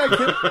 That guy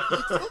killed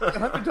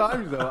 100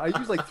 times though. I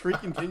used like 3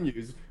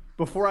 continues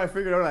before I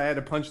figured out I had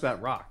to punch that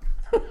rock.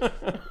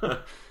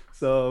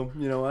 So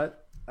you know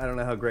what? I don't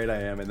know how great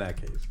I am in that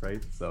case,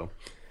 right? So,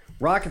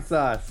 Rocket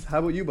Sauce. How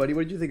about you, buddy?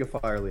 What did you think of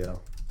Fire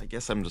Leo? I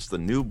guess I'm just the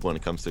noob when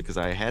it comes to it because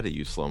I had to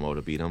use slow mo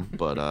to beat him.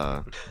 But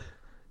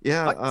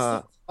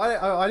yeah,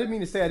 I didn't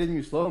mean to say I didn't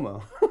use slow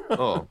mo.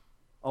 oh,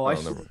 I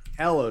never slowed mind. the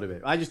hell out of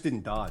it. I just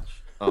didn't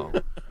dodge. oh,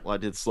 well, I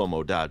did slow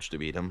mo dodge to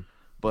beat him.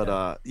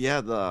 But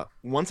the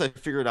once I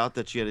figured out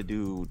that you had to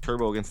do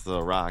turbo against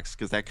the rocks,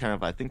 because that kind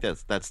of I think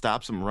that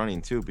stops him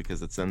running too,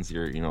 because it sends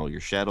your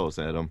shadows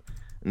at him,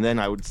 and then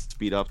I would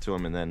speed up to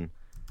him, and then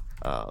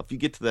if you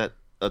get to that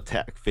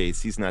attack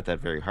phase, he's not that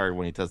very hard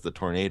when he does the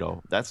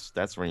tornado.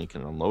 That's when you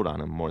can unload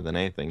on him more than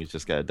anything. You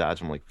just gotta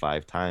dodge him like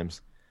 5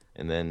 times,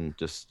 and then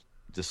just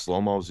slow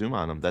mo zoom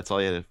on him. That's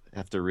all you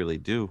have to really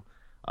do.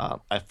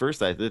 At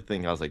first, I did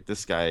think I was like,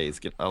 this guy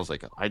is. I was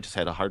like, I just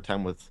had a hard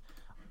time with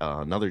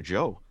another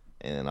Joe.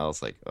 And I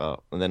was like, oh.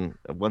 And then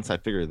once I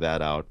figured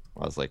that out,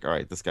 I was like, all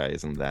right, this guy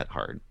isn't that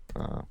hard.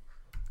 I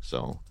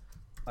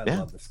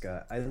love this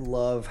guy. I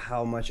love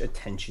how much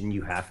attention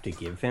you have to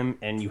give him,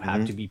 and you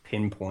have to be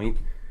pinpoint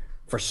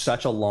for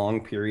such a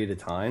long period of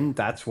time.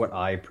 That's what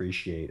I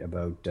appreciate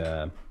about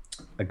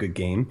a good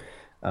game,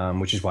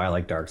 which is why I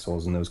like Dark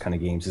Souls and those kind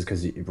of games, is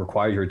because it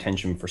requires your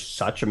attention for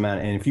such amount.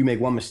 And if you make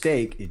one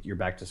mistake, you're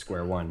back to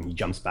square one. He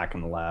jumps back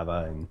in the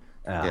lava, and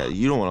yeah,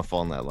 you don't want to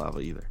fall in that lava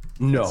either.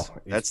 No,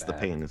 that's the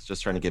pain. It's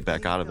just trying to get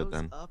back out of it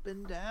then. Up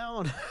and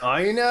down.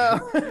 I know.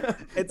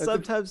 And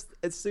sometimes,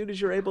 as soon as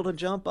you're able to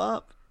jump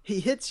up, he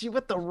hits you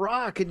with the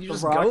rock, and you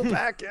just go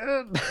back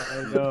in.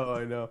 I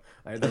know.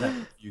 I did that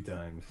a few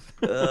times.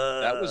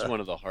 That was one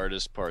of the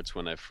hardest parts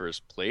when I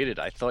first played it.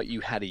 I thought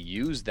you had to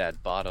use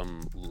that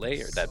bottom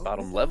layer, that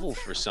bottom level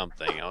for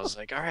something. I was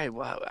like, all right,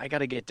 well, I got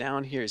to get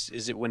down here.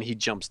 Is it when he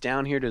jumps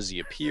down here? Does he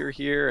appear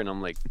here? And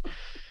I'm like,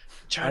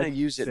 trying to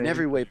use it in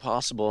every way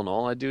possible, and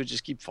all I do is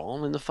just keep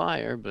falling in the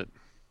fire. But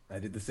I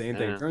did the same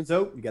thing. Turns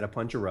out you got to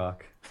punch a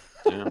rock.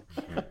 Yeah.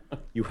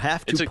 You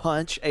have to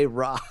punch a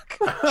rock.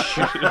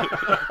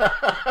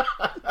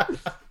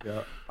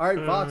 Yeah. All right,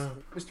 Vox.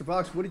 Mr.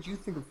 Vox, what did you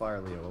think of Fire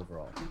Leo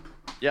overall?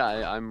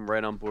 Yeah, I'm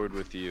right on board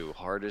with you.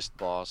 Hardest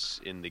boss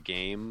in the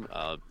game.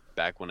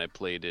 back when I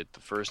played it the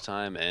first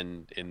time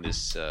and in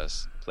this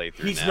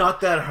playthrough. He's now.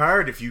 not that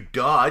hard if you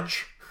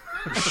dodge.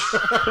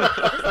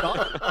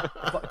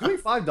 Doing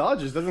 5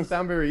 dodges doesn't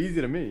sound very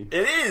easy to me.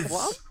 It is.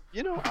 Well,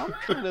 I'm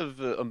kind of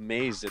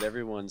amazed that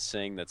everyone's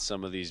saying that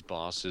some of these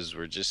bosses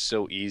were just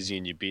so easy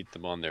and you beat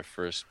them on their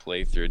first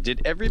playthrough.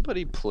 Did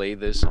everybody play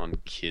this on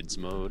kids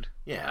mode?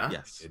 Yeah.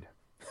 Yes.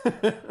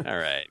 All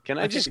right. Can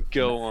I just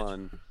go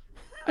on?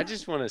 I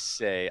just want to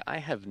say I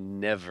have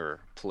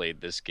never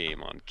played this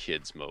game on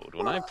kids mode.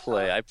 When I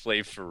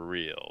play for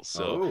real.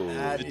 So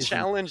the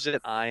challenge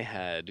that I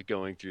had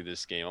going through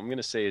this game, I'm going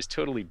to say is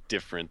totally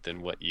different than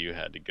what you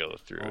had to go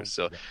through.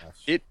 So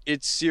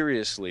it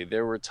seriously,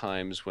 there were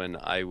times when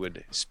I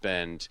would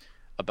spend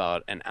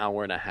about an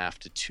hour and a half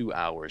to 2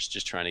 hours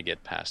just trying to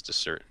get past a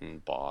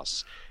certain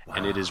boss. Wow.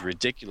 And it is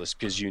ridiculous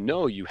because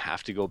you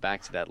have to go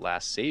back to that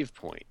last save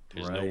point.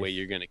 There's no way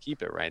you're going to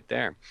keep it right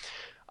there.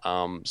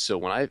 So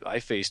when I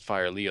faced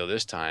Fire Leo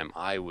this time,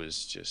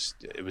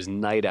 it was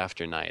night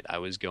after night. I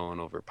was going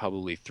over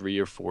probably 3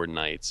 or 4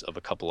 nights of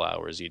a couple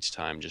hours each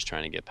time just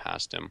trying to get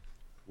past him.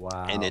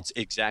 Wow. And it's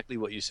exactly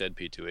what you said,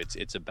 P2.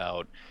 It's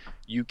about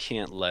you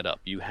can't let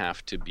up. You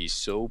have to be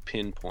so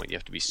pinpoint. You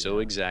have to be so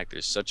exact.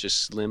 There's such a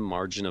slim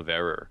margin of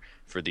error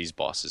for these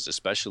bosses,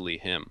 especially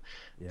him,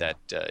 that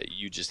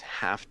you just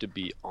have to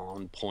be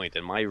on point.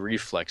 And my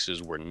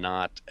reflexes were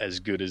not as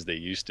good as they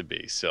used to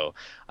be. So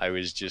I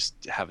was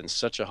just having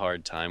such a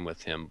hard time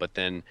with him. But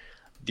then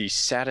the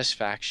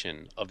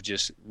satisfaction of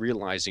just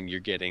realizing you're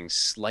getting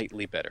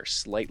slightly better.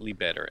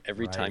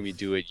 Every time you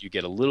do it, you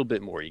get a little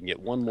bit more. You can get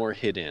one more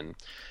hit in.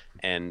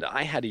 And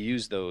I had to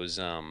use those,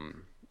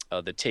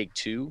 the Take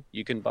Two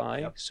you can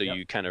buy.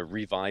 You kind of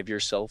revive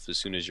yourself as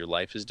soon as your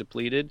life is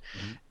depleted.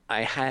 Mm-hmm.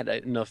 I had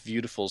enough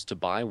Beautifuls to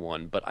buy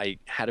one, but I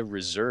had a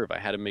reserve. I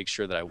had to make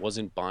sure that I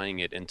wasn't buying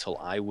it until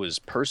I was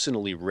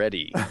personally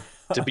ready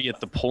to be at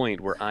the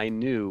point where I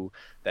knew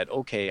that,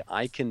 okay,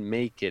 I can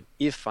make it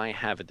if I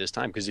have it this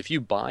time. Because if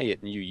you buy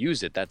it and you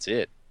use it, that's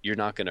it. You're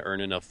not going to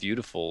earn enough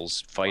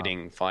Beautifuls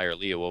fighting Fire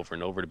Leo over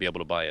and over to be able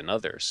to buy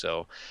another.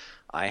 So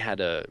I had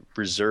to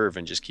reserve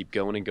and just keep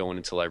going and going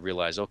until I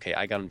realized, okay,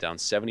 I got him down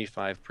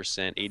 75%,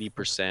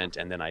 80%,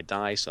 and then I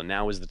die. So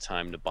now is the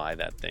time to buy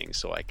that thing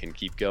so I can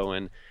keep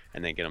going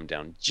and then get him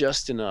down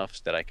just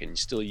enough that I can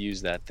still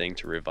use that thing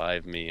to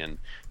revive me and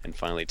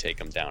finally take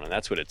him down. And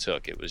that's what it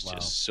took. It was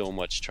just so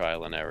much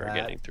trial and error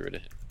getting through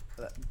it.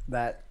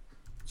 That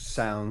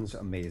sounds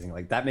amazing.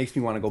 Like, that makes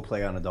me want to go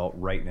play on adult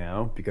right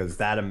now, because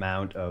that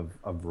amount of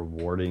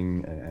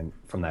rewarding and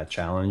from that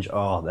challenge,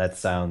 that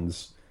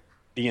sounds...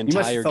 The entire you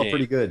must have felt game,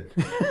 pretty good.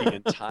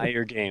 The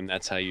entire game,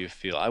 that's how you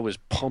feel. I was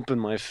pumping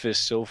my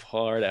fist so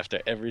hard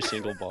after every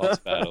single boss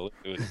battle.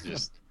 It was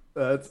just...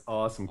 That's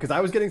awesome. Because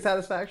I was getting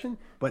satisfaction,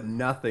 but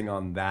nothing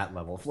on that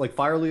level. Like,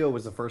 Fire Leo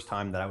was the first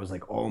time that I was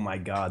like, oh my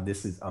god,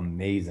 this is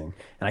amazing.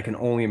 And I can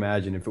only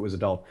imagine if it was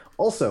adult.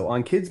 Also,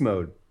 on kids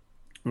mode,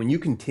 when you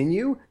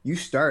continue, you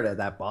start at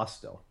that boss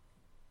still.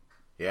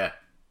 Yeah.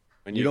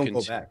 When you don't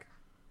go back.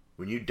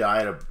 When you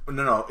die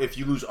if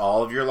you lose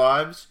all of your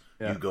lives,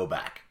 you go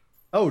back.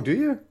 Oh, do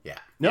you? Yeah.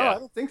 No, I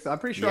don't think so. I'm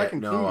pretty sure I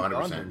continued on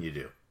 100% him. you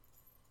do.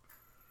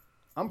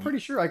 I'm pretty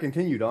sure I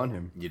continued on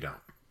him. You don't.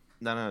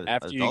 No.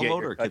 After you adult get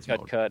mode your or kids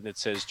mode? cut, and it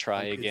says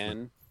try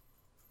again.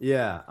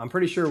 Yeah, I'm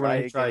pretty sure when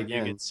I try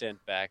again. You get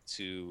sent back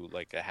to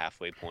like a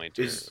halfway point.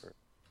 Is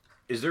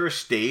there a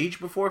stage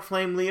before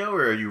Flame Leo,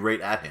 or are you right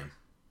at him?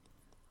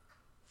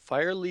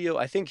 Fire Leo,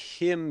 I think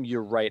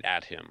you're right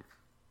at him.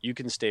 You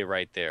can stay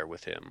right there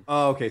with him.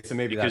 Oh, okay, so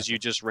maybe because you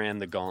just ran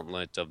the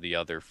gauntlet of the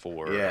other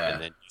 4,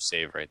 and then you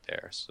save right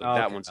there. So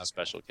that one's a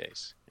special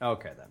case.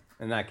 Okay, then.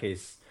 In that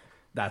case,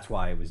 that's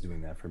why I was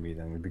doing that for me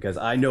then, because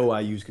I know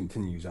I use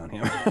continues on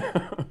him.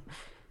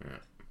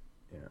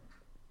 Yeah.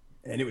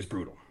 And it was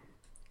brutal.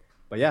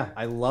 But yeah,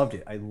 I loved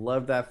it. I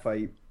loved that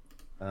fight.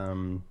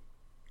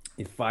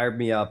 It fired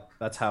me up.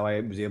 That's how I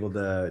was able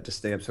to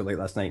stay up so late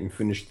last night and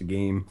finish the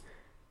game,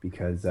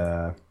 because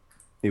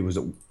it was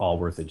all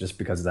worth it just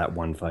because of that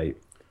one fight.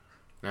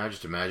 Now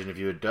just imagine if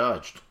you had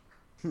dodged.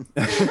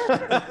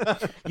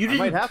 You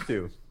might have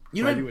to.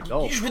 You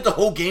just went the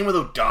whole game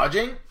without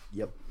dodging?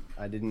 Yep.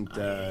 I didn't.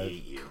 I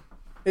hate you.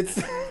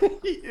 It's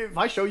if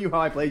I show you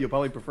how I played, you'll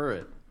probably prefer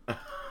it.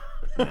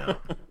 No.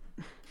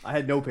 I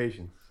had no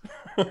patience.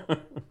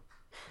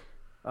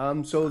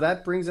 So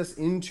that brings us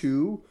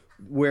into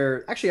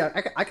where actually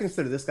I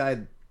consider this guy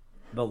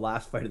the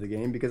last fight of the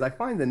game, because I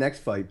find the next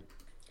fight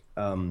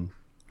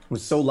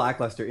was so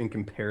lackluster in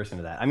comparison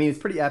to that. I mean, it's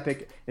pretty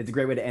epic. It's a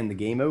great way to end the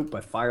game out,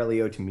 but Fire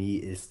Leo to me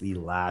is the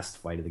last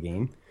fight of the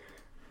game.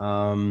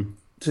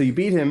 So you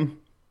beat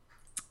him,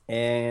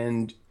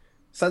 and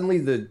suddenly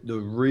the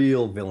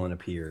real villain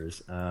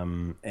appears,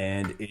 and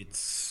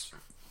it's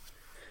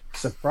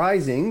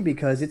surprising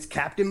because it's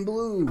Captain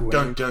Blue.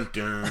 Dun dun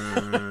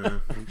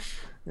dun.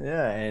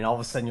 Yeah, and all of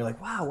a sudden you're like,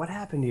 wow, what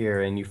happened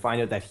here? And you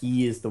find out that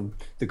he is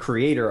the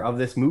creator of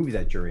this movie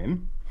that you're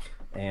in.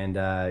 And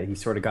he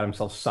sort of got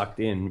himself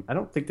sucked in. I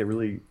don't think they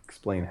really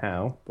explain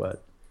how,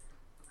 but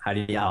how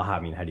do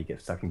you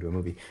get sucked into a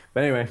movie?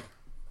 But anyway,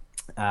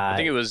 I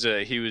think it was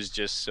he was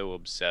just so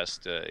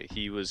obsessed.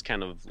 He was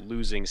kind of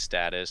losing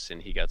status,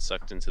 and he got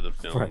sucked into the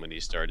film, and he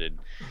started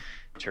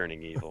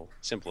turning evil.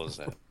 Simple as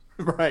that.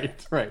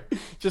 Right.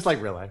 Just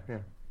like real life. Yeah.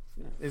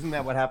 Isn't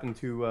that what happened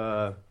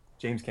to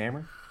James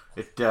Cameron?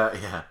 It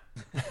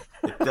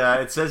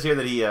says here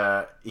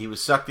that he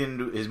was sucked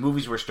into his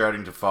movies were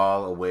starting to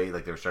fall away,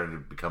 like they were starting to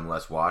become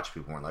less watched.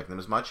 People weren't liking them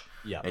as much.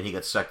 Yeah. And he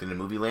got sucked into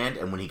movie land,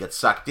 and when he got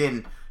sucked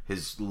in,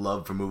 his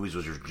love for movies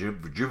was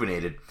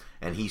rejuvenated,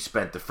 and he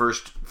spent the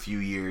first few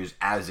years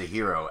as a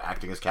hero,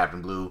 acting as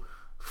Captain Blue,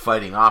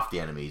 fighting off the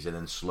enemies, and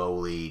then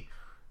slowly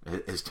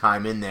his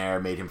time in there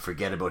made him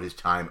forget about his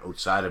time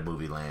outside of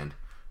movie land,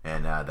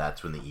 and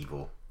that's when the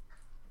evil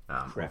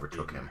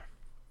overtook him.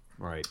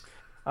 Right.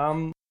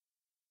 A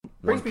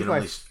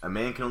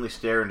man can only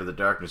stare into the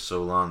darkness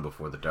so long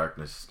before the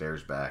darkness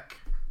stares back,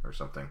 or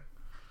something.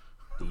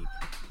 Deep.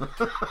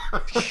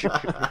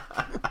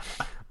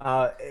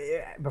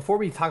 Before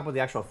we talk about the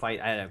actual fight,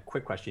 I had a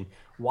quick question.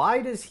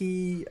 Why does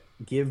he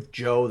give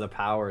Joe the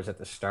powers at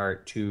the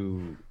start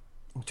to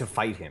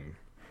fight him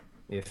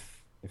if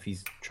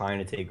he's trying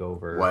to take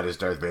over? Why does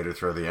Darth Vader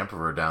throw the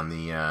Emperor down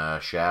the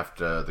shaft,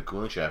 the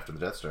cooling shaft of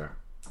the Death Star?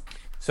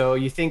 So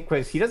you think,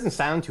 because he doesn't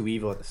sound too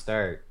evil at the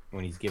start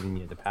when he's giving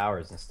you the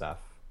powers and stuff.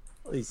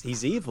 Well,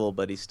 he's evil,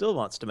 but he still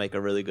wants to make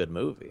a really good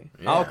movie.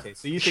 Yeah. Okay,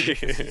 so you think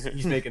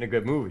he's making a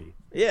good movie?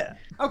 Yeah.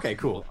 Okay,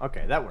 cool.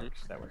 Okay, that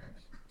works.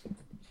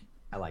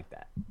 I like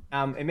that.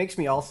 It makes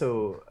me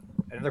also,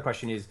 another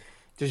question is,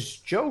 does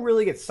Joe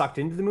really get sucked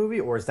into the movie,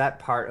 or is that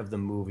part of the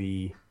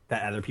movie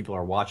that other people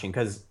are watching?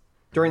 Because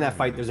during that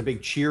fight, there's a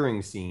big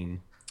cheering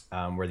scene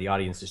where the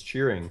audience is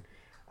cheering.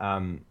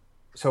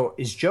 So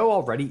is Joe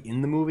already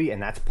in the movie,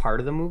 and that's part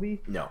of the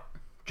movie? No.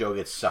 Joe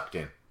gets sucked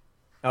in.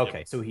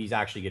 Okay, so he's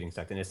actually getting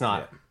sucked in. It's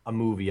not a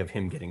movie of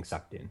him getting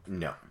sucked in.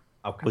 No.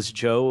 Okay. Was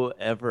Joe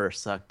ever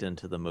sucked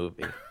into the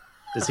movie?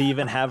 Does he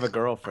even have a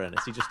girlfriend?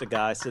 Is he just a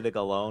guy sitting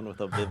alone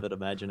with a vivid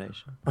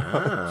imagination?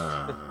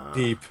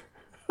 Deep.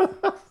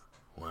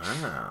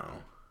 Wow.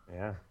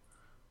 Yeah.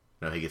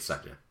 No, he gets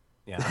sucked in.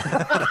 Yeah.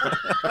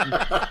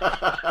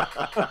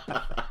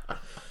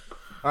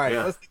 All right,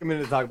 let's take a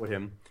minute to talk about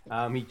him.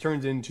 He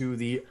turns into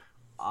the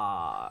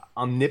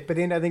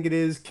omnipotent, I think it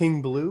is,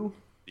 King Blue.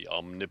 The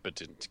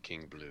omnipotent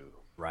King Blue.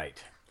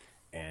 Right.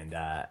 And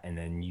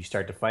then you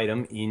start to fight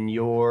him in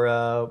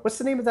your what's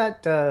the name of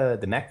that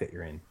the mech that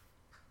you're in?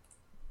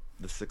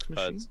 The Six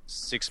Machine?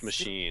 Six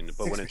Machine,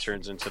 but when it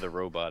turns into the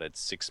robot,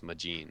 it's Six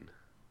Majin.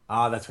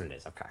 Ah, that's what it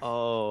is. Okay.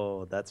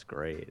 Oh, that's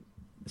great.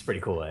 It's pretty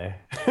cool, eh?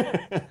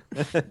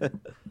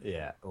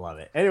 Yeah, love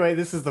it. Anyway,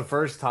 this is the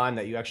first time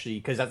that you actually,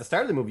 because at the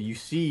start of the movie, you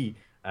see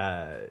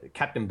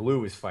Captain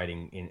Blue is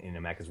fighting in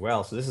a mech as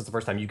well. So this is the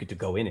first time you get to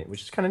go in it,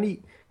 which is kind of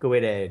neat. Good way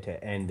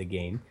to end the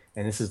game.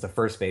 And this is the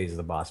first phase of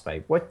the boss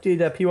fight. What did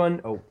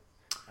P1?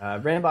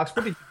 Randombox,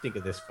 what did you think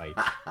of this fight?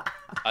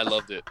 I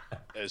loved it.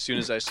 As soon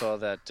as I saw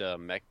that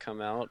mech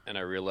come out, and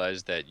I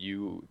realized that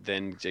you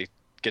then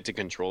get to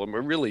control him,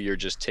 or really you're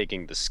just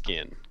taking the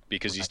skin,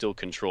 because he still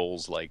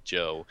controls like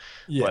Joe.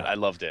 Yeah. But I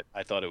loved it.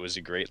 I thought it was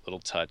a great little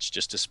touch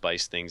just to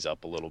spice things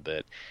up a little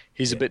bit.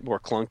 He's a bit more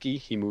clunky.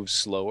 He moves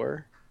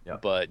slower.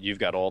 Yep. But you've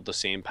got all the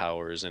same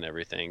powers and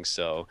everything,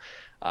 so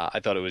I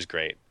thought it was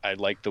great. I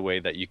liked the way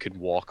that you could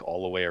walk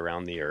all the way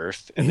around the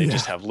Earth, and they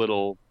just have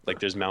little, like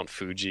there's Mount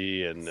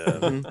Fuji and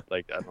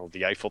like I don't know,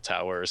 the Eiffel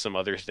Tower or some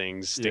other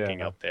things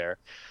sticking up there.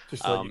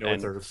 Just so you know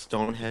it's Earth.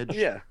 Stonehenge?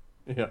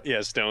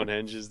 Yeah,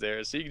 Stonehenge is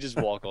there, so you can just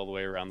walk all the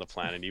way around the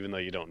planet, even though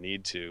you don't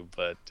need to.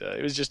 But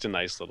it was just a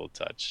nice little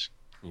touch.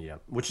 Yeah,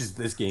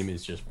 this game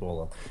is just full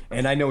of.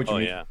 And I know what you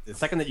mean. Yeah. The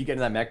second that you get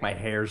into that mech, my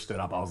hair stood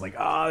up. I was like,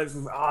 oh, this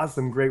is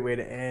awesome. Great way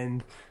to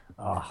end.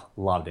 Oh,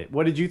 loved it.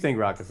 What did you think,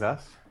 Rocket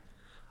S?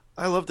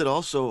 I loved it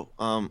also.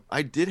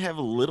 I did have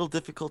a little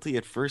difficulty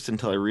at first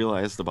until I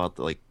realized about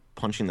the,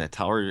 punching that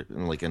tower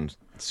in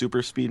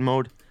super speed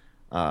mode.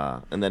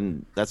 And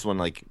then that's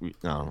when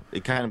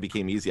it kind of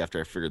became easy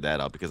after I figured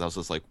that out, because I was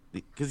just like,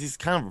 because he's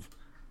kind of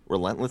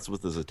relentless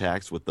with his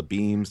attacks with the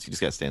beams. You just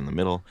gotta stay in the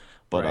middle.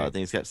 But Right. then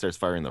he starts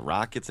firing the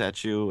rockets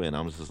at you, and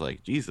I was just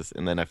like, Jesus.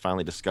 And then I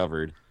finally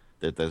discovered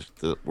that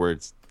where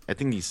it's, I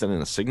think he's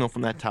sending a signal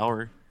from that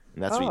tower,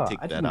 and that's where you take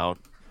that out.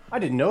 I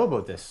didn't know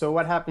about this. So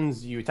what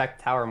happens? You attack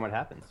the tower, and what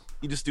happens?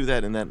 You just do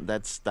that, and then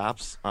that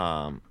stops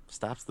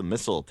the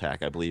missile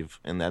attack, I believe,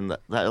 and then that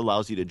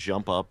allows you to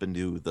jump up and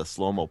do the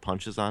slow-mo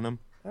punches on him.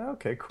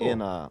 Okay, cool.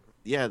 And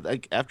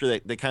after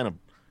that, they kind of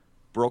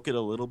broke it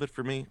a little bit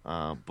for me,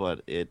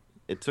 but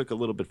it took a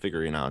little bit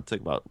figuring out. It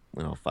took about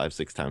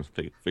 5-6 times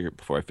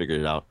before I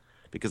figured it out,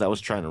 because I was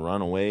trying to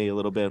run away a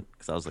little bit,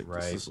 because I was like,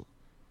 Right. This is...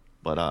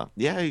 But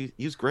he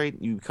was great.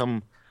 You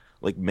become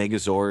like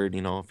Megazord,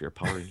 if you're a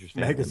Power Rangers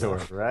fan.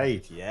 Megazord,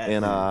 right? Yeah.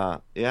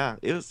 And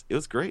it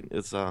was great.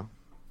 It's I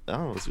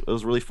don't know, it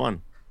was really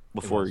fun.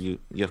 Before you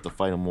have to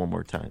fight him one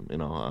more time,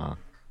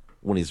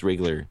 when he's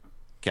regular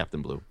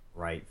Captain Blue.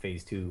 Right,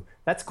 phase 2.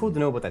 That's cool to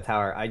know about that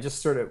tower. I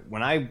just sort of,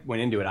 when I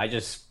went into it, I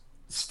just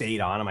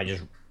stayed on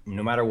him.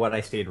 No matter what,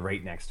 I stayed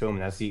right next to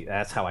him. And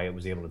that's how I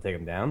was able to take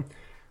him down.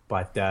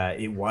 but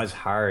it was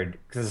hard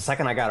because the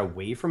second I got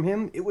away from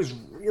him, it was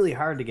really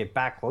hard to get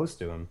back close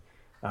to him.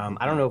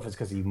 I don't know if it's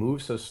because he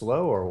moved so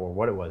slow or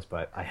what it was,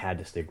 but I had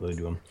to stay glued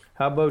to him.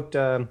 How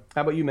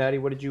about you, Maddie?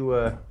 What did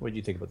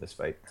you think about this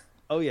fight?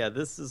 Oh yeah,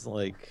 this is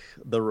like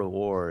the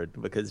reward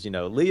because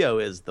Leo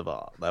is the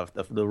boss,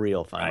 the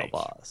real final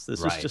boss.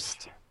 This is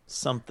just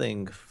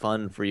something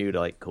fun for you to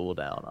like cool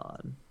down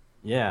on.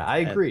 Yeah, I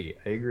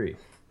agree.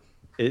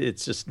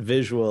 It's just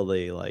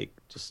visually like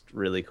just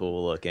really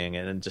cool looking,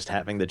 and just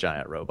having the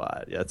giant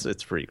robot. Yeah,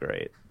 it's pretty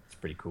great. It's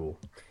pretty cool,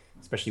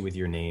 especially with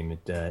your name.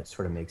 It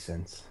sort of makes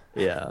sense.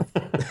 Yeah,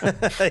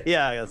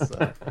 yeah, I guess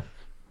so.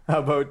 How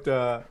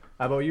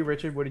about you,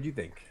 Richard? What did you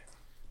think?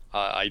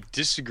 I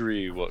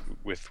disagree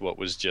with what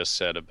was just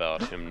said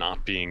about him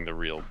not being the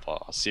real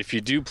boss. If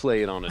you do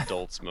play it on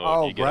adults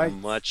mode, you get a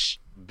much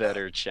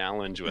better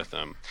challenge with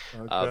him,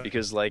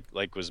 because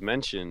like was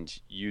mentioned,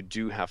 you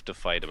do have to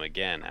fight him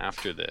again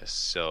after this.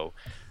 So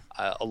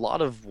a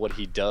lot of what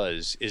he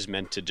does is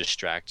meant to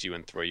distract you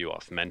and throw you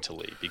off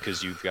mentally,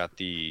 because you've got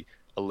the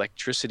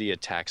electricity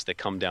attacks that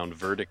come down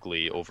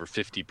vertically over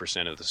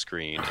 50% of the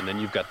screen, and then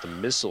you've got the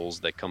missiles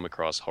that come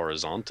across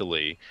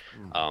horizontally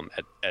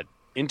at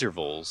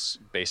intervals.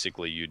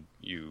 Basically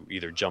you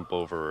either jump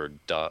over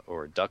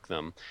or duck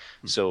them.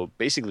 So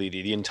basically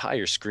the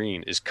entire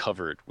screen is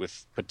covered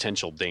with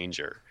potential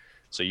danger.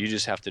 So you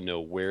just have to know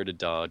where to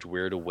dodge,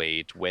 where to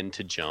wait, when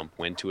to jump,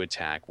 when to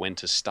attack, when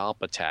to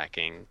stop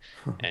attacking,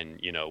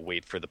 and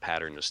wait for the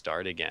pattern to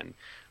start again.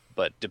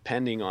 But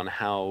depending on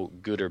how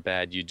good or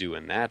bad you do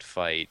in that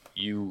fight,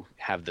 you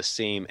have the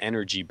same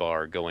energy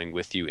bar going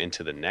with you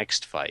into the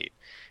next fight,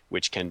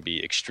 which can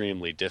be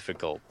extremely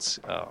difficult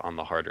on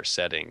the harder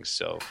settings.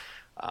 So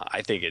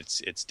I think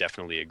it's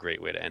definitely a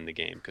great way to end the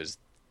game, because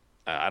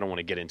I don't want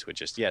to get into it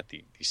just yet,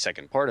 the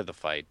second part of the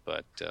fight,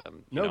 but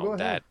go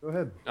ahead.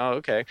 Oh,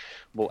 okay.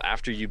 Well,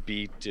 after you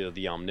beat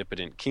the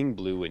omnipotent King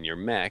Blue in your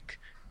mech,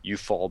 you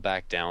fall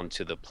back down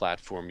to the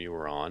platform you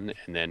were on,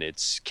 and then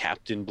it's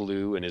Captain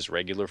Blue in his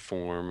regular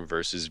form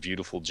versus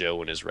Beautiful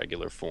Joe in his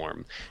regular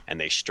form, and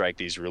they strike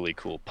these really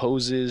cool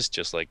poses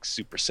just like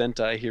Super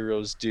Sentai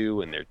heroes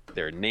do, and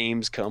their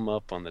names come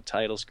up on the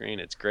title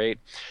screen. It's great.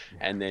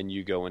 And then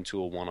you go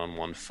into a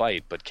one-on-one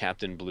fight, but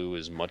Captain Blue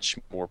is much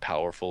more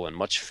powerful and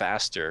much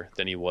faster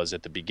than he was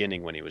at the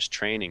beginning when he was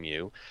training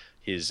you.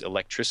 His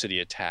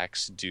electricity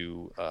attacks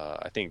do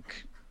I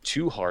think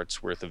 2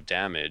 hearts worth of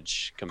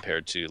damage,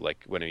 compared to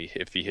like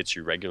if he hits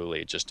you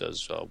regularly, it just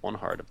does 1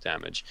 heart of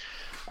damage.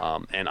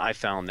 And I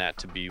found that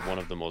to be one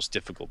of the most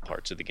difficult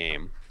parts of the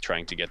game,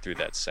 trying to get through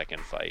that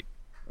second fight.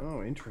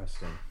 Oh,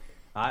 interesting.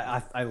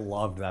 I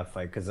loved that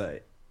fight because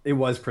it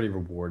was pretty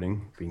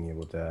rewarding being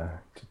able to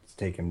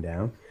take him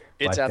down.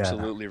 It's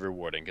absolutely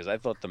rewarding, because I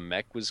thought the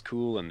mech was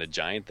cool and the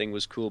giant thing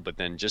was cool, but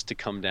then just to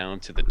come down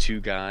to the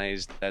 2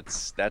 guys,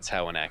 that's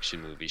how an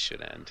action movie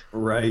should end.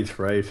 Right.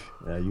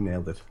 Yeah, you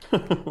nailed it.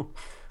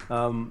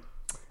 How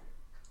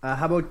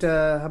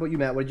about you,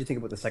 Matt? What did you think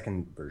about the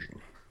second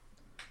version?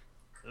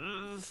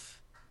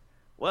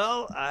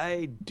 Well,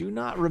 I do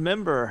not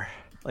remember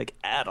like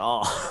at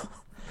all.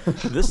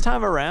 This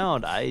time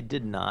around, I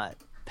did not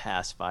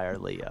pass Fire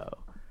Leo.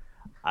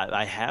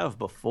 I have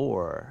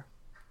before,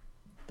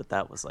 but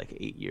that was like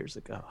 8 years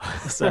ago.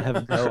 So I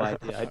have no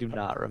idea. I do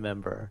not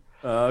remember.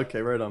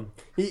 Okay, right on.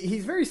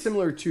 He's very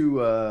similar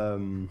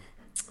to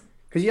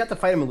because you have to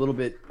fight him a little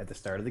bit at the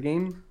start of the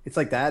game. It's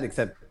like that,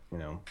 except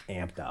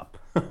amped up.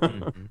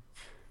 Mm-hmm.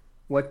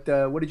 What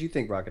did you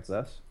think, Rocket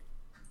Sauce?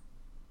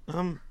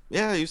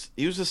 Yeah,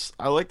 he was just,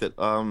 I liked it.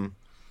 To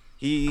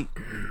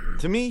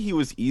me he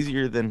was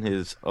easier than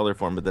his other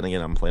form, but then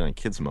again I'm playing on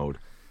kids mode.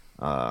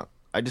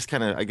 I just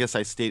kind of, I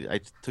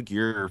took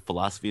your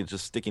philosophy of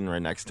just sticking right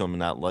next to him and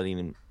not letting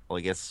him,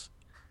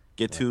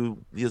 get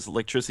to his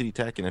electricity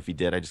tech. And if he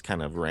did, I just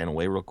kind of ran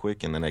away real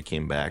quick. And then I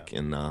came back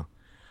and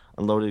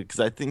unloaded,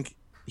 because I think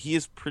he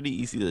is pretty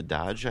easy to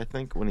dodge, I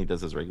think, when he does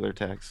his regular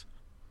attacks,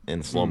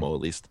 in slow-mo at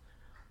least.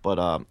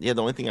 But the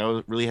only thing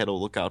I really had to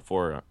look out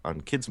for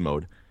on kids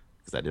mode,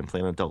 because I didn't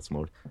play on adults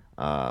mode,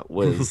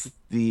 was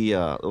the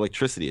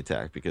electricity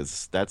attack,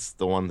 because that's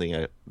the one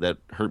thing that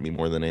hurt me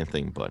more than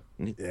anything. But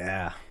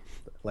yeah,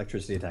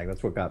 electricity attack,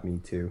 that's what got me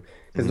too,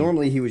 because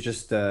normally he was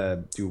just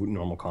do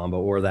normal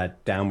combo or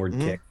that downward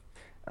kick,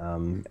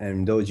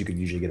 and those you could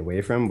usually get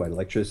away from, but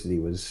electricity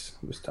was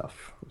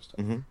tough.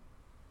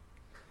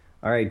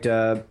 All right,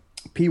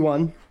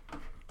 P1,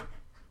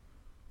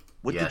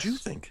 what did you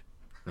think?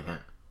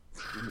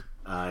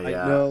 I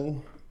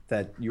know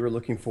that you were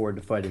looking forward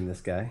to fighting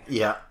this guy.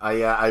 Yeah,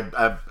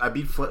 I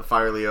beat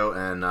Fire Leo,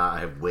 and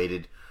I have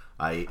waited.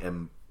 I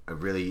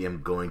really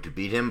am going to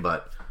beat him,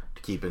 but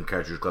to keep in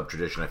Cartridge Club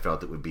tradition, I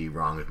felt it would be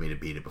wrong of me to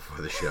beat it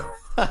before the show.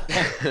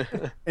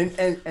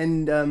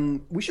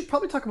 and we should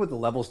probably talk about the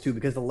levels too,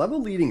 because the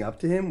level leading up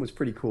to him was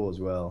pretty cool as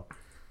well.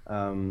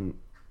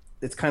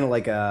 It's kind of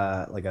like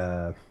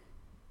a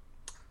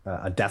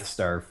Death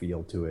Star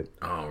feel to it.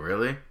 Oh,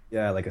 really?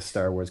 Yeah, like a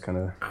Star Wars kind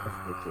of.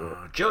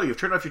 Joe, you've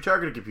turned off your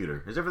targeting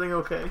computer. Is everything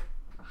okay?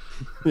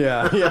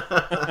 Yeah.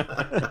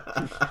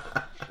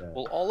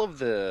 Well, all of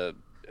the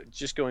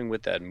just going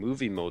with that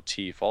movie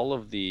motif, all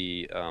of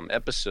the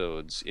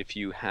episodes, if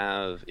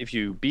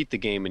you beat the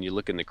game and you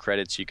look in the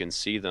credits, you can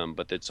see them,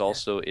 but it's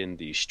also in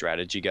the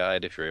strategy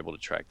guide. If you're able to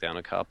track down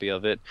a copy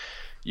of it,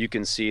 you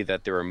can see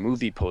that there are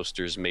movie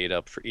posters made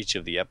up for each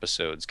of the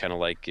episodes, kind of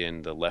like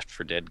in the Left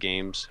 4 Dead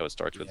games, how it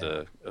starts with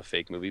a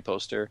fake movie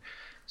poster.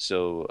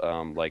 So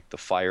like the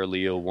Fire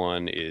Leo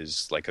one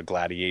is like a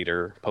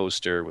gladiator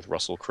poster with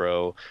Russell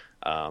Crowe.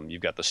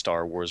 You've got the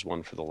Star Wars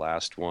one for the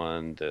last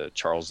one. The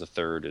Charles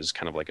III is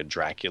kind of like a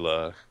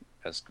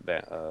Dracula-esque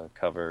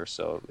cover.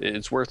 So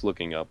it's worth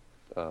looking up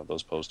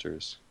those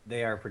posters.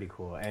 They are pretty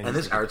cool. And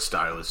this art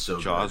style is so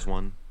Jaws good.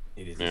 one.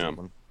 It is. Yeah.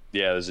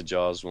 Yeah, there's a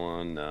Jaws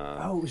one.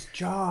 Oh, it was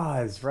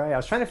Jaws, right? I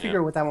was trying to figure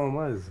out what that one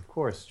was. Of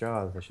course,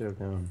 Jaws. I should have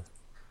known.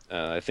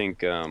 I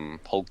think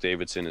Hulk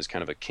Davidson is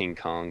kind of a King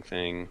Kong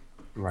thing.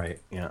 Right.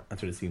 Yeah,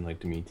 that's what it seemed like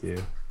to me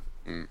too.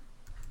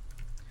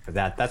 But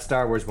that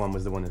Star Wars one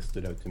was the one that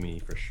stood out to me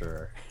for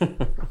sure.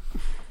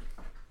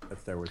 That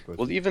Star Wars poster.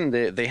 Well, even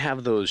they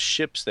have those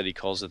ships that he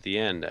calls at the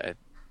end.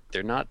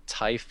 They're not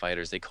TIE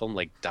fighters. They call them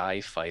like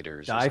Die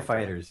Fighters. Die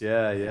Fighters.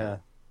 Yeah.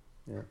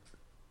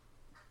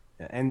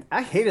 And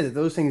I hated that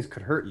those things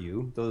could hurt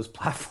you. Those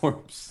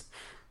platforms.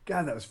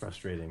 God, that was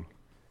frustrating.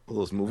 Well,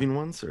 those moving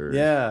ones, or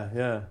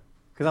Yeah.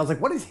 Because I was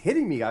like, what is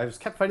hitting me? I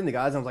kept fighting the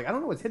guys, and I was like, I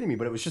don't know what's hitting me,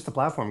 but it was just the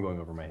platform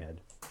going over my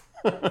head.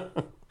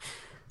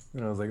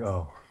 And I was like,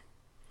 oh.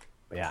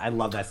 But yeah, I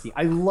love that scene.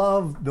 I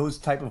love those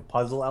type of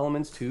puzzle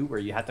elements, too, where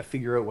you have to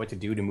figure out what to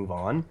do to move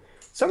on.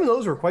 Some of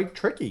those were quite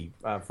tricky,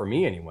 for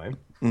me anyway.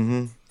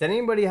 Mm-hmm. Did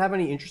anybody have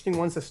any interesting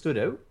ones that stood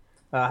out?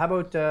 How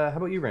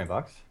about you,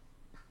 Rambox?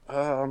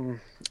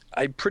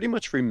 I pretty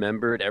much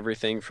remembered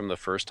everything from the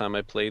first time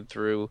I played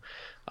through.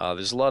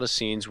 There's a lot of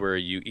scenes where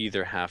you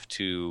either have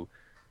to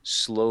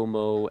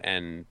slow-mo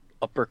and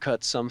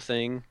uppercut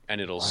something,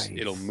 and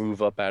it'll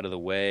move up out of the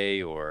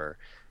way, or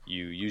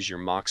you use your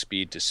Mach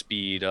speed to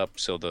speed up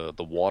so the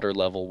water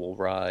level will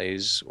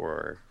rise,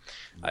 or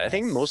I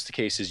think in most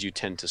cases you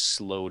tend to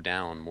slow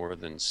down more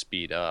than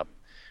speed up.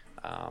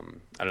 I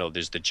don't know,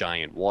 there's the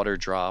giant water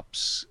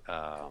drops.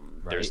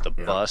 There's the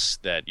bus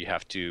that you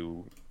have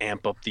to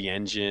amp up the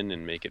engine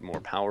and make it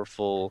more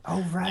powerful.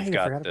 Oh, right.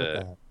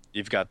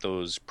 You've got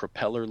those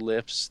propeller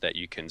lifts that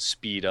you can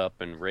speed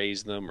up and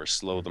raise them or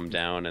slow them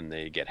down, and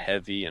they get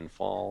heavy and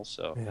fall.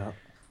 So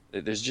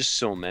there's just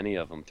so many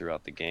of them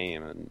throughout the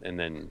game. And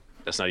then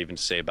that's not even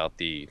to say about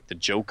the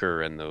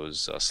Joker and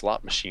those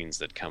slot machines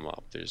that come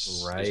up.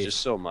 There's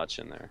just so much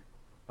in there.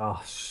 Oh,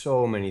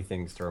 so many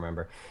things to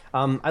remember.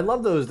 I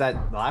love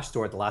that last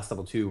door at the last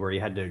level too, where you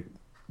had to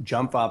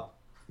jump up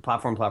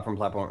platform,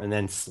 and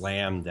then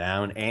slam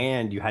down,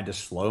 and you had to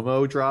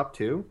slow-mo drop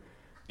too.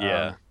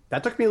 Yeah.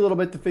 That took me a little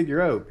bit to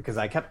figure out because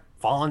I kept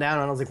falling down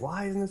and I was like,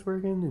 why isn't this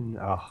working? And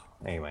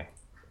anyway,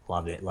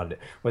 loved it.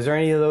 Was there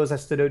any of those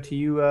that stood out to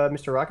you,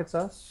 Mr. Rocket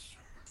Sauce?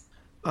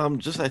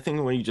 Just I think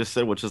what you just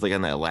said, which is like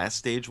on that last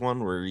stage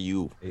one where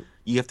you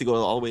have to go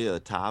all the way to the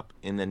top,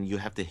 and then you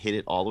have to hit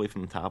it all the way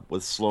from the top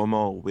with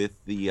slow-mo with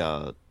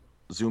the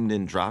zoomed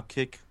in drop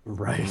kick.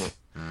 Right.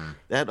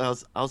 That I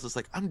was just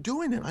like, I'm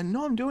doing it. I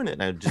know I'm doing it,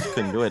 and I just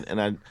couldn't do it.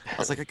 And I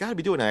was like, I gotta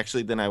be doing it.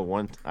 Actually, then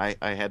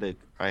I had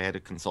to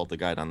consult the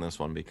guide on this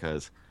one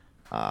because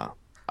I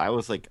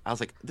was like,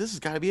 this has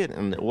got to be it,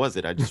 and it was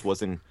it. I just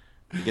wasn't,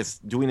 I guess,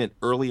 doing it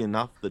early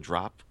enough. The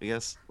drop, I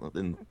guess,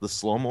 in the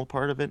slow-mo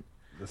part of it.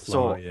 The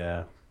slow-mo,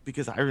 yeah.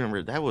 Because I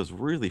remember that was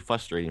really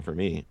frustrating for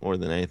me more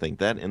than anything.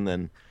 That, and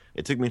then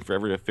it took me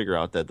forever to figure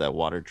out that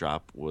water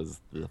drop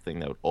was the thing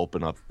that would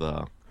open up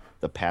the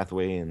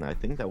pathway, and I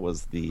think that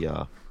was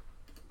the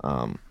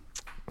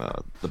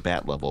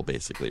bat level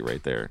basically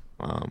right there.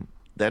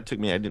 That took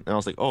me. I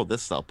was like, oh,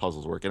 this is how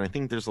puzzles work. And I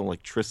think there's an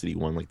electricity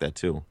one like that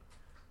too,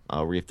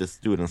 where you have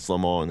to do it in slow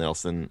mo, and then all of a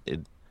sudden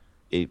it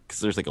because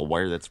there's like a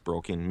wire that's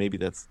broken. Maybe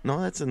that's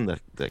in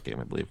that game,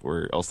 I believe,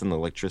 where all of a sudden the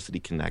electricity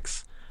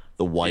connects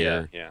the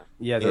wire.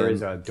 Yeah. There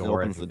is a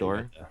door. It opens the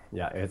door.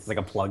 Yeah, it's like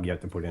a plug you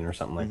have to put in or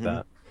something like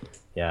that.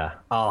 Yeah.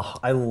 Oh,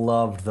 I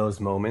loved those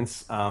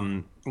moments.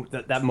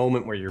 That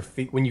moment where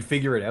when you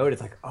figure it out,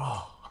 it's like,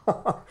 oh,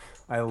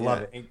 I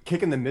love it. And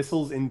kicking the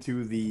missiles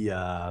into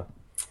the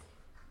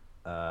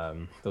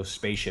those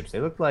spaceships.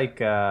 They look like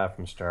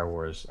from Star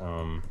Wars.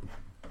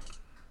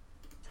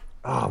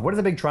 What are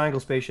the big triangle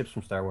spaceships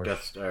from Star Wars?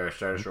 Star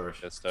Destroyers.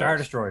 Star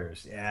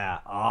Destroyers. Yeah.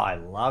 Oh, I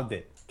loved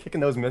it.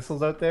 Kicking those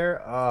missiles out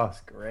there. Oh,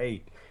 it's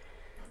great.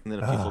 And then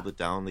if you hold it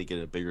down, they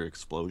get a bigger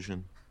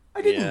explosion.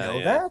 I didn't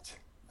know that.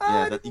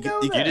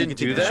 You can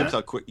take the ships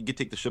out quick. You can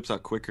take the ships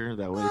out quicker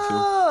that way too.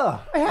 I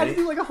had to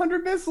do like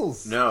 100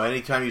 missiles. No,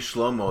 anytime you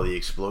slow mo, the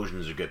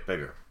explosions get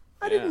bigger.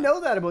 I didn't know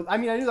that about. I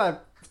mean, I knew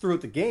that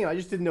throughout the game. I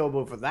just didn't know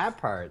about for that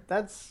part.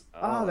 That's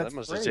that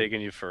must have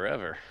taken you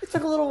forever. It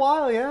took a little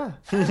while, yeah.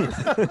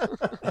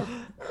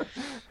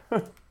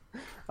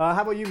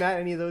 How about you, Matt?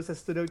 Any of those that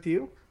stood out to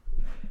you?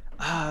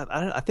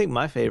 I think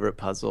my favorite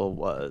puzzle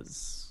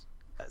was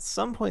at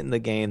some point in the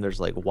game. There's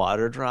like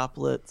water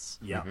droplets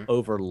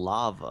over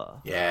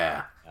lava.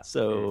 Yeah.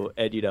 So,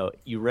 and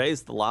you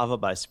raise the lava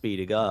by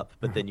speeding up,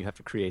 but then you have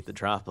to create the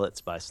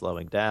droplets by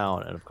slowing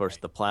down. And of course,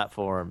 the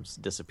platforms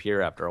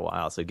disappear after a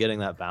while. So, getting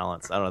that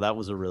balance, I don't know, that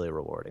was a really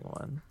rewarding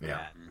one.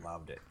 Yeah.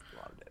 Loved it.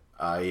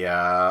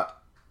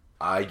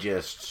 I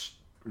just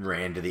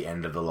ran to the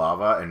end of the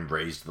lava and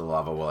raised the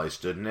lava while I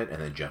stood in it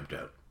and then jumped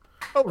out.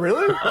 Oh,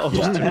 really?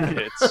 Just two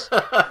hits.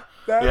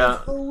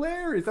 That's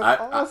hilarious.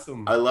 That's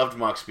awesome. I loved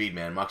Mach Speed,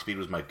 man. Mach Speed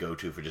was my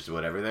go-to for just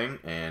about everything.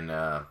 And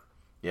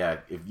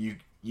if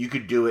you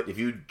could do it, if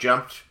you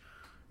jumped,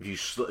 if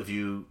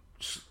you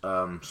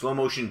slow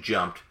motion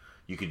jumped,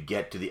 you could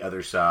get to the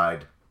other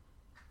side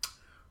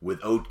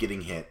without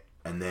getting hit,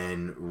 and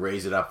then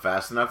raise it up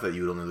fast enough that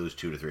you would only lose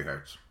 2 to 3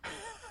 hearts.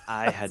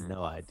 I had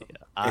no idea.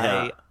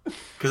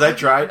 Because I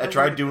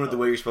tried doing it the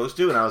way you're supposed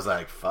to, and I was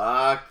like,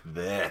 "Fuck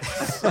this."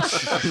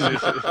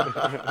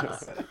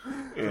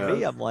 For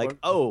me, I'm like,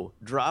 oh,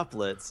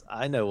 droplets.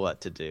 I know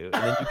what to do.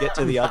 And then you get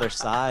to the other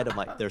side. I'm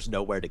like, there's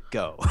nowhere to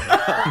go.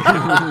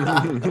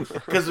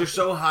 Because they're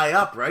so high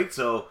up, right?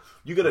 So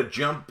you gotta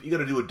jump. You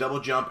gotta do a double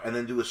jump and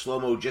then do a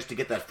slow mo just to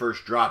get that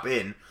first drop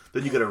in.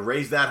 Then you gotta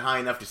raise that high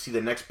enough to see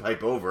the next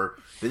pipe over.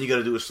 Then you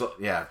gotta do a slow.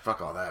 Yeah,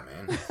 fuck all that,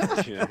 man.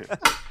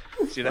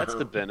 See, that's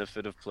the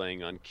benefit of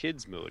playing on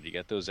kids mode. You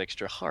get those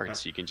extra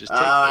hearts. You can just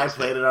take I those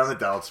played hits. it on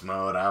adults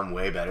mode. I'm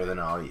way better than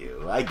all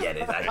you. I get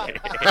it.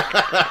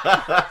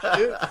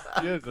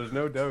 Yes, there's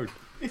no doubt.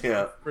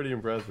 Yeah. Pretty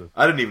impressive.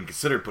 I didn't even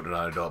consider putting it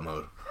on adult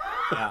mode.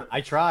 Yeah,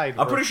 I tried.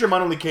 I'm pretty sure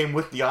mine only came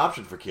with the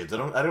option for kids. I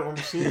don't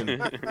remember seeing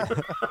it.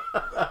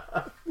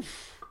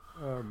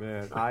 Oh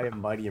man, I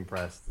am mighty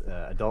impressed.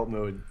 Adult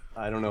mode,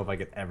 I don't know if I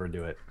could ever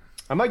do it.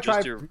 I might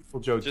try Beautiful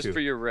Joe Just too. for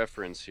your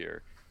reference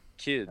here,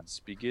 kids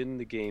begin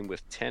the game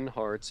with 10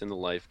 hearts in the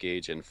life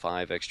gauge and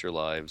 5 extra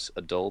lives.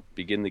 Adult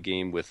begin the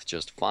game with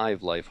just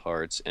 5 life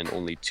hearts and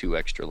only 2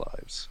 extra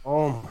lives.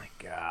 Oh my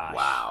gosh.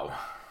 Wow.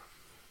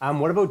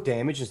 What about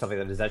damage and stuff like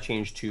that? Does that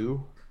change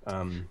too?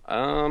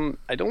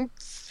 I don't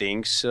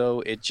think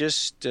so. It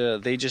just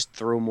they just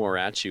throw more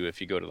at you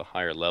if you go to the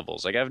higher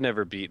levels. Like I've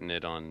never beaten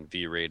it on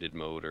V-rated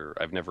mode, or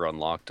I've never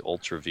unlocked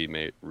Ultra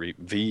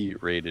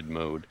V-rated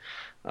mode.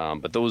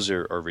 But those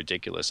are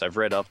ridiculous. I've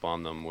read up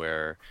on them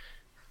where,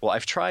 well,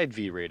 I've tried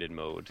V-rated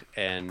mode,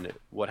 and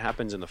what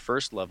happens in the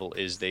first level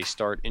is they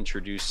start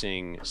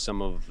introducing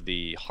some of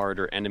the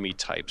harder enemy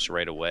types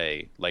right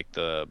away, like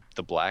the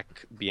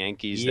black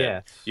Bianchis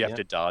that you have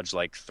to dodge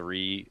like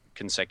 3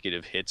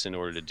 consecutive hits in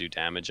order to do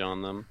damage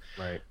on them.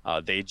 Right.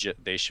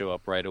 They show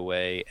up right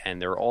away,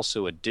 and there are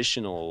also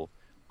additional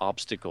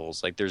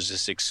obstacles. Like there's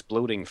this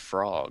exploding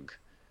frog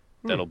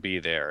that'll be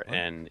there,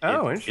 and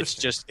it's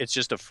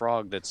just a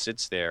frog that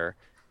sits there,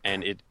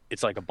 and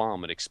it's like a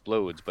bomb. It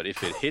explodes, but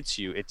if it hits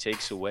you, it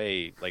takes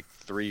away like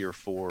 3 or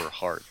 4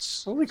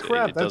 hearts. Holy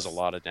crap! It does a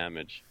lot of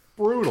damage.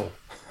 Brutal.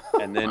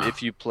 And then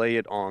if you play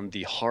it on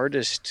the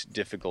hardest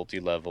difficulty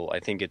level, I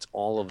think it's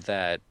all of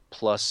that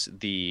plus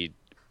the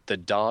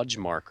dodge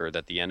marker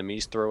that the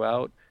enemies throw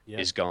out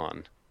is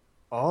gone.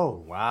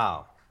 Oh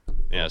wow.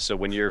 Yeah, so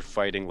when you're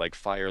fighting like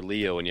Fire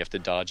Leo and you have to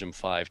dodge him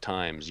 5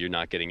 times, you're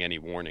not getting any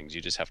warnings. You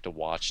just have to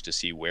watch to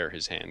see where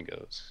his hand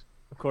goes.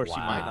 Of course,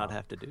 you might not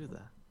have to do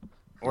that.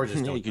 Or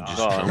just you could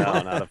just Oh, no,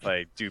 not if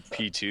I do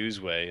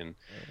P2's way and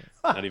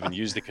not even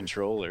use the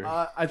controller.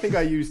 I think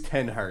I used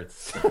 10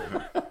 hearts.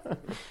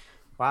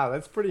 Wow,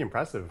 that's pretty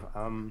impressive.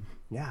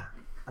 Yeah,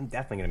 I'm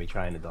definitely gonna be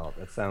trying adult.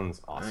 That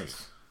sounds awesome.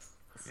 Nice.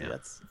 See,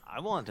 I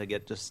want to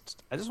get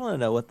I just want to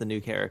know what the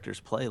new characters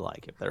play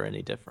like, if they're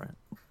any different.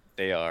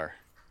 They are.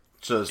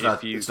 So it's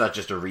not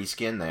just a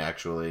reskin. They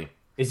actually.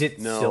 Is it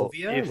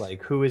Sylvia?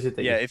 Like who is it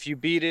that? If you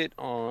beat it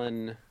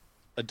on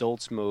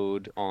adults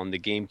mode on the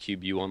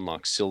GameCube, you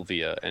unlock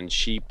Sylvia, and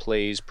she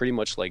plays pretty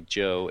much like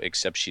Joe,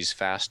 except she's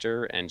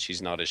faster and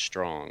she's not as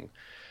strong.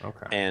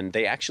 Okay. And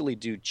they actually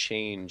do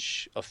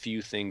change a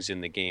few things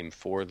in the game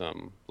for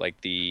them.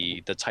 Like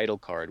the title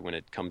card, when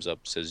it comes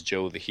up, says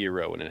Joe the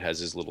hero, and it has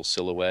his little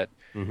silhouette.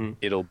 Mm-hmm.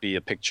 It'll be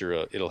a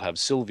picture. It'll have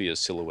Sylvia's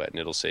silhouette, and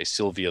it'll say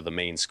Sylvia the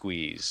main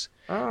squeeze.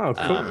 Oh,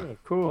 cool,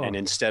 cool. And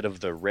instead of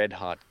the red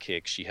hot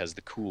kick, she has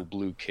the cool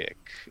blue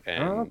kick.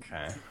 And,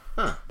 okay.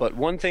 But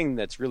one thing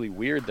that's really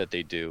weird that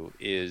they do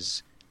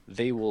is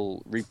they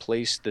will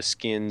replace the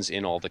skins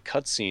in all the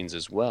cutscenes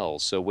as well.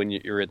 So when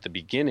you're at the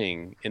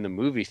beginning in the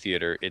movie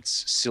theater,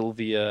 it's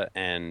Sylvia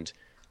and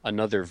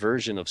another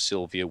version of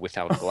Sylvia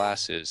without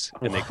glasses,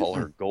 and they call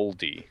her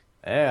Goldie.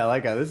 Yeah, I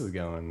like how this is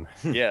going.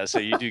 Yeah, so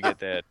you do get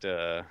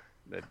that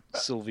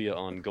Sylvia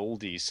on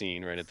Goldie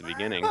scene right at the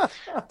beginning.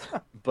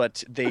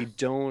 But they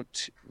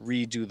don't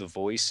redo the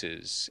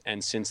voices,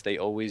 and since they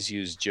always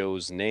use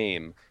Joe's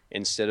name,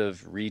 instead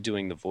of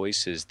redoing the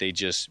voices, they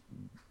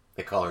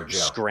call her Joe.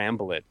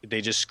 Scramble it.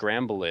 They just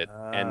scramble it,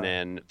 and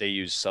then they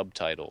use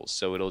subtitles.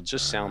 So it'll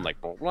just sound like,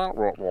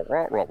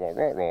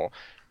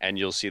 and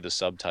you'll see the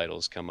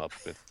subtitles come up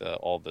with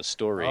all the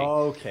story.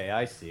 Okay,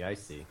 I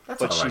see.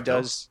 But she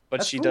does.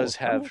 But she does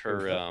have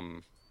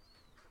cool.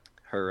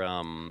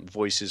 her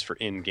voices for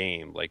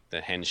in-game, like the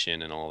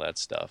henshin and all that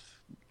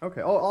stuff.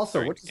 Okay. Oh, also,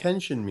 During what does the game.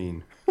 henshin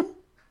mean?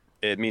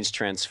 It means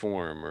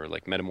transform or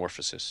like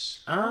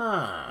metamorphosis.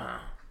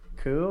 Ah,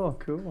 Cool.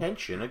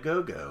 Henshin a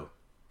go-go.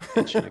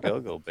 Henshin a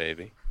go-go,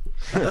 baby.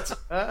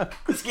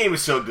 This game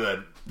is so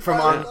good. From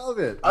I love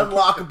it.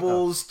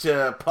 unlockables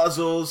to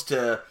puzzles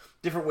to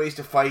different ways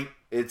to fight.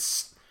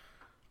 It's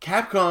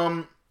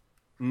Capcom.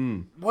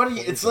 What are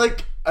you? It's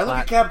like I look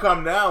at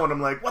Capcom now and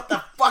I'm like, what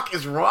the fuck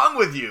is wrong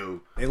with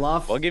you? They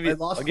lost. I'll give you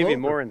Clover.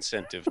 more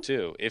incentive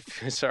too.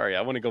 Sorry,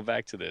 I want to go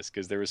back to this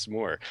because there was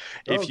more.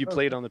 If you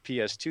played on the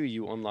PS2,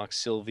 you unlock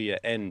Sylvia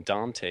and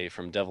Dante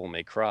from Devil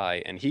May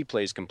Cry, and he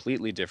plays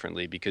completely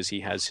differently because he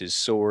has his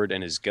sword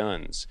and his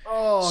guns.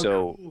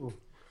 Cool.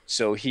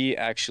 So he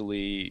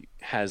actually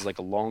has like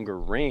a longer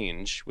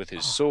range with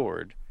his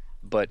sword,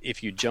 but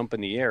if you jump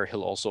in the air,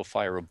 he'll also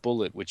fire a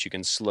bullet, which you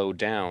can slow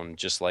down,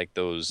 just like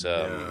those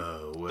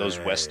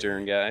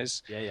Western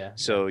guys. Yeah.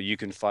 So you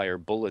can fire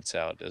bullets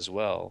out as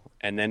well.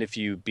 And then if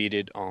you beat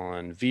it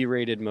on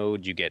V-rated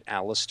mode, you get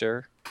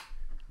Alistair.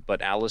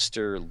 But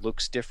Alistair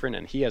looks different,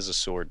 and he has a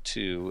sword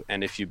too.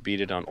 And if you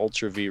beat it on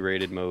Ultra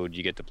V-rated mode,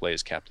 you get to play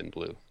as Captain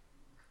Blue.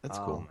 That's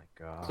cool. Oh my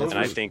god. Clover- And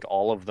I think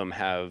all of them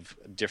have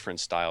different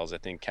styles. I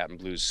think Captain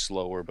Blue's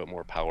slower but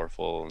more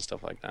powerful and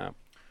stuff like that.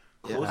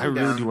 Yeah, Closing I really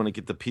down- do want to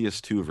get the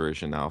PS2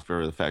 version now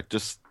for the fact,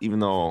 just even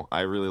though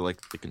I really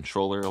like the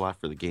controller a lot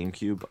for the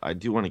GameCube, I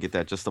do want to get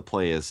that just to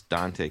play as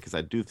Dante because I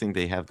do think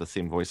they have the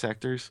same voice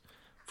actors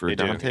for They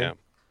do, Dante. yeah.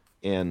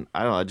 And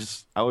I don't know,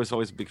 I was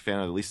always a big fan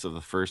of at least of the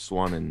first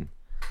one and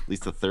at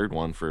least the third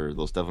one for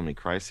those Devil May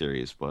Cry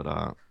series.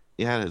 But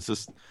yeah, it's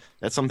just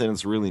that's something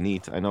that's really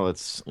neat. I know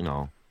it's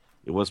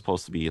it was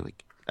supposed to be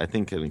like I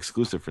think an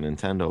exclusive for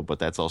Nintendo, but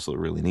that's also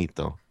really neat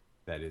though.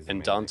 That is. And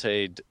amazing.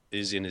 Dante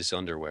is in his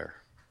underwear.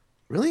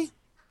 Really?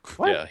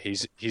 Yeah,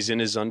 he's in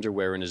his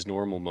underwear in his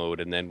normal mode,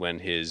 and then when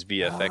his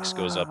VFX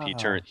goes up,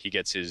 he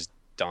gets his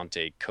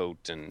Dante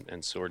coat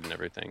and sword and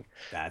everything.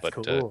 That's But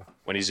cool.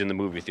 when he's in the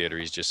movie theater,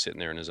 he's just sitting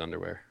there in his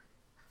underwear.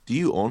 Do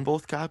you own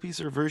both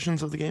copies or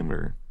versions of the game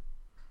or?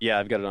 Yeah,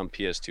 I've got it on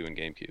PS2 and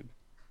GameCube.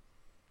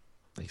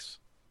 Nice.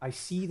 I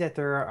see that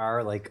there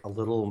are like a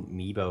little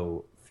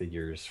amiibo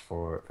figures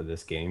for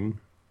this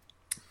game,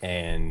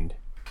 and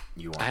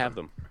You want I have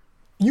them.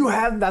 you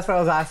have. That's what I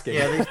was asking.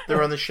 Yeah,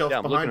 they're on the shelf Yeah,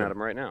 I'm behind looking at them.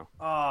 them right now.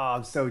 Oh,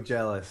 I'm so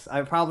jealous.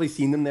 I've probably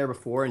seen them there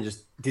before and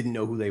just didn't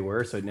know who they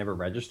were, so it never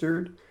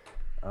registered.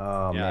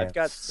 Oh, Yeah, man, I've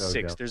got so 6.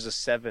 jealous. There's a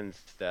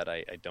 7th that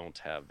I don't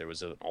have. There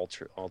was an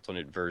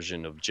alternate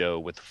version of Joe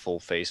with a full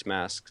face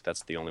mask.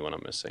 That's the only one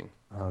I'm missing.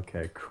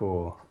 Okay,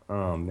 cool.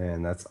 Oh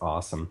man, that's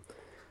awesome.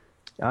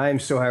 I'm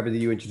so happy that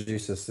you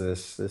introduced us to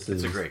this. This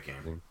is It's a great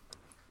game.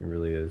 It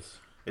really is.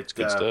 It's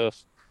Good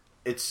stuff.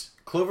 It's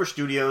Clover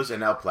Studios and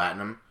now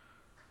Platinum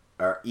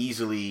are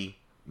easily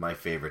my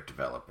favorite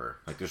developer.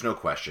 Like, there's no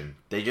question.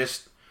 They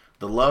just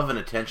the love and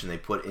attention they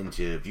put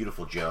into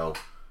Beautiful Joe.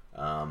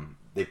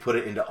 They put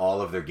it into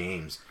all of their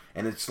games,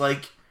 and it's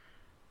like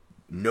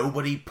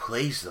nobody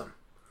plays them.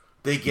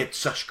 They get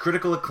such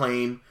critical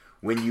acclaim.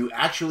 When you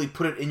actually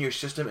put it in your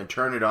system and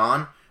turn it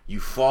on, you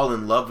fall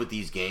in love with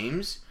these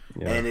games,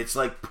 and it's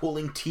like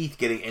pulling teeth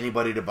getting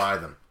anybody to buy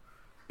them.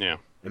 Yeah.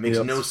 It makes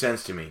Yep. no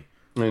sense to me.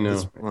 I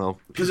know. Well,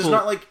 Because people-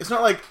 it's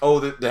not like oh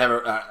they have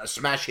a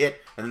smash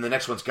hit and then the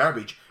next one's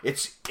garbage.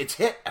 It's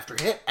hit after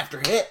hit after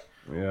hit,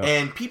 Yeah.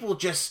 and people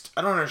just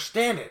I don't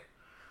understand it.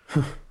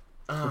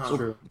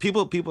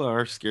 people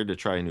are scared to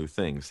try new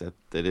things.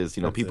 That is,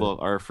 people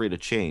are afraid of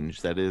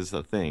change. That is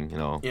a thing.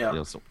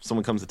 Yeah.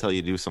 Someone comes to tell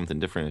you to do something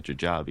different at your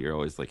job, you're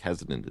always like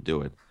hesitant to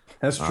do it.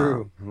 That's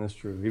true. That's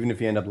true. Even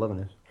if you end up loving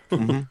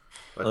it.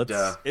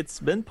 But It's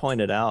been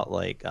pointed out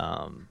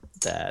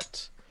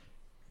that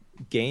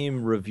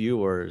game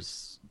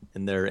reviewers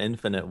in their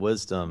infinite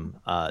wisdom,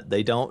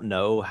 they don't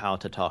know how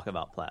to talk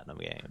about platinum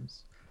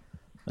games.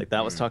 Like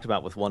that was talked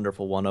about with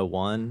Wonderful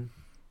 101.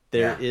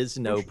 There Yeah, is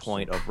no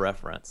point of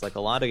reference. Like a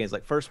lot of games,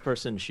 like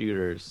first-person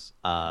shooters,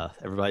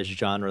 everybody's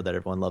genre that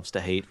everyone loves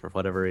to hate for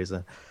whatever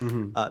reason.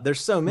 There's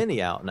so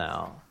many out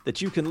now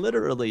that you can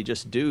literally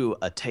just do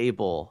a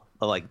table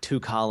of like 2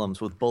 columns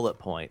with bullet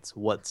points.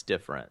 What's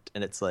different?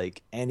 And it's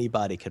like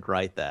anybody could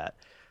write that.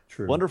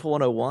 True. Wonderful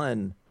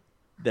 101,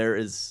 there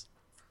is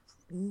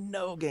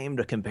no game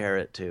to compare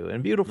it to.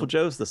 And Beautiful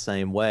Joe's the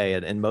same way,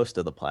 and most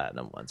of the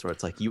platinum ones, where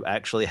it's like you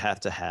actually have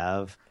to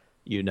have,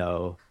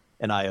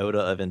 an iota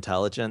of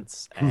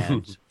intelligence,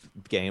 and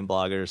game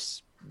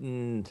bloggers,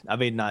 I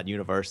mean, not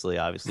universally,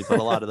 obviously, but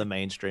a lot of the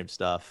mainstream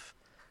stuff,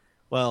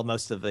 well,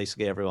 most of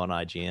basically everyone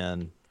on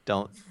IGN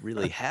don't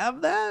really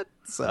have that.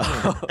 So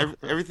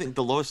Everything,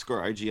 the lowest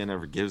score IGN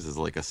ever gives is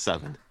like a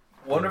 7.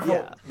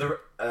 wonderful.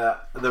 Yeah.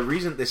 The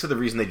reason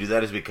they do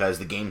that is because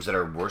the games that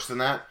are worse than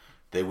that,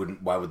 they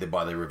wouldn't. Why would they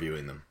bother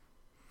reviewing them?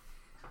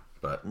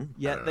 But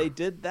yet they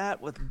did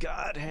that with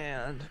God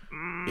Hand.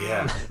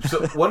 yeah.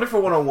 So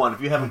Wonderful 101,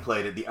 if you haven't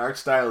played it, the art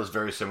style is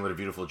very similar to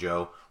Beautiful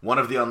Joe. One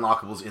of the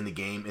unlockables in the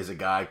game is a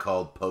guy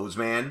called Pose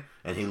Man,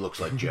 and he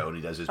looks like Joe and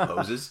he does his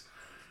poses.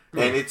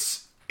 And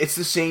it's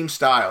the same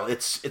style.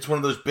 It's one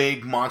of those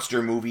big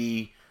monster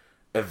movie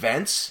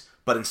events,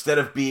 but instead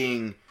of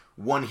being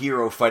one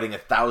hero fighting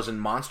 1,000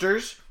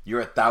 monsters, you're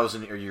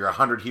 1,000 or you're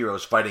 100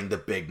 heroes fighting the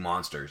big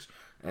monsters,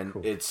 and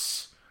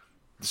it's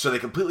so they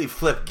completely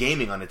flip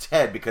gaming on its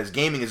head, because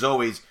gaming is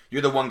always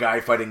you're the one guy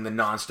fighting the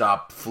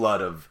nonstop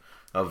flood of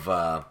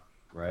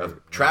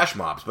trash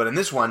mobs, but in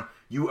this one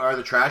you are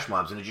the trash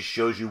mobs, and it just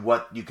shows you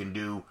what you can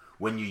do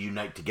when you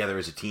unite together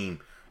as a team.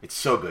 It's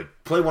so good.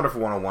 Play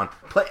Wonderful 101.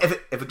 Play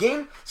if a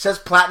game says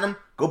platinum,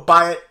 go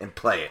buy it and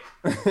play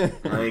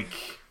it.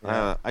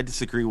 I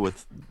disagree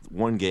with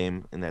one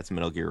game, and that's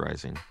Metal Gear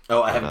Rising.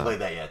 Oh, I haven't played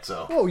that yet.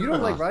 So. Oh, you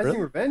don't like Rising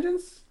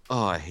Revengeance?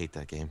 Oh, I hate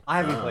that game. I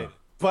haven't played it,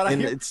 but I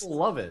hear people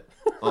love it.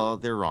 Oh,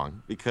 they're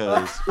wrong,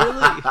 because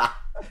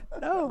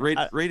No,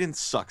 Raiden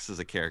sucks as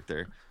a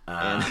character.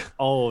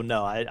 oh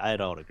no, I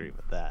don't agree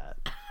with that.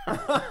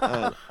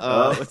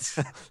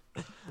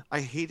 I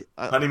hate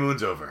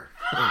Honeymoon's over.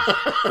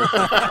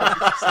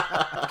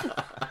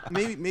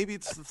 maybe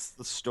it's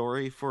the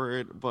story for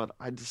it, but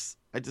I just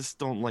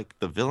don't like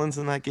the villains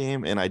in that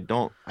game, and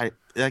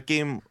that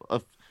game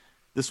of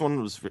this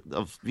one was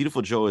of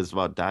Beautiful Joe is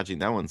about dodging.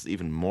 That one's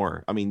even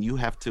more. I mean, you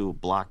have to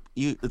block.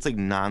 It's like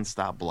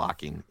nonstop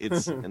blocking.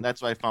 And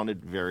that's why I found it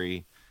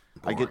very.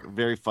 Boring. I get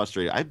very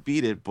frustrated. I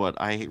beat it, but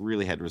I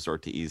really had to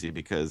resort to easy,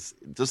 because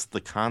just the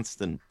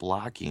constant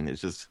blocking is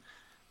just,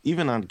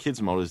 even on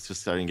kids mode, it's just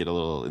starting to get a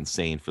little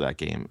insane for that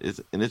game.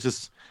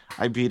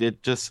 I beat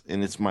it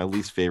and it's my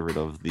least favorite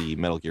of the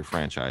Metal Gear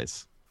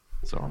franchise.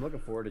 So I'm looking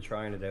forward to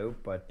trying it out,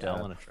 but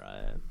I want to try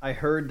it. I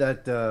heard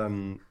that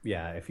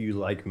if you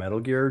like Metal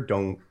Gear,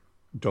 don't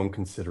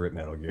consider it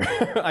Metal Gear.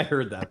 I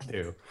heard that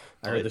too.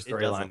 I heard the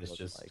storyline is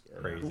just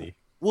crazy.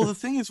 Well, the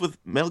thing is with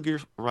Metal Gear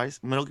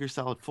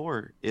Solid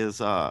 4 is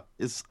I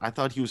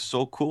thought he was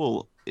so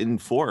cool in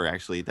 4.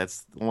 Actually,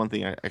 that's the one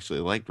thing I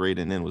actually liked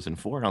Raiden in, was in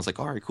 4, and I was like,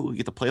 all right, cool, we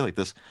get to play like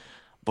this.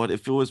 But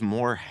if it was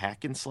more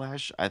hack and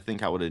slash, I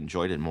think I would have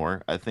enjoyed it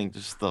more. I think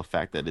just the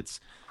fact that it's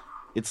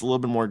a little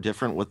bit more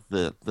different with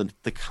the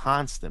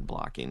constant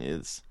blocking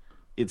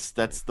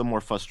that's the more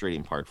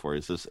frustrating part for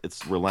it.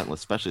 It's relentless,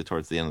 especially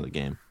towards the end of the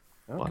game.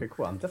 Okay,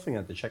 cool. I'm definitely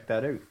going to have to check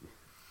that out.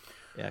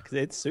 Yeah, because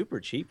it's super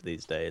cheap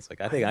these days.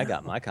 Like, I think I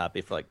got my copy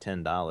for like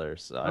 $10,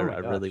 so I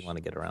really want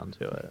to get around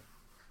to it.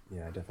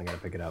 Yeah, I definitely got to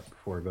pick it up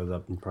before it goes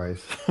up in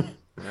price.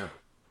 Yeah.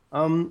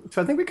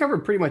 So I think we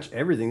covered pretty much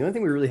everything. The only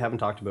thing we really haven't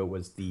talked about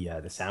was the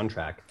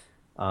soundtrack.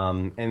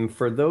 And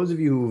for those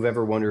of you who've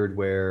ever wondered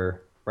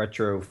where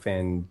Retro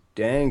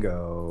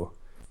Fandango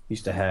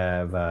used to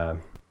have,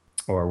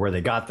 or where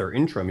they got their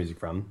intro music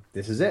from,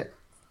 this is it.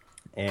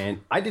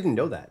 And I didn't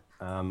know that.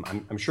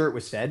 I'm sure it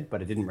was said,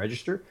 but it didn't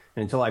register.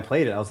 And until I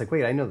played it, I was like,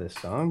 wait, I know this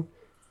song.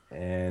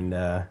 And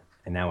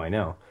now I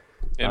know.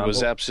 It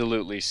was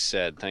absolutely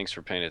said. Thanks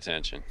for paying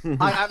attention.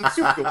 I'm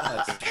super good.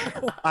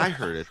 I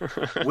heard it.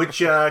 Which,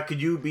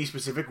 could you be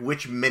specific?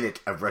 Which minute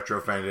of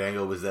Retro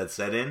Fandango was that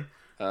set in?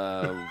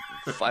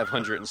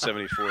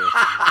 574.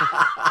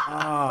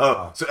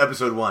 Oh, so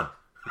episode 1.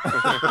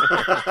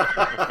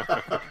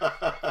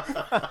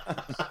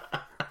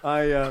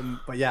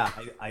 But yeah,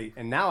 I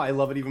and now I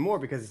love it even more,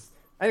 because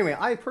anyway,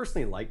 I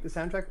personally like the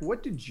soundtrack.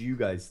 What did you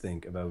guys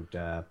think about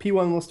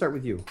P1? We'll start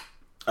with you.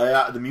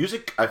 The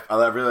music, I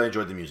really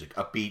enjoyed the music.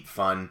 Upbeat,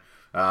 fun.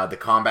 The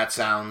combat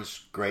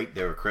sounds great.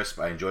 They were crisp.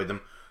 I enjoyed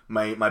them.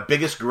 My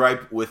biggest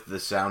gripe with the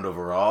sound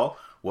overall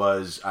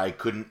was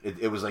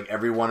it was like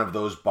every one of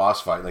those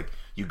boss fights. Like,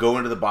 you go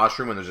into the boss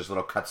room and there's this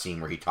little cutscene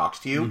where he talks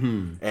to you,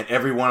 and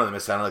every one of them, it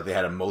sounded like they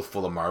had a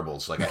mouthful of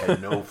marbles. Like, I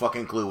had no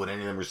fucking clue what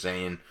any of them were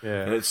saying.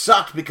 Yeah. And it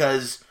sucked,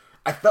 because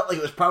I felt like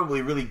it was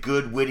probably really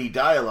good, witty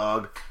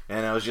dialogue,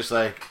 and I was just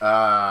like,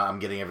 I'm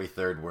getting every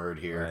third word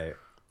here. Right.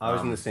 I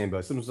was in the same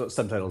boat. Some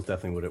subtitles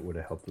definitely would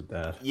have helped with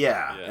that.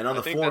 Yeah. And on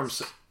the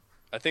forums...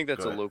 I think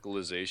that's a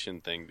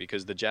localization thing,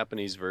 because the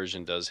Japanese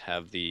version does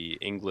have the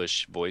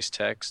English voice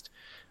text,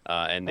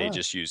 and they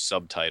just use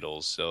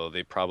subtitles. So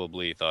they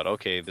probably thought,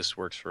 okay, this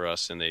works for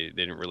us, and they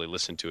didn't really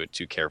listen to it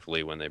too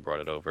carefully when they brought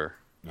it over.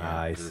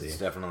 Yeah, I see. It's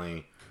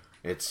definitely...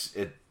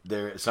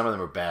 Some of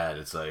them are bad.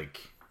 It's like...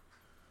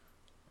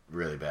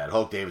 really bad.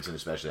 Hulk Davidson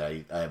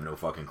especially, I have no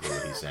fucking clue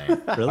what he's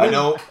saying.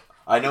 Really?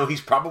 I know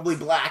he's probably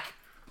black,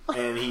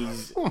 and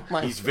he's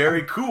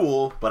very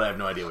cool, but I have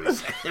no idea what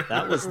he's saying.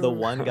 That was the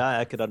one guy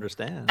I could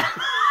understand.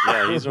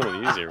 Yeah, he's one of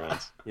the easier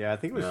ones. Yeah, I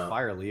think it was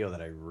Fire Leo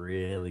that I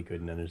really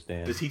couldn't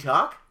understand. Does he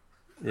talk?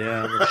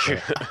 Yeah.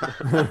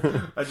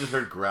 I just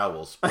heard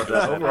growls. But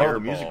overall, the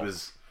music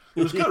was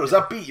good. It was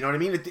upbeat, you know what I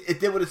mean? It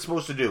did what it's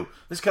supposed to do.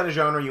 This kind of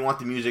genre, you want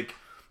the music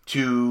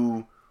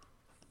to...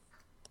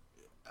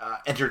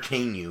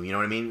 entertain you, you know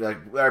what I mean?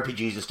 Like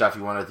RPGs and stuff,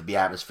 you want it to be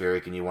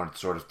atmospheric, and you want it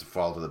sort of to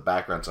fall to the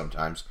background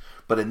sometimes.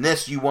 But in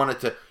this, you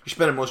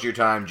spend most of your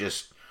time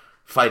just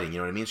fighting, you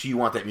know what I mean? So you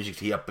want that music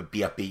to be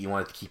upbeat, you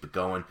want it to keep it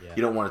going. Yeah.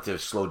 You don't want it to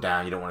slow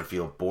down, you don't want to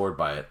feel bored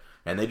by it.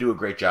 And they do a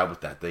great job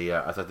with that.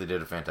 I thought they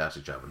did a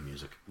fantastic job with the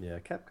music. Yeah,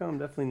 Capcom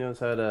definitely knows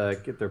how to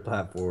get their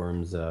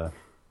platformers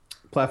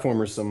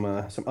some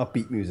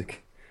upbeat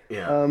music.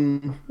 Yeah.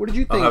 What did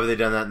you think? Have they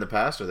done that in the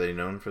past? Are they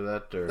known for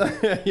that?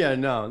 Or? Yeah,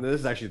 no. This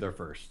is actually their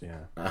first.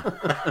 Yeah.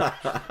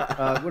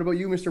 What about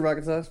you, Mr.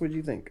 Rocket Sauce? What did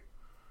you think?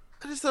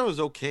 I just thought it was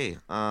okay.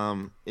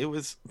 It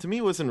was, to me,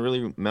 it wasn't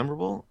really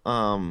memorable.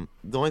 The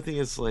only thing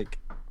is like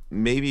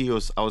maybe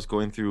I was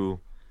going through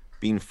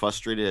being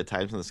frustrated at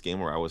times in this game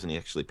where I wasn't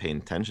actually paying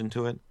attention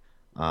to it.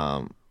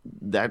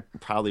 That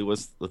probably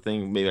was the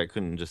thing. Maybe I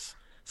couldn't just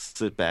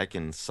sit back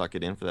and suck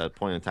it in for that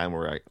point in time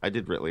where I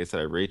did, like I said,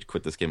 I rage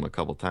quit this game a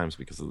couple times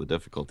because of the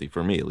difficulty,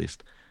 for me at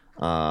least.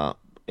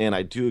 And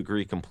I do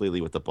agree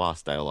completely with the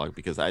boss dialogue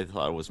because I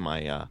thought it was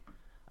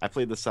I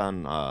played this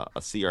on a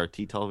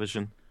CRT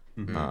television.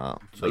 So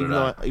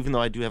Even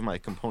though I do have my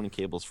component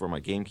cables for my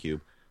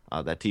GameCube,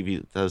 that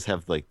TV does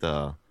have like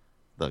the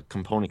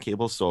component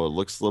cables, so it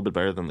looks a little bit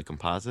better than the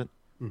composite.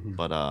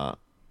 But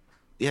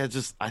yeah,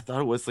 just I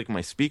thought it was like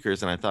my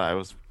speakers, and I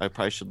thought I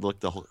probably should look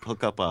to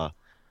hook up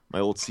my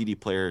old CD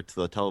player to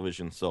the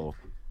television so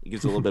it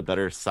gives a little bit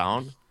better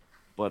sound.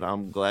 But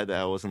I'm glad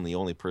that I wasn't the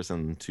only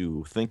person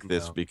to think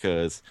this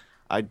because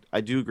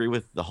I do agree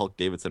with the Hulk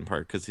Davidson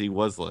part because he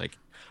was like,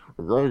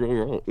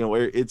 you know,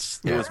 where it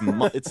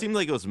seemed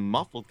like it was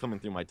muffled coming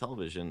through my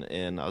television,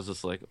 and I was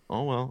just like,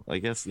 oh well, I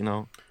guess, you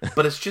know.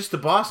 But it's just the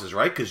bosses,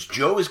 right? Because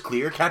Joe is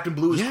clear, Captain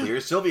Blue is clear,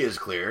 Sylvia is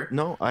clear.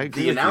 No, I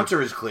agree. The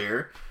announcer is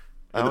clear,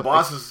 and the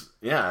bosses.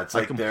 It's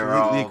like they're all.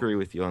 I completely agree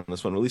with you on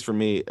this one. At least for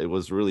me, it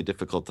was really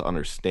difficult to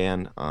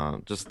understand.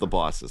 Just the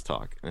bosses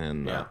talk,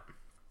 and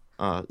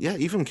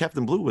even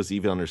Captain Blue was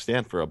even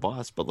understand for a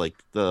boss, but like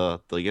I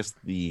guess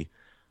the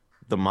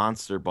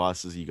monster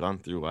bosses you gone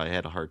through, I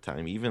had a hard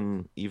time.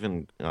 Even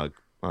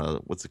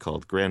what's it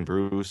called, Grand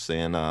Bruce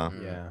and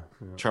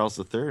Charles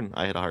III,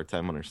 I had a hard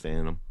time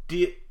understanding them.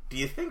 Do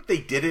you think they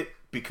did it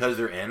because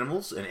they're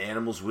animals and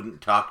animals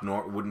wouldn't talk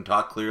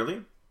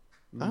clearly?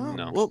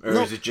 No. Well,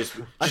 or is it just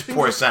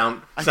poor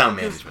sound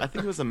management? I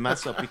think it was a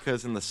mess up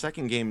because in the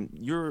second game,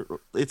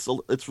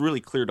 it's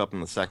really cleared up in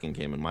the second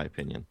game, in my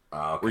opinion,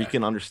 where you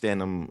can understand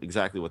them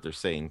exactly what they're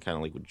saying, kind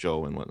of like with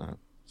Joe and whatnot.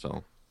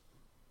 So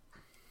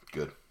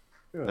good.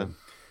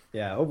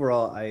 Yeah.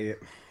 Overall,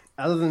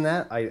 other than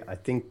that, I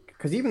think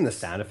because even the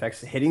sound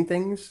effects, hitting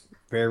things,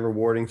 very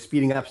rewarding.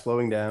 Speeding up,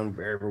 slowing down,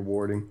 very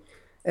rewarding.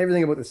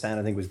 Everything about the sound,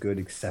 I think, was good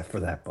except for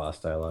that boss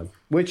dialogue,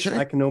 which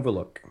I can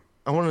overlook.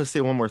 I wanted to say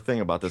one more thing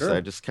about this. Sure. That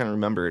I just kind of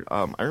remembered.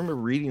 I remember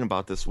reading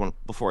about this one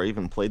before I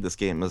even played this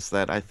game. Is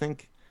that I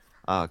think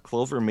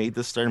Clover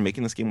started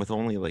making this game with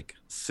only like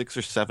 6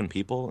 or 7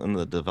 people in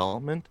the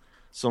development.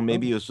 So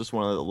maybe it was just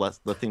one of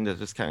the thing that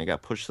just kind of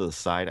got pushed to the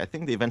side. I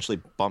think they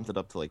eventually bumped it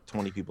up to like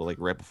 20 people, like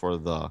right before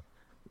the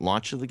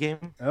launch of the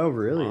game. Oh,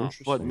 really?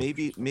 Interesting. But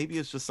maybe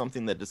it's just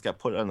something that just got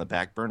put on the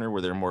back burner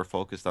where they're more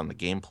focused on the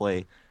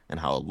gameplay and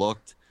how it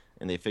looked.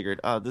 And they figured,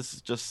 this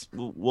is just,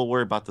 we'll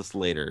worry about this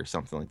later or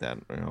something like that,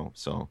 you know.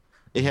 So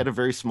it had a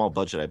very small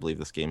budget, I believe,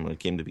 this game when it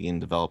came to being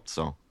developed.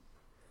 So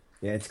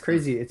yeah, it's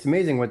crazy. It's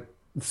amazing what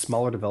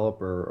smaller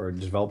developer or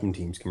development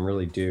teams can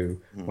really do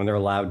when they're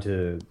allowed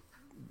to,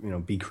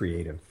 be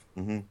creative.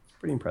 It's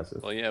pretty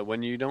impressive. Well, yeah,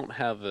 when you don't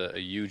have a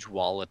huge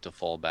wallet to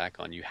fall back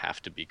on, you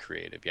have to be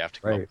creative. You have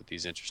to come up with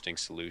these interesting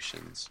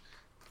solutions.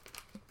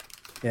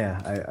 Yeah,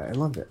 I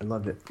loved it.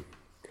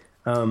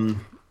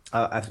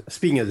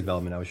 Speaking of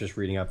development, I was just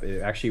reading up.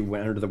 It actually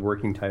went under the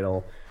working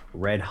title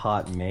Red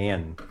Hot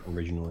Man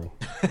originally.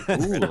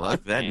 Ooh, I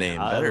like that name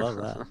better. I love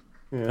that.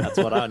 Yeah. That's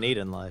what I need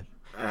in life.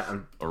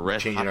 I'm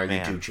changing our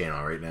YouTube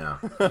channel right now.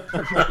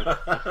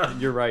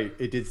 You're right.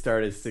 It did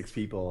start as 6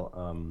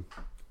 people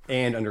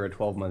and under a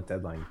 12-month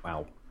deadline.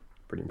 Wow.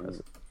 Pretty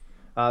impressive.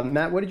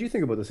 Matt, what did you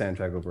think about the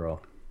soundtrack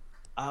overall?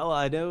 Oh,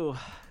 I know.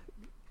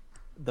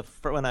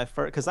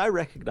 Because I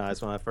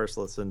recognized when I first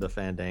listened to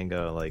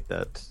Fandango, like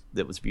that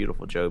it was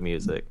Beautiful Joe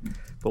music,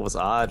 but what's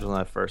odd when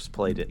I first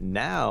played it.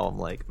 Now I'm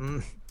like,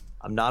 I'm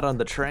not on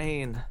the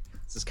train.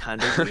 This is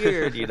kind of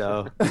weird, you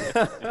know.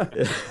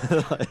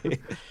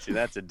 See,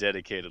 that's a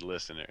dedicated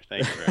listener.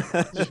 Thank you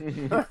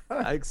very much.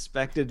 I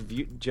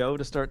expected Joe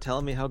to start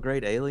telling me how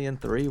great Alien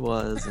 3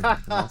 was,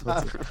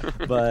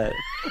 but.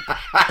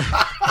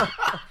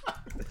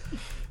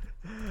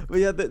 But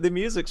yeah, the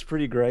music's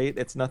pretty great.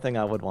 It's nothing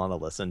I would want to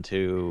listen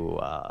to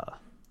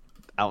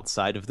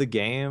outside of the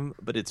game,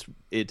 but it's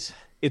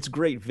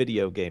great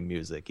video game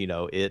music. You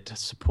know, it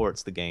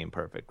supports the game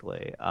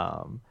perfectly.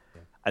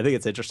 I think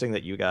it's interesting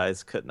that you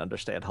guys couldn't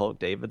understand Hulk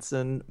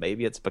Davidson.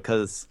 Maybe it's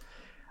because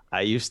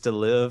I used to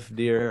live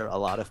near a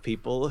lot of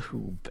people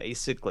who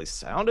basically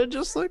sounded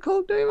just like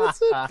Hulk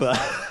Davidson.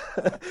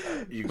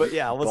 But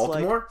yeah, I was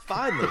Baltimore? like,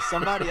 finally,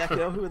 somebody I can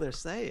know who they're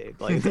saying,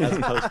 like as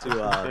opposed to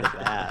the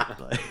bad.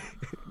 Like,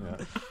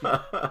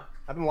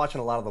 I've been watching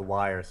a lot of The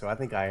Wire, so I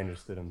think I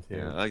understood him too.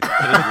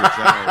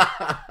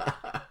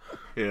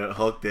 Yeah,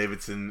 Hulk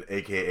Davidson,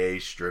 aka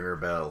Stringer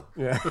Bell.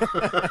 Yeah.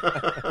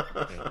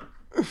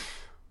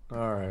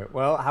 All right.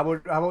 Well, how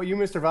about you,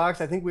 Mr. Vox?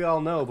 I think we all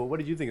know, but what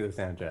did you think of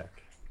the soundtrack?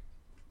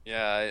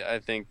 Yeah, I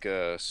think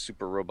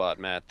Super Robot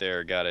Matt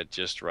there got it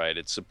just right.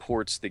 It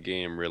supports the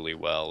game really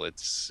well.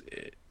 It's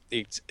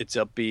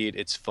upbeat,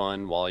 it's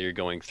fun while you're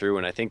going through,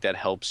 and I think that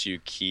helps you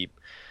keep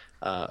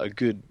a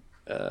good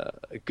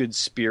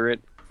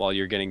spirit while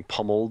you're getting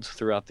pummeled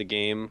throughout the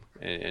game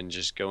and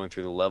just going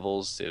through the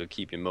levels. It'll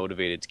keep you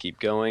motivated to keep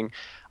going.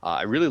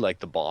 I really like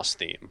the boss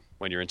theme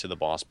when you're into the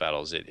boss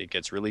battles. It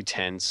gets really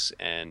tense,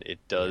 and it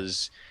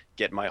does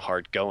get my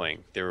heart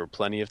going. There were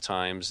plenty of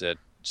times that,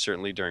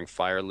 certainly during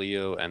Fire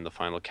Leo and the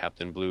final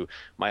Captain Blue,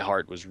 my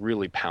heart was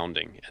really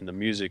pounding, and the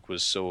music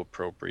was so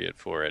appropriate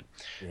for it.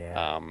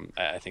 Yeah.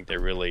 I think they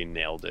really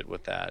nailed it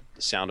with that.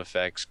 The sound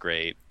effects,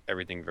 great.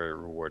 Everything very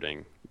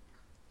rewarding.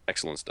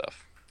 Excellent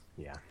stuff.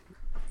 Yeah.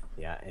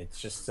 Yeah, it's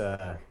just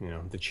the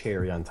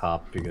cherry on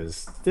top,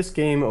 because this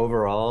game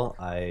overall,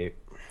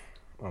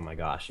 oh my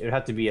gosh, it would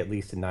have to be at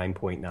least a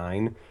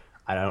 9.9.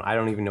 I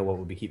don't even know what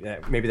would be keeping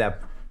that. Maybe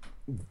that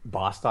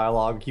boss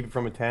dialogue keep it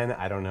from a 10.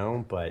 I don't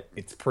know, but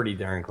it's pretty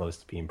darn close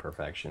to being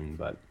perfection.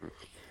 But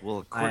Well,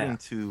 according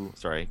to...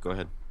 Sorry, go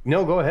ahead.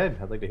 no, go ahead.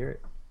 I'd like to hear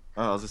it.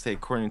 I was going to say,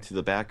 according to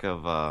the back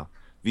of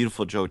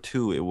Beautiful Joe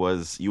 2, it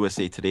was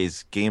USA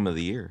Today's Game of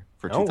the Year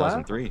for Oh, wow.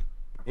 2003.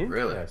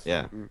 Really? Interesting.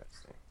 Yeah. Interesting.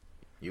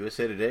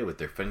 USA Today with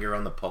their finger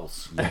on the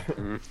pulse.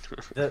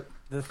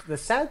 The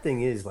sad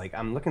thing is, like,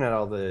 I'm looking at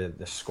all the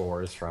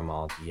scores from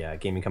all the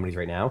gaming companies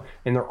right now,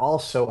 and they're all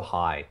so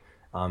high.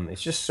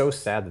 It's just so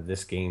sad that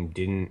this game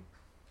didn't,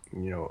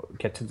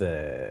 get to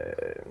the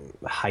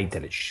height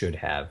that it should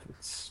have.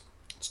 It's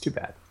too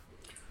bad.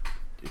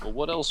 Well,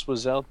 what else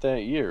was out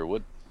that year?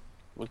 What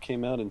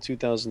came out in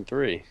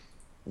 2003?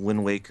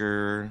 Wind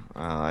Waker.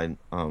 I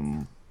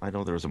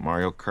know there was a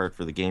Mario Kart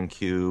for the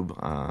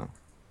GameCube.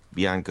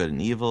 Beyond Good and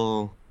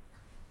Evil.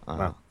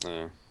 Wow.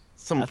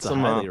 Some That's a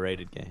highly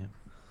rated game.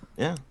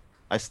 Yeah.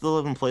 I still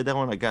haven't played that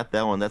one. I got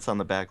that one. That's on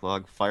the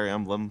backlog. Fire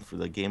Emblem for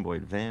the Game Boy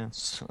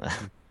Advance.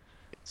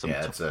 It's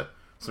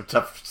some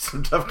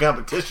tough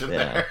competition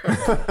Yeah.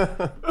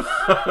 there.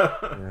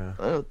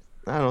 I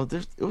don't know.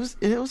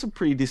 It was a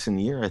pretty decent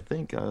year, I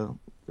think. There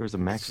was a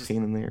Max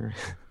Payne in there.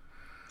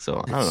 So, I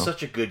don't It's know.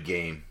 such a good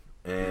game,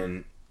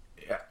 and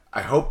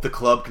I hope the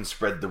club can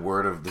spread the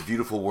word of the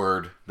beautiful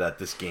word that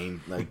this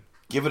game,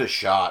 give it a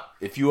shot.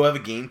 If you have a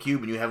GameCube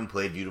and you haven't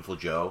played Beautiful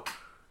Joe,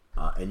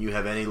 and you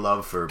have any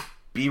love for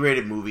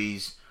B-rated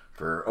movies,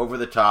 for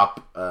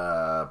over-the-top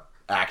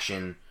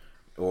action,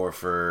 or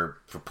for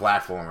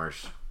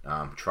platformers,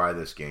 try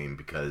this game,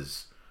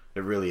 because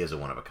it really is a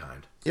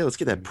one-of-a-kind. Yeah, let's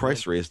get that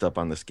price raised up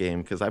on this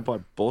game, because I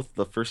bought both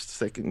the first and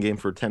second game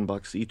for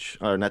 $10 each.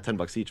 Or not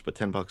 $10 each, but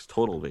 $10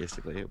 total,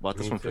 basically. I bought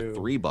this Me one for too.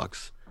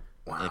 $3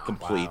 and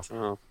complete.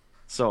 Oh,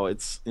 So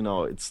it's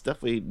it's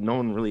definitely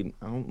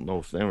I don't know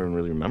if anyone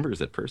really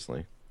remembers it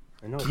personally.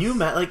 I know. Can you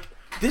imagine,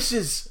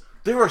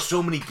 there are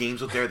so many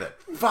games out there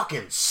that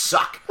fucking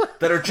suck,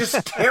 that are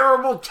just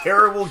terrible,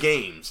 terrible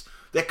games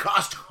that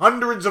cost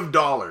hundreds of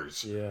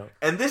dollars. Yeah.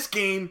 And this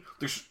game,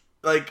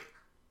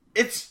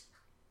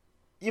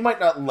 you might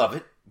not love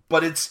it,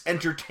 but it's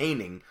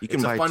entertaining. You can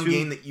it's a buy fun two-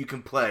 game that you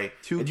can play.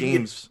 Two And you can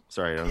games.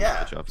 Sorry, I don't get-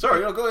 cut you off.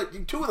 Sorry, go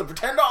ahead. Two of them for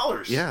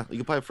 $10. Yeah, you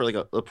can buy it for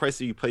the price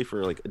that you pay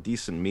for a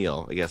decent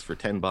meal. I guess for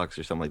 $10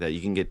 or something like that,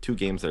 you can get two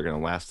games that are going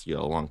to last you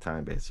a long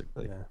time,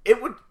 basically. Yeah.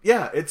 It would,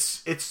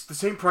 it's the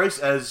same price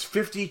as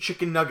 50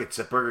 chicken nuggets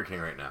at Burger King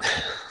right now.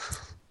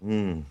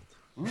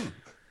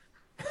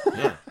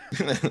 Yeah,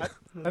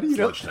 How do you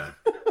know? lunchtime.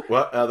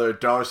 Well, they're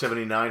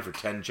 $1.79 for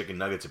 10 chicken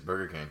nuggets at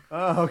Burger King.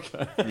 Oh,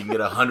 okay. You can get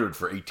 100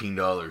 for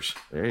 $18.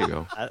 There you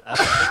go. That's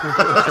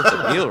That's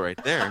a deal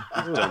right there.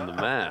 done the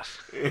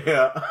math.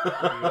 Yeah.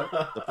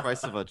 The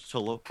price of a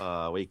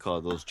what do you call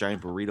it? Those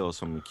giant burritos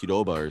from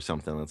Qdoba or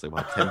something. That's like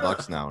about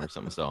 $10 now or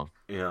something. So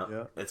Yeah.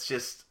 Yeah. It's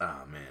just,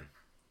 oh man.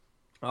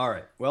 All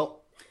right.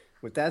 Well,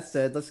 with that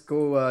said, let's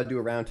go do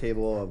a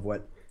roundtable of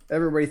what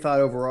everybody thought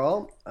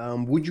overall.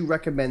 Would you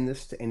recommend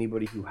this to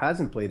anybody who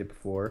hasn't played it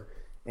before?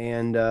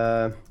 And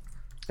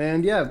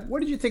yeah, what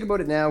did you think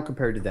about it now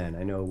compared to then?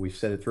 I know we've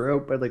said it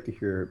throughout, but I'd like to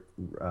hear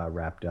it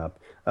wrapped up.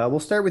 We'll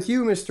start with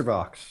you, Mr.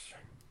 Vox.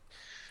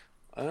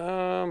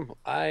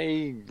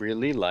 I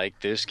really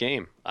like this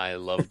game. I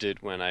loved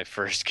it when I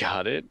first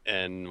got it,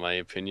 and my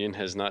opinion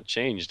has not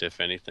changed. If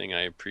anything,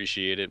 I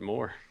appreciate it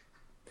more.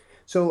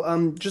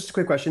 So, just a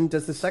quick question: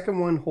 does the second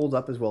one hold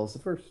up as well as the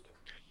first?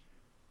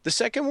 The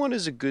second one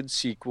is a good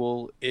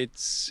sequel.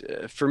 It's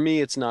for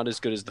me, it's not as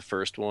good as the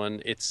first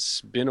one.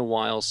 It's been a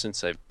while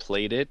since I've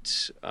played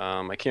it.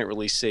 I can't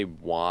really say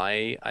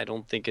why I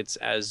don't think it's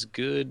as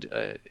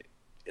good.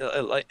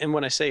 And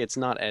when I say it's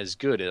not as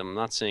good, I'm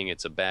not saying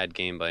it's a bad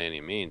game by any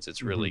means.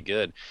 It's really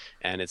good,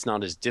 and it's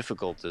not as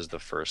difficult as the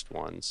first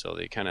one. So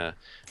they kind of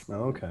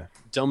Oh, okay.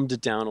 dumbed it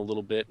down a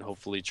little bit,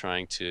 hopefully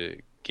trying to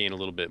gain a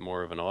little bit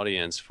more of an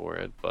audience for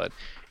it. But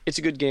it's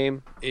a good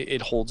game.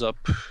 It holds up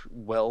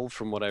well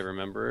from what I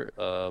remember.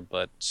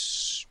 But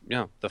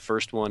yeah, the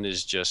first one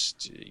is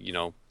just,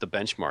 the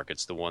benchmark.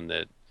 It's the one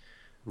that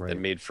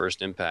made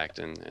first impact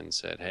and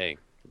said, hey,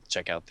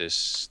 check out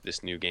this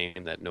new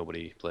game that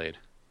nobody played.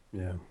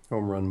 Yeah,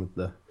 home run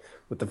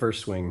with the first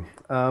swing.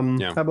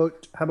 Yeah. How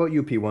about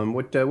you, P1?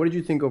 What did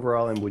you think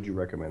overall, and would you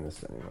recommend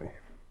this anyway?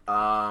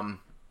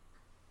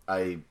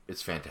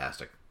 It's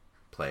fantastic.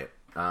 Play it.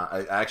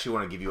 I actually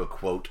want to give you a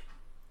quote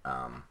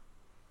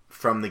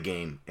from the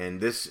game,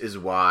 and this is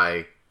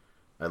why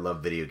I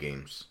love video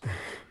games.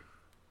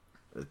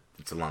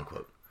 It's a long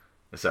quote.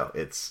 So,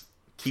 it's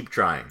keep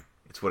trying.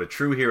 It's what a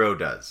true hero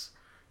does.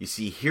 You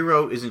see,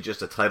 hero isn't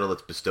just a title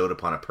that's bestowed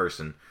upon a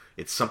person.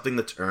 It's something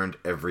that's earned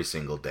every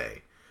single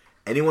day.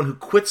 Anyone who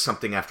quits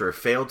something after a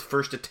failed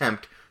first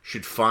attempt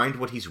should find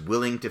what he's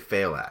willing to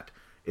fail at.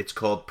 It's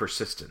called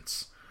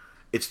persistence.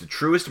 It's the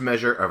truest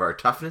measure of our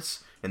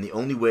toughness and the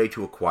only way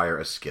to acquire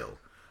a skill.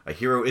 A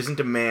hero isn't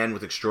a man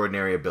with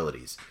extraordinary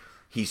abilities.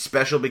 He's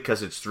special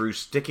because it's through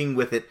sticking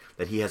with it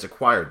that he has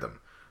acquired them.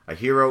 A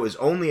hero is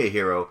only a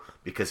hero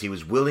because he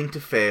was willing to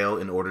fail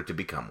in order to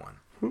become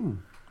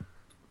one.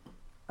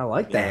 I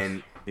like that.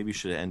 And Maybe you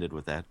should have ended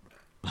with that.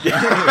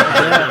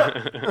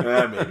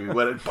 yeah, maybe.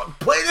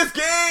 Play this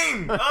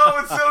game! Oh,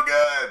 it's so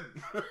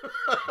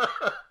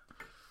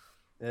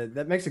good!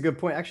 That makes a good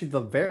point. Actually, the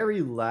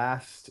very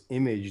last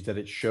image that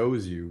it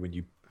shows you when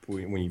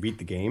you beat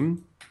the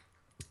game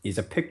is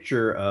a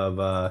picture of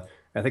I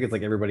think it's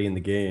like everybody in the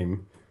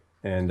game,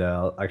 and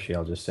I'll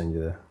just send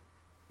you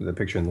the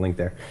picture and the link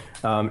there,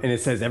 and it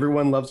says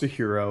everyone loves a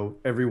hero,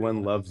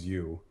 everyone loves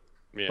you.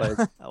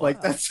 Yeah. Like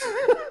that's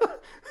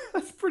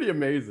that's pretty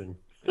amazing.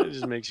 It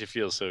just makes you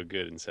feel so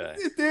good inside.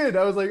 It did.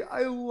 I was like,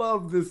 I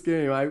love this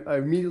game. I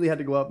immediately had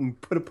to go up and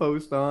put a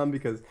post on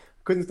because I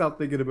couldn't stop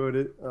thinking about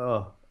it.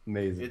 Oh,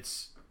 amazing.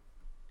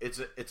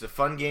 It's a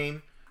fun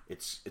game.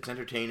 It's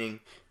entertaining.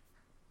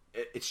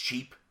 It's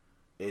cheap.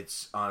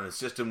 It's on a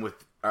system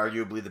with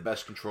arguably the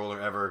best controller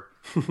ever.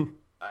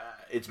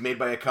 It's made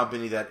by a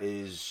company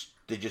they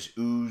just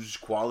ooze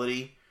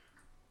quality.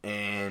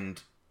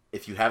 And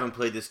if you haven't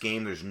played this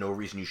game, there's no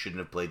reason you shouldn't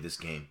have played this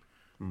game.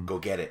 Go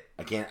get it.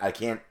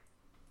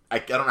 I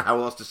don't know how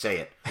else to say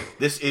it.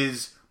 This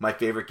is my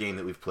favorite game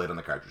that we've played on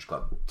the Cartridge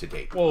Club to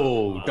date.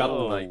 Whoa,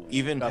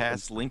 Even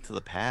past Link to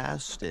the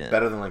Past. And...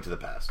 Better than Link to the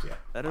Past, yeah.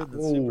 Better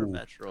than Super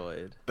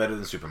Metroid. Better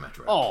than Super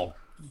Metroid. Oh,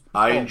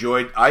 I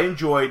enjoyed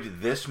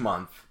this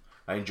month.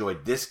 I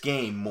enjoyed this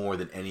game more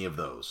than any of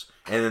those.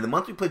 And in the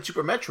month we played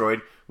Super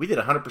Metroid, we did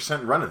a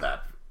 100% run of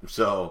that.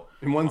 So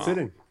in one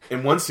sitting.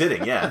 In one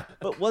sitting, yeah.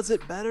 But was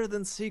it better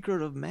than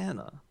Secret of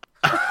Mana?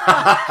 All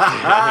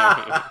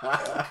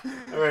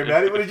right,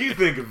 Maddie, what did you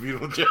think of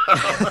Beautiful Joe?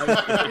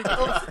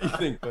 What do you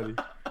think, buddy?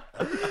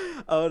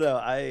 Oh no,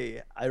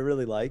 I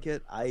really like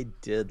it. I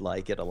did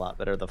like it a lot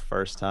better the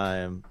first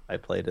time I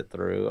played it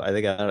through. I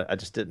think I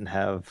just didn't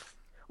have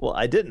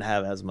I didn't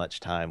have as much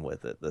time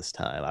with it this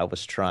time. I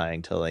was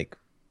trying to like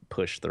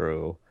push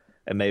through,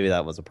 and maybe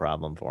that was a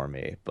problem for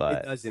me.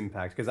 But It does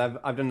impact because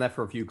I've done that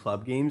for a few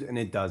club games, and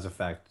it does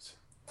affect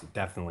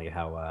definitely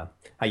how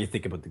you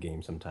think about the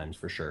game sometimes,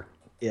 for sure.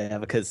 yeah,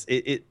 because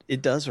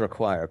it does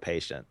require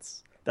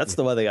patience. That's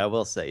the one thing I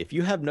will say. If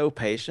you have no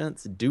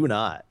patience, do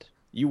not.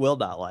 You will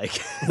not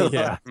like it.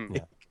 Yeah.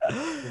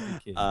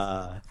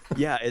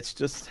 Yeah, it's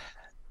just,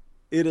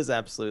 it is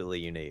absolutely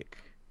unique.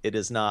 It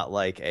is not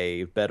like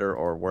a better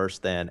or worse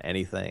than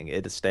anything.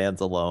 It stands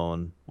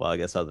alone. Well, I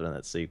guess other than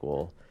its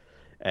sequel.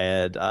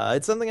 And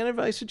it's something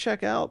anybody should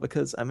check out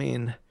because, I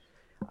mean,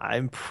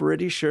 I'm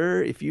pretty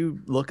sure if you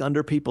look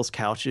under people's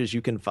couches,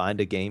 you can find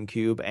a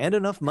GameCube and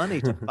enough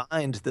money to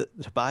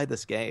buy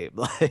this game.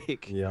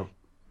 Like, Yeah.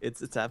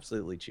 it's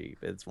absolutely cheap.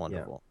 It's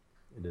wonderful.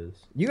 It is.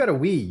 You got a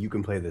Wii, you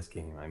can play this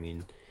game. I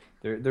mean,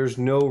 there's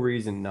no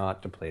reason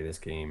not to play this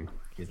game.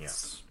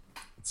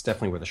 It's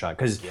definitely worth a shot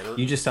because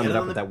you just summed it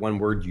up with that one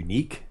word,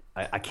 unique.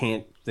 I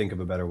can't think of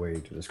a better way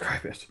to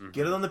describe it.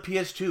 Get it on the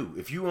PS2.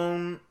 If you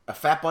own a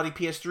fat body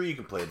PS3, you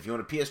can play it. If you own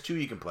a PS2,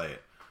 you can play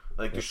it.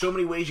 Like, there's so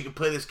many ways you can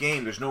play this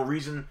game. There's no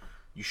reason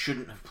you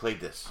shouldn't have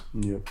played this.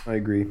 Yeah, I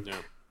agree. Yeah.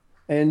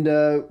 And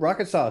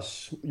Rocket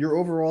Sauce, your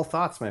overall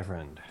thoughts, my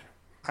friend?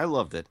 I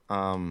loved it.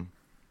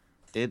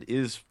 It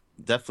is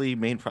definitely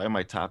made probably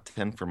my top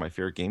 10 for my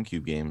favorite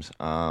GameCube games.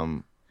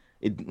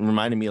 It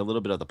reminded me a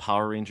little bit of the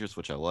Power Rangers,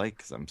 which I like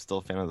because I'm still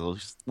a fan of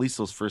those, at least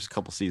those first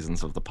couple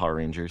seasons of the Power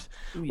Rangers,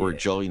 where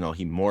Joe, he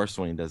morphs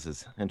when he does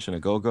his Henshin a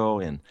Go-Go,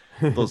 and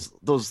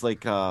those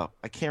like I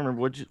can't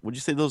remember would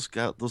you say those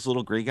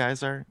little gray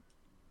guys are?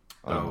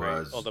 The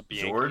Zords?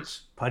 Bianchis.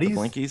 Putties? The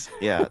Blinkies?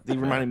 Yeah, they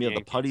reminded me of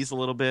the Putties a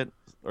little bit,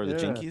 or the Yeah.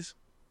 Jinkies.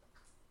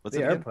 What's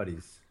They it are again?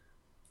 putties.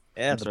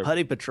 Yeah, the sorry.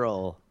 Putty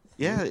Patrol.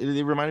 Yeah,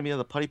 it reminded me of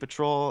the Putty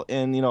Patrol,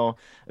 and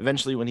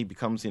eventually when he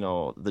becomes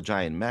the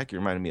giant mech, it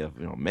reminded me of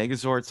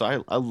Megazord.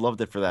 So I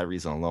loved it for that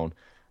reason alone,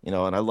 and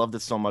I loved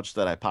it so much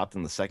that I popped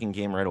in the second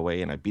game right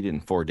away and I beat it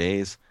in 4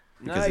 days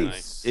because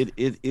Nice.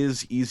 it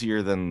is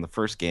easier than the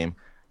first game.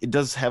 It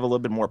does have a little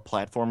bit more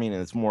platforming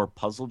and it's more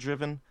puzzle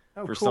driven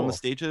for some of the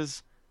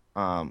stages,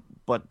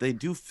 but they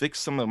do fix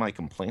some of my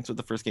complaints with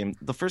the first game.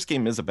 The first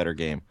game is a better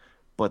game,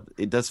 but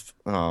it does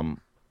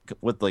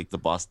with like the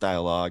boss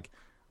dialogue.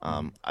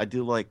 I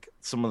do like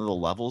some of the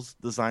levels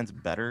designs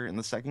better in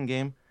the second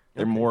game.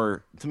 They're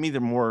more, to me,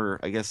 they're more,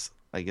 I guess,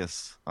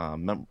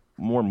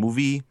 more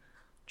movie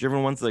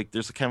driven ones. Like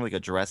there's kind of like a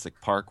Jurassic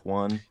Park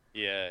one.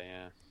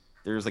 Yeah.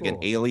 There's like Cool.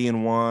 an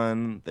Alien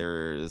one.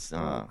 There's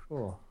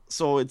Cool.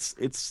 so it's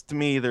to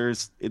me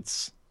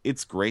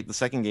it's great. The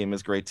second game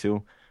is great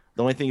too.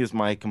 The only thing is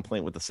my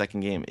complaint with the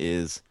second game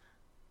is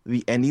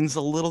the ending's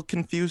a little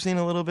confusing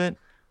a little bit.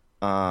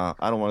 I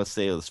don't want to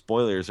say the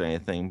spoilers or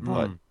anything,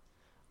 but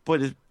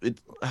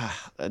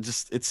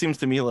it seems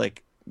to me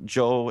like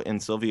Joe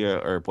and Sylvia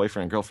are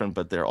boyfriend and girlfriend,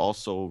 but they're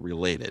also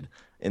related,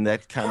 and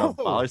that kind of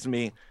bothers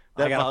me.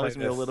 That bothers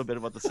me a little bit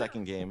about the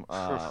second game.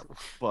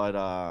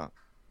 But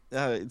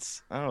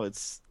it's I don't know,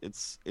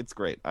 it's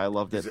great. I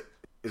loved it.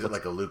 Is it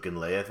like a Luke and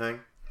Leia thing?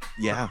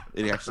 Yeah,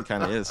 it actually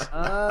kind of is.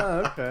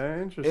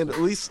 Okay, interesting. And at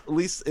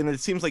least, and it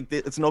seems like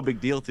it's no big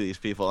deal to these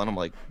people. And I'm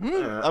like,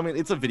 I mean,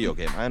 it's a video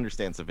game. I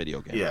understand it's a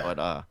video game. Yeah. But,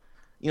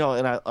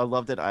 and I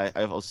loved it.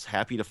 I was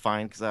happy to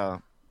find,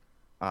 because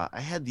I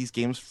had these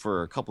games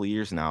for a couple of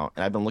years now,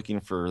 and I've been looking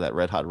for that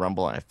Red Hot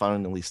Rumble, and I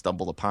finally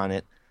stumbled upon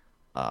it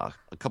a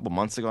couple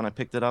months ago, and I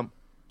picked it up.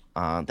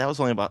 That was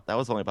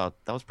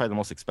probably the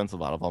most expensive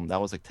out of them.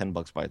 That was like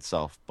 $10 by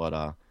itself.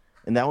 But,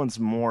 and that one's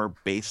more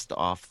based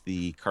off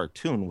the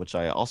cartoon, which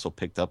I also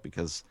picked up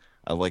because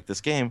I like this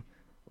game,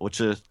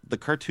 which is the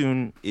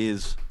cartoon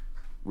is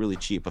really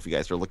cheap if you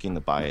guys are looking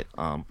to buy it.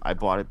 I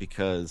bought it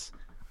because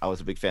I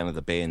was a big fan of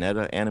the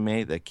Bayonetta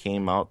anime that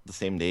came out the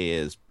same day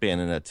as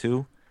Bayonetta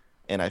 2.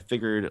 And I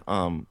figured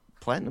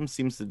Platinum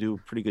seems to do a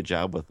pretty good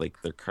job with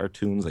like their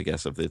cartoons, I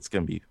guess, if it's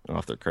going to be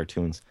off their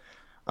cartoons.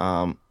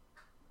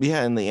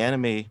 Yeah, in the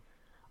anime,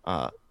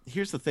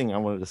 here's the thing I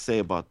wanted to say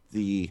about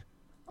the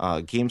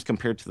games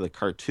compared to the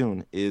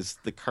cartoon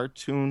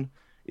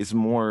is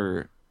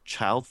more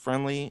child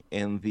friendly,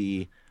 and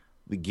the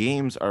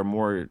games are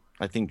more,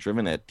 I think,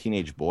 driven at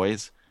teenage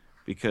boys,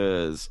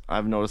 because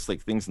I've noticed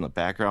like things in the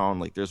background.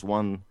 Like there's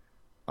one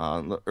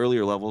the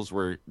earlier levels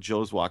where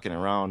Joe's walking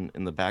around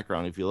in the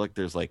background. If you look,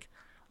 there's like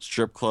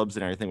strip clubs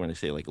and everything when they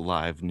say like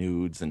live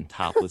nudes and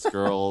topless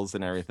girls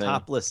and everything.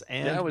 Topless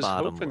and I was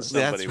hoping bottomless.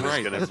 somebody That's was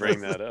right. going to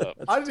bring that up.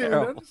 I didn't even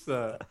notice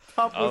that.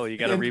 Oh, you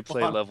got to and replay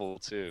bottom. level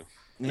 2.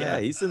 Yeah,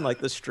 he's in like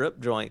the strip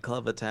joint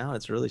club of town.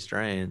 It's really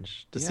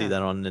strange to see Yeah.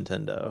 that on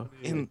Nintendo.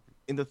 And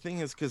the thing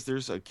is, because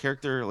there's a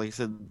character, like I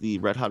said, the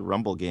Red Hot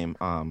Rumble game,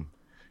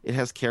 it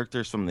has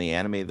characters from the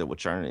anime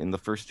which aren't in the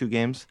first two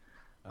games.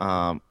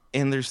 And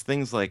there's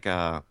things like,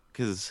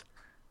 because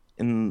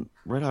in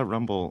Red Hot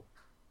Rumble,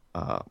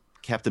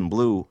 Captain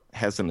Blue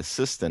has an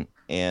assistant,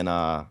 and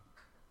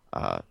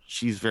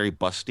she's very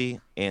busty,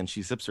 and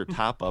she zips her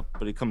top up,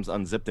 but it comes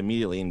unzipped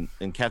immediately,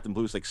 and Captain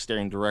Blue's like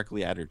staring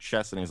directly at her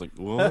chest, and he's like,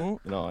 whoa,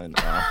 and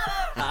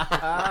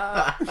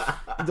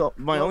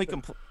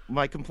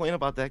my complaint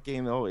about that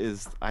game though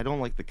is I don't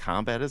like the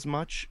combat as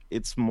much.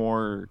 It's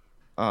more,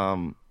 I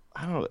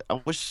don't know.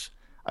 I wish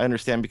I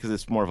understand because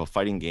it's more of a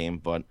fighting game,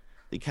 but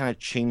they kind of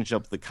changed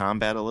up the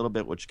combat a little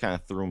bit, which kind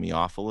of threw me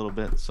off a little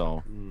bit.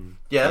 So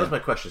Yeah, that was my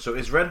question. So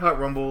is Red Hot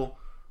Rumble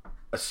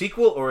a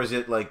sequel, or is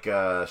it like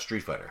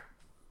Street Fighter?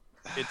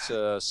 It's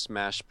a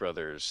Smash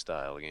Brothers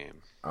style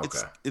game. Okay.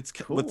 it's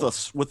with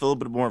a little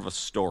bit more of a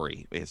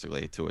story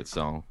basically to it.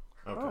 So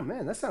Oh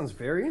man, that sounds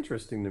very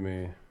interesting to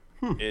me.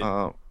 It,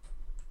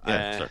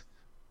 yeah, sorry.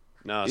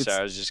 no, It's- sorry.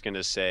 I was just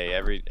gonna say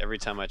every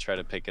time I try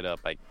to pick it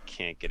up, I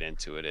can't get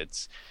into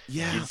it.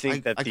 Yeah, You'd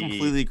think I that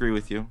completely agree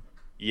with you.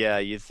 Yeah,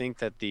 you'd think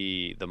that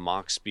the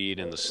Mach speed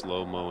and the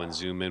slow mo and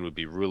zoom in would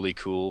be really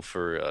cool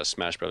for a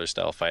Smash Brothers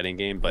style fighting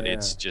game, but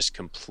it's just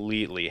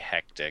completely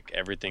hectic.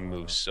 Everything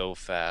moves so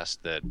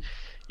fast that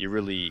you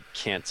really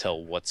can't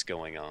tell what's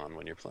going on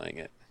when you're playing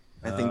it.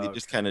 I think they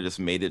just kind of just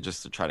made it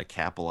just to try to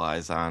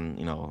capitalize on,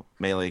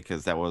 Melee,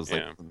 because that was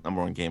like Yeah. the number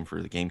one game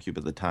for the GameCube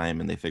at the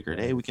time, and they figured,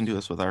 hey, we can do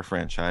this with our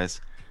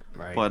franchise.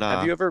 Right. But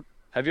Have you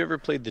ever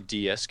played the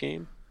DS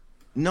game?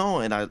 no,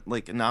 and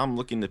now I'm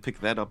looking to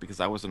pick that up because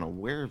I wasn't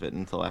aware of it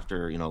until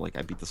after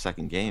I beat the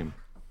second game.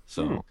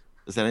 So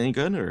is that any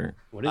good, or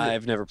What is it?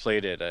 I've never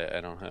played it. I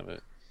don't have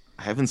it.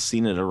 I haven't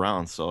seen it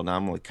around, so now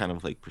I'm kind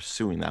of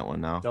pursuing that one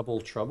now.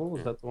 Double Trouble?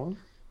 Is that the one?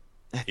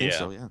 I think Yeah.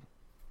 so, yeah.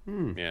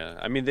 Yeah,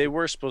 I mean they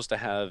were supposed to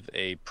have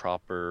a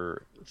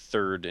proper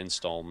third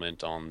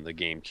installment on the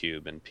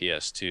GameCube and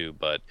PS2,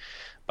 but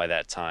by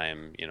that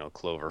time,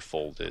 Clover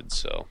folded,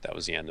 so that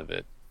was the end of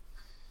it.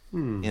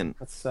 And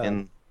That's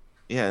sad.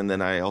 and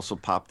then I also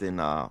popped in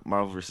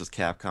Marvel vs.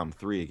 Capcom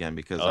 3 again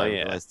because Oh, I yeah.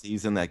 realized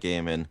he's in that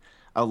game, and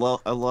I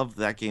love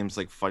that game's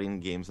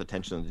fighting game's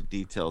attention to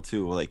detail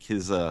too. Like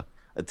his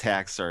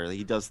attacks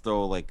he does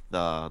throw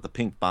the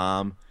pink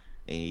bomb,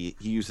 and he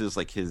uses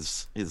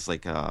his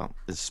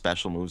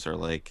special moves are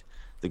like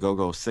the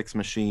Go-Go 6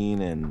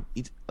 machine, and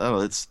I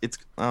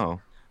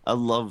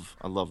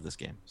love this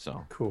game.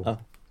 So Cool. Oh,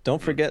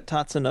 don't forget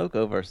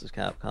Tatsunoko versus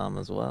Capcom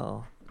as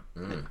well.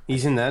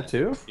 He's in that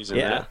too? He's in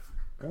Yeah. that.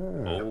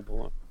 Oh. Oh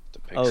boy. To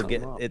pick Oh, some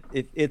get up.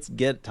 it's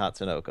Get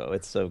Tatsunoko.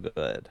 It's so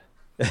good.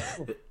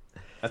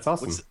 That's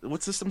awesome.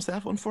 what's system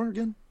staff one for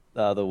again?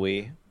 The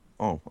Wii.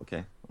 Oh,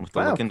 okay. I'm have to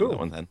Wow, look into cool. that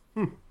one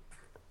then.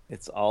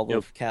 It's all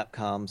of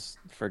Capcom's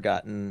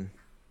forgotten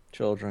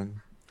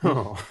children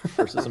Oh.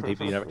 versus some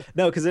people you never.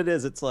 No, because it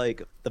is. It's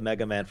like the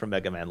Mega Man from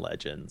Mega Man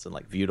Legends, and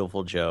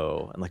Beautiful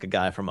Joe, and a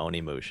guy from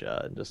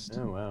Onimusha, and just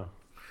Oh wow.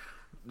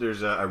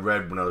 I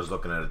read when I was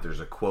looking at it. There's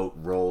a quote: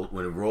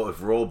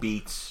 if Roll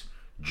beats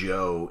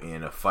Joe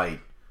in a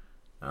fight,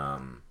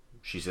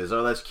 She says,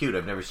 "Oh, that's cute.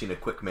 I've never seen a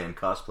Quick Man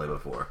cosplay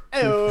before."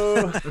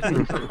 Heyo.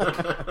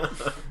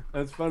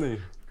 That's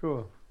funny.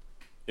 Cool.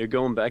 You're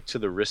going back to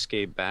the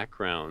risque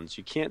backgrounds.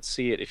 You can't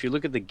see it. If you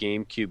look at the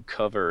GameCube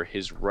cover,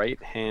 his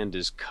right hand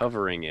is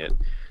covering it.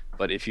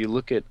 But if you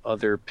look at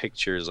other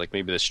pictures, like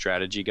maybe the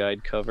strategy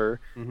guide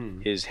cover,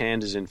 his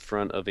hand is in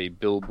front of a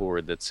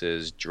billboard that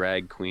says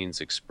Drag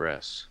Queens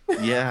Express.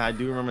 Yeah, I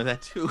do remember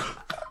that too.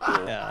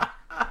 Yeah.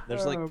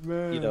 There's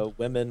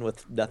women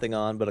with nothing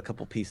on but a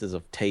couple pieces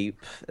of tape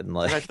and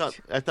like.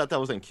 I thought that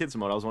was in kids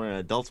mode. I was wondering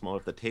in adults mode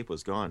if the tape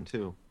was gone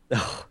too.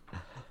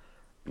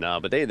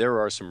 No, but there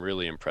are some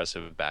really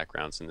impressive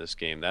backgrounds in this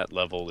game. That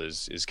level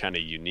is kind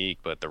of unique,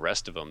 but the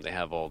rest of them, they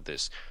have all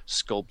this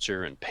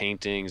sculpture and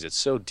paintings. It's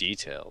so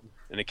detailed.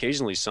 And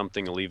occasionally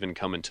something will even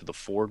come into the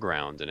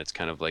foreground, and it's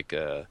kind of like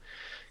a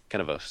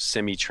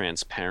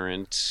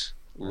semi-transparent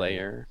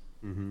layer.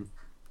 Mm-hmm.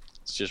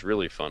 It's just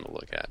really fun to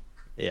look at.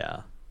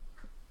 Yeah.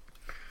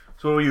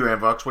 So what are you,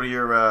 Ramvox? What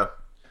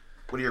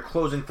are your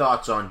closing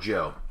thoughts on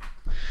Joe?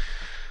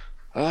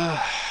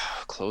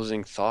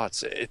 Closing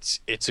thoughts.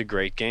 It's a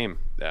great game.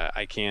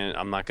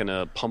 I'm not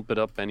gonna pump it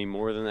up any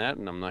more than that,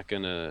 and I'm not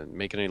gonna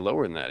make it any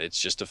lower than that. It's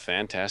just a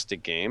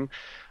fantastic game.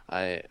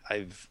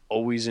 I've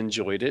always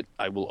enjoyed it.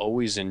 I will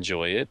always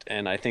enjoy it,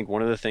 and I think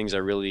one of the things I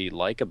really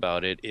like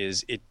about it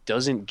is it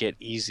doesn't get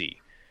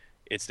easy.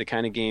 It's the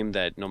kind of game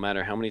that no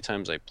matter how many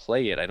times I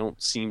play it, I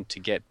don't seem to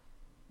get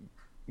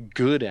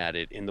good at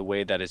it in the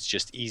way that it's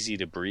just easy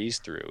to breeze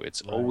through.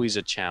 It's always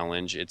a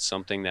challenge. It's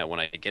something that when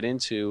I get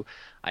into,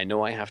 I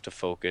know I have to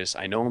focus.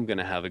 I know I'm going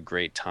to have a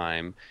great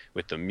time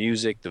with the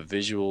music, the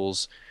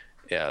visuals.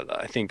 Yeah,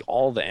 I think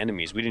all the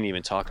enemies, we didn't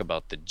even talk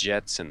about the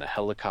jets and the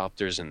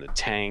helicopters and the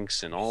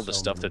tanks and all the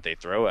stuff that they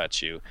throw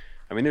at you.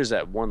 I mean, there's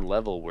that one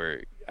level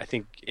where I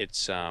think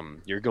it's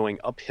you're going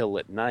uphill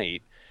at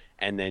night,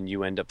 and then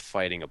you end up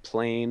fighting a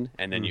plane,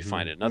 and then you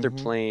find another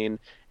plane,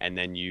 and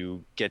then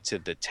you get to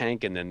the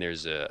tank, and then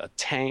there's a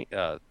tank.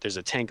 There's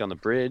a tank on the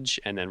bridge,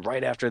 and then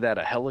right after that,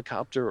 a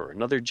helicopter or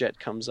another jet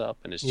comes up,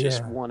 and it's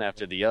just one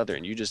after the other,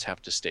 and you just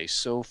have to stay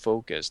so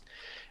focused.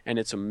 And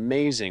it's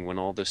amazing when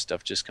all this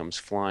stuff just comes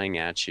flying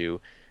at you,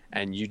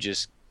 and you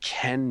just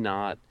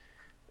cannot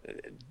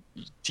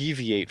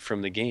deviate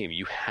from the game.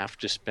 You have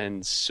to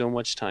spend so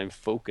much time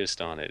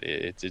focused on it.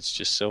 It's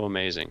just so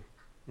amazing.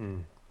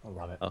 I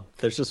love it. Oh,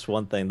 there's just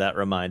one thing that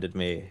reminded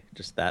me,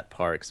 just that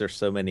part, because there's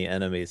so many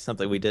enemies.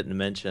 Something we didn't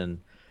mention.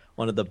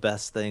 One of the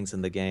best things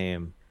in the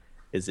game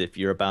is if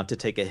you're about to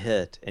take a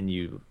hit and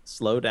you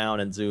slow down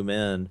and zoom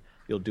in,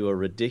 you'll do a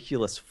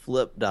ridiculous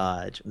flip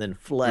dodge and then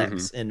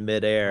flex in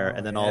midair,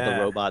 and then all the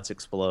robots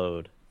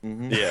explode.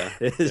 Yeah,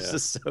 It's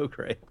just so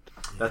great.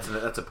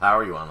 That's a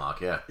power you unlock.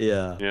 Yeah.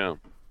 yeah.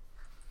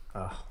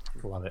 Oh,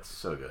 love it.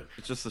 So good.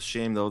 It's just a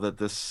shame though that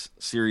this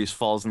series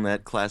falls in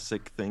that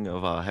classic thing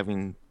of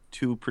having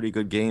two pretty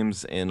good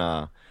games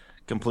and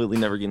completely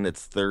never getting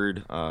its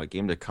third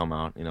game to come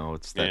out. You know,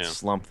 it's that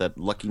slump, that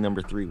lucky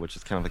number 3, which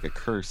is kind of like a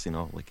curse. You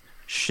know, like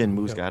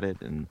Shenmue's got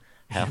it, and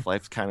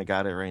Half-Life's kind of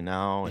got it right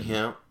now.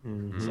 And,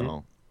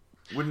 so,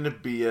 wouldn't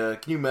it be? Can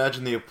you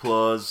imagine the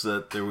applause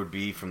that there would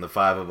be from the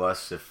 5 of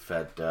us if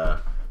at the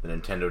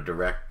Nintendo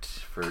Direct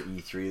for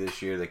E3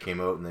 this year they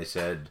came out and they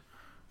said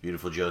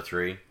 "Beautiful Joe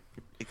 3"?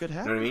 it could You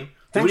know happen. what I mean?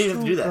 They wouldn't even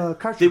have to do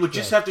that. They would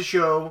just have to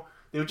show.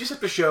 They would just have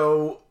to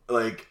show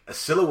like a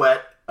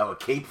silhouette of a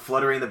cape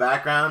fluttering in the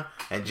background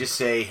and just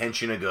say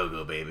 "Henshin a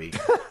Go-Go, baby."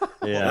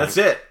 That's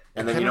it.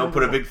 And then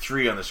put a big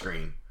 3 on the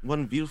screen.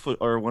 When Wonderful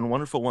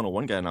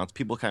 101 got announced,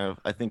 people kind of,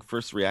 I think,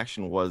 first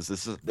reaction was,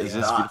 "Is this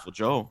Beautiful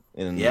Joe?"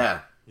 And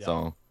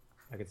so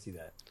I could see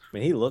that. I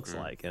mean, he looks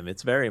like him.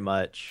 It's very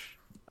much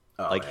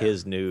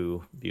his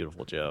new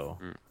Beautiful Joe.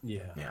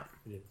 Yeah. Yeah.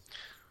 It is.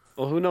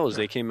 Well, who knows?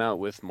 They came out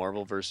with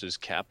Marvel vs.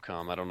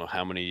 Capcom. I don't know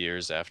how many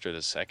years after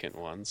the second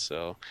one.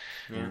 So,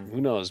 who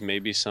knows?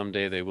 Maybe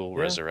someday they will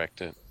resurrect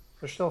it.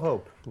 There's still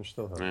hope.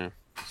 Yeah.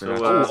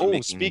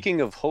 So,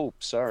 Speaking of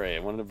hope, sorry, I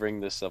wanted to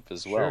bring this up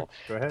as well.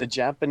 Go ahead. The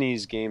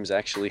Japanese games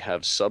actually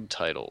have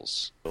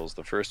subtitles.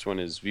 The first one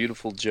is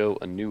Beautiful Joe: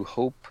 A New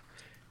Hope,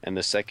 and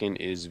the second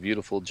is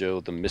Beautiful Joe: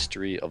 The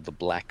Mystery of the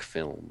Black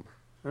Film.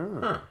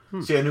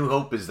 See, A New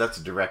Hope that's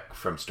a direct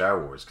from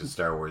Star Wars, because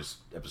Star Wars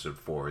Episode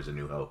 4 is A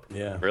New Hope.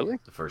 Yeah. Really?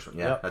 The first one.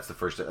 Yeah, that's the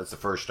first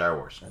Star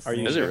Wars. Is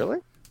it really?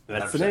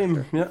 That's the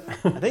name. Yeah.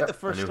 I think the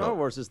first New Star Hope.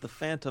 Wars is the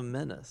Phantom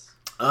Menace.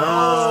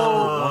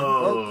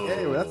 Oh.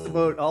 Okay, well, that's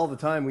about all the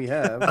time we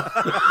have.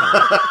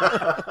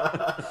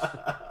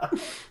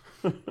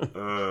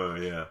 Oh,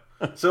 yeah.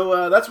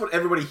 So that's what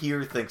everybody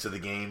here thinks of the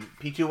game.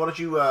 P2, why don't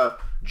you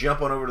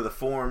jump on over to the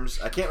forums?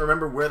 I can't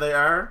remember where they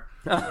are.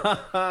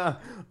 I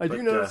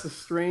do notice a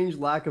strange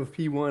lack of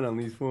P1 on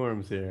these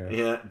forums here.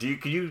 Yeah.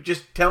 Could you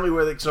just tell me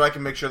where so I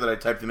can make sure that I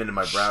type them into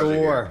my browser? Sure.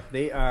 Here?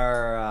 They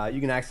are.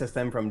 You can access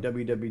them from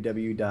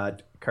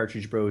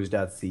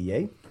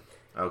www.cartridgebros.ca.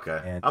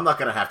 Okay. And- I'm not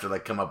gonna have to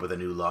come up with a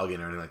new login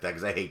or anything like that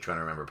because I hate trying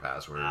to remember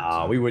passwords.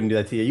 We wouldn't do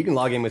that to you. You can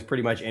log in with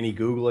pretty much any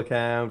Google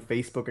account,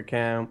 Facebook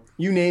account,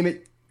 you name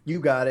it. You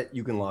got it.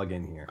 You can log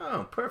in here.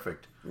 Oh,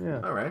 perfect.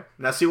 Yeah. All right.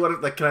 Now, see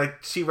what can I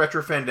see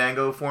Retro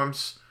Fandango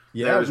forums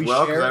Yeah, there as we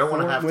well, 'cause share I don't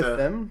wanna forum have with to-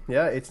 them.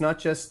 Yeah, it's not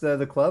just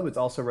the club; it's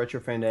also Retro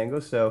Fandango.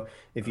 So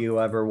if you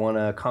ever want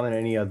to comment on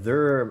any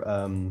other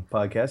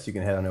podcasts, you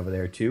can head on over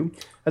there too,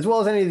 as well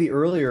as any of the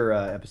earlier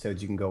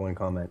episodes. You can go and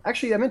comment.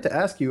 Actually, I meant to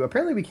ask you.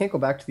 Apparently, we can't go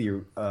back to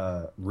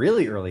the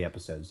really early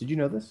episodes. Did you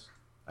know this?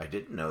 I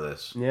didn't know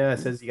this. Yeah, it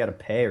says you got to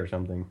pay or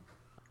something.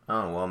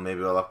 Oh, well,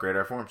 maybe I'll upgrade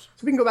our forums.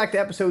 So we can go back to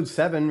episode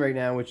 7 right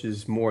now, which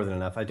is more than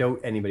enough. I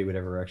doubt anybody would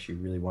ever actually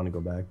really want to go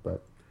back,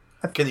 but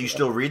Can you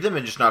still read them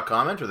and just not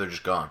comment, or they're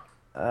just gone?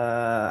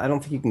 I don't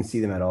think you can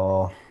see them at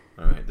all.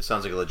 All right, this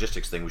sounds like a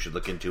logistics thing we should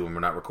look into when we're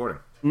not recording.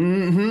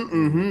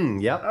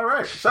 Yep. All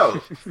right, so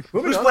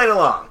who's playing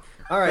along?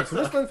 All right, so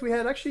this month we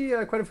had actually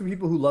quite a few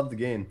people who loved the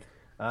game.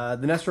 The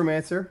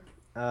Nestromancer,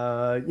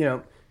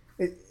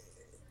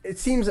 it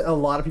seems a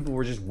lot of people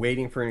were just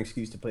waiting for an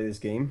excuse to play this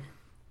game,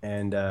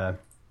 and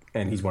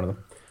he's one of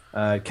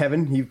them.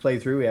 Kevin, he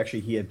played through.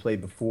 He had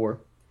played before.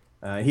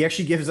 He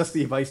actually gives us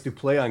the advice to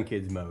play on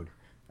kids mode.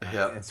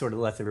 Yeah. And sort of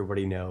lets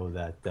everybody know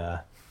that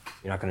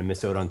you're not going to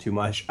miss out on too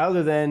much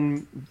other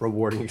than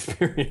rewarding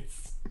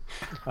experience.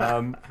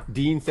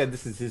 Dean said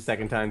this is his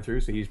second time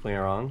through, so he's playing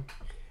along.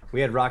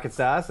 We had Rocket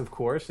Sauce, of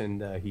course,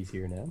 and he's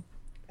here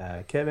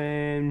now.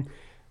 Kevin,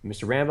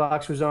 Mr.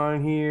 Rambox was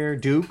on here.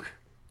 Duke,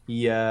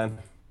 he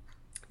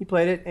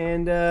played it,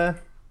 and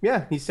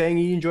he's saying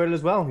he enjoyed it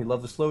as well. He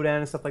loved the slowdown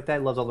and stuff like that.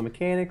 He loves all the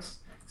mechanics.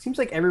 Seems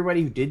like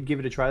everybody who did give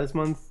it a try this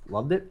month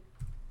loved it.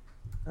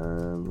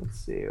 Let's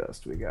see, what else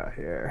do we got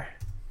here?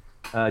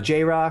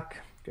 J-Rock.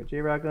 Got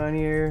J-Rock on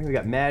here. We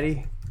got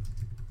Maddie.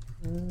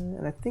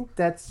 And I think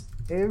that's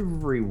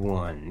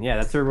everyone. Yeah,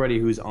 that's everybody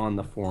who's on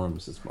the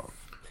forums this month.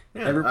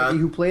 Yeah, Everybody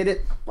who played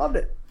it loved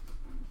it.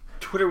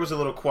 Twitter was a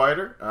little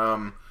quieter.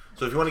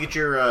 So if you want to get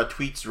your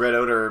tweets read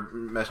out or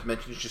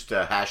mentions, just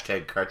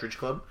hashtag Cartridge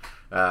Club.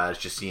 It's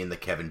just seeing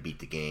that Kevin beat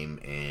the game,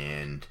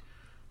 and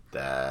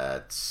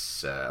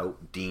that's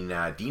Dean.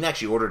 Dean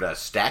actually ordered a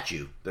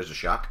statue. There's a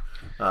shock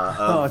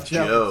of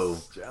Joe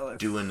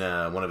doing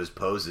one of his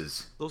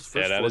poses. Those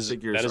first four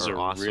figures that is are a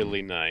awesome.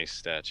 really nice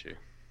statue.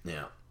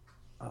 Yeah.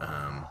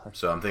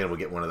 So I'm thinking we'll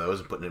get one of those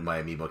and putting it in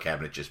my amiibo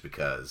cabinet just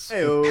because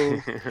Hey-o.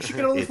 You should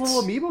get all these It's-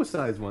 little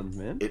amiibo-sized ones,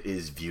 man. it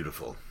is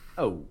beautiful.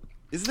 Oh.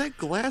 Is that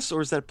glass or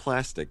is that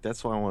plastic?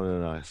 That's what I wanted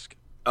to ask.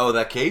 Oh,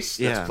 that case?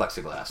 Yeah. That's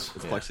plexiglass.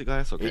 It's Yeah.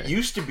 plexiglass? Okay. It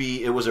used to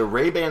be. It was a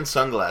Ray-Ban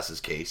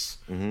sunglasses case,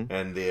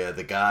 and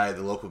the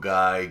local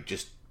guy,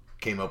 just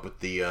came up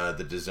with the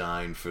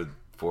design for it.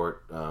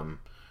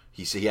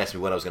 He asked me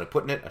what I was going to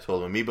put in it. I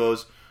told him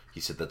Amiibos. He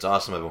said, "That's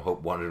awesome. I've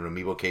wanted an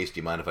Amiibo case. Do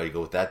you mind if I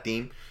go with that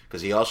theme?"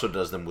 Because he also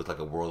does them with like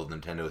a World of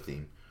Nintendo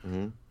theme.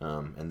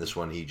 And this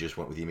one, he just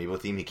went with the Amiibo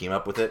theme. He came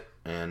up with it,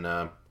 and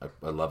I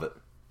love it.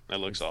 That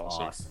looks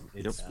awesome.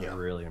 It's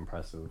really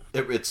impressive.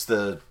 It's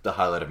the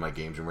highlight of my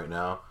games room right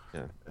now.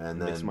 Yeah.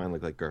 And It makes then mine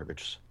look like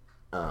garbage.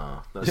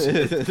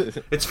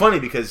 it's funny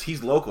because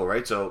he's local,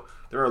 right? So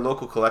there are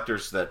local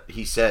collectors that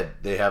he said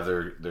they have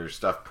their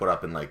stuff put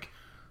up in like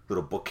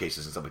little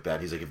bookcases and stuff like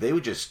that. He's like, if they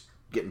would just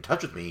get in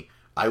touch with me,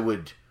 I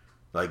would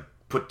like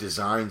put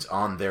designs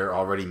on their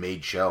already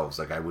made shelves.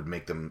 Like I would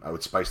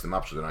spice them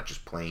up so they're not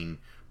just plain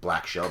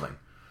black shelving.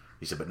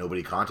 He said, but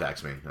nobody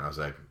contacts me. And I was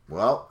like,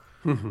 well,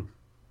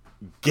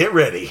 get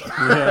ready.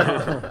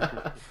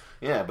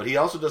 Yeah, but he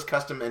also does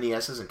custom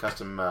NESs and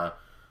custom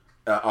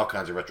all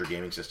kinds of retro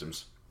gaming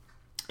systems.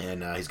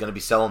 And he's going to be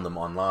selling them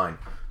online.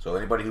 So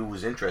anybody who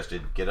was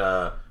interested, go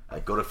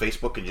to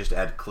Facebook and just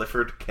add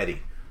Clifford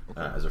Ketty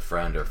as a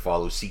friend, or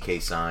follow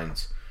CK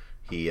Signs.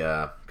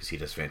 Because he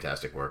does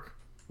fantastic work.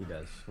 He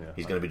does. Yeah.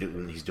 He's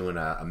doing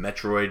a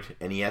Metroid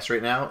NES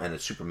right now and a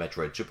Super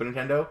Metroid Super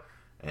Nintendo,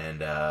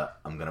 and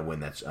I'm gonna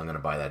win that. I'm gonna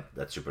buy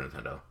that Super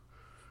Nintendo.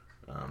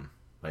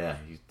 But yeah,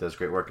 he does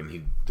great work, and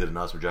he did an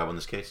awesome job on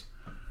this case.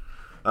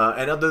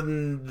 And other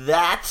than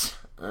that,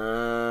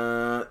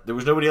 there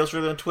was nobody else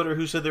really on Twitter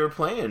who said they were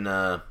playing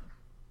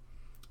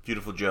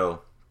Beautiful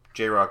Joe,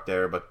 J-Rock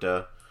there, but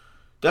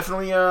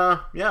definitely,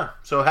 yeah.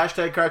 So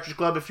hashtag Cartridge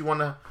Club if you want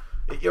to,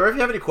 or if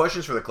you have any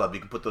questions for the club, you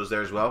can put those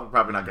there as well. We're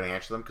probably not going to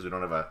answer them because we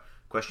don't have a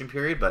question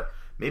period, but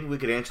maybe we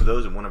could answer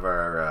those in one of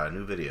our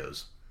new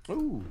videos.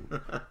 Ooh.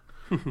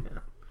 Yeah.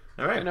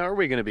 All right. And are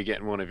we going to be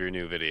getting one of your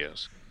new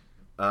videos?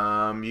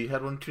 You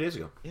had one 2 days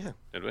ago. Yeah.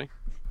 Did we?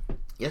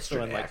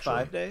 Yesterday, So in like actually.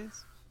 5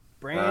 days?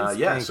 Brand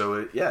Yeah. spank.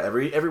 So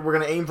every we're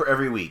gonna aim for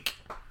every week.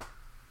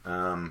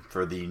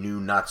 For the new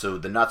not so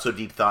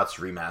deep thoughts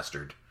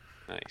remastered.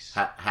 Nice.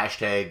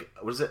 Hashtag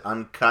what is it?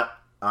 Uncut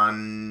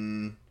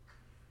on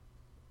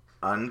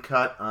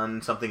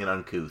something and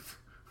uncouth.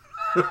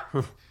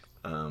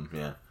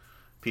 Yeah.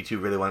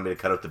 P2 really wanted me to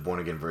cut out the Born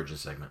Again Virgin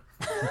segment.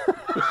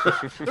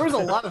 There was a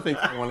lot of things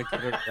I wanted to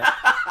do.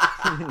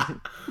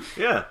 That.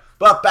 Yeah.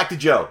 But back to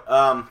Joe.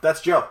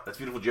 That's Joe. That's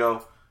Beautiful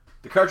Joe.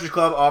 The Cartridge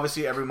Club,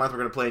 obviously, every month we're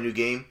going to play a new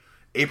game.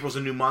 April's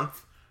a new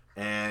month.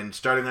 And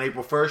starting on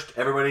April 1st,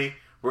 everybody,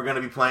 we're going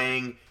to be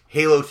playing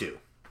Halo 2.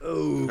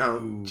 Oh.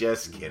 No,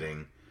 just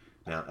kidding.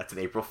 No, that's an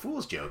April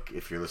Fool's joke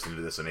if you're listening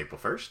to this on April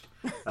 1st.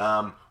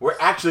 We're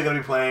actually going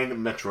to be playing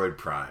Metroid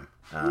Prime.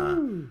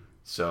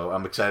 So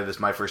I'm excited. This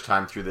is my first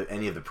time through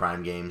any of the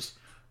Prime games.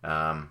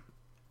 And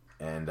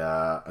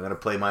I'm going to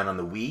play mine on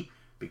the Wii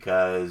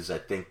because I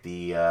think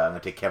I'm going to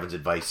take Kevin's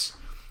advice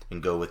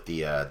and go with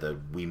the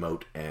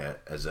Wiimote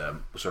as a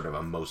sort of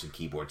a mouse and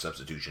keyboard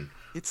substitution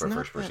for a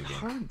first-person game.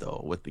 It's not that hard,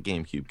 though, with the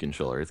GameCube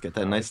controller. It's got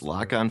that nice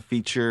lock-on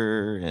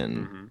feature,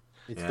 and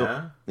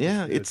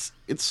it's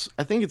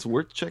I think it's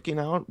worth checking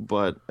out,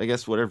 but I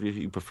guess whatever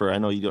you prefer. I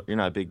know you're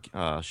not a big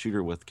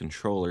shooter with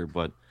controller,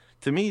 but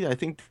to me, I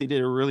think they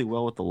did it really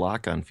well with the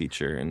lock-on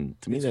feature, and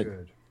to me It's that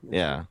good.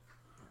 yeah.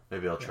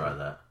 Maybe I'll try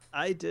that.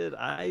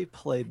 I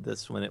played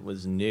this when it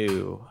was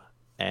new,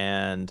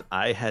 and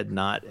I had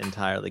not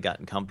entirely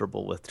gotten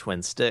comfortable with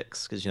twin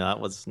sticks because it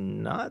was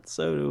not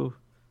so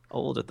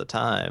old at the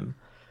time,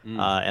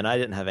 and I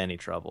didn't have any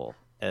trouble.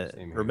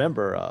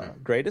 Remember,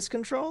 greatest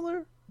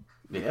controller?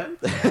 Yeah.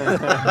 Throw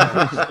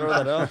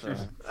that out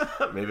there.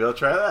 Maybe I'll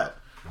try that.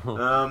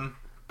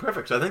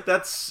 Perfect. So I think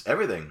that's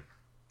everything.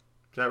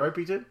 Is that right,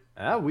 P2?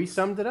 We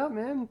summed it up,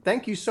 man.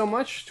 Thank you so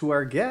much to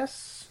our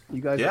guests.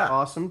 You guys are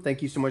awesome.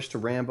 Thank you so much to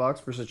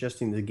Rambox for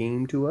suggesting the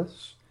game to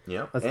us.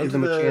 Yeah. Let's give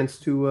them a chance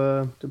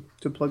to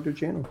plug their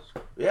channels.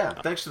 Yeah.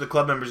 Thanks to the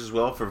club members as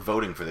well for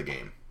voting for the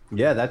game.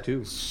 Yeah, that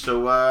too.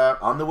 So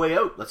on the way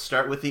out, let's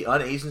start with the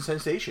Unasian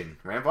sensation.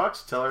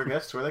 Rambox, tell our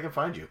guests where they can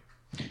find you.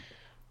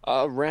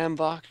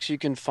 Rambox, you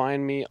can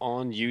find me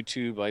on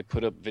YouTube. I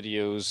put up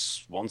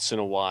videos once in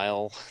a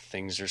while.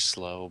 Things are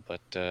slow,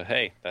 but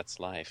hey, that's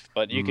life.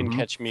 But you can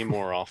catch me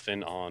more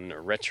often on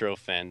Retro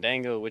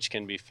Fandango, which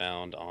can be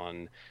found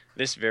on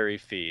this very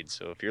feed.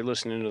 So if you're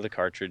listening to the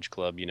Cartridge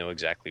Club, you know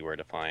exactly where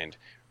to find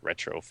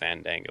Retro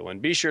Fandango.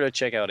 And be sure to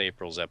check out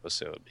April's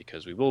episode,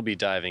 because we will be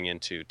diving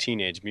into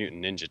Teenage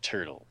Mutant Ninja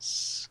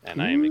Turtles.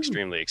 And I am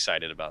extremely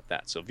excited about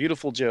that. So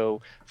Beautiful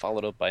Joe,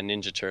 followed up by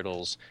Ninja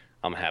Turtles.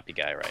 I'm a happy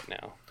guy right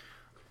now.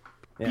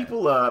 Yeah.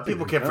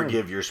 People can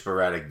forgive your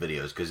sporadic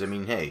videos because, I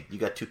mean, hey, you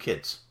got 2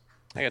 kids.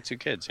 I got 2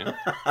 kids, you know.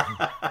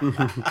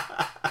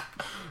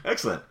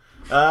 Excellent.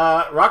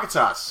 Rocket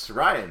Sauce,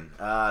 Ryan,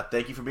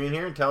 thank you for being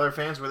here, and tell our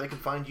fans where they can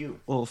find you.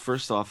 Well,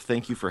 first off,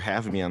 thank you for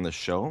having me on the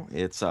show.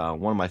 It's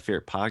one of my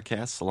favorite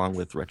podcasts, along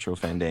with Retro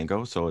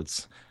Fandango, so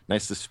it's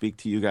nice to speak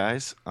to you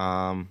guys.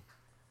 You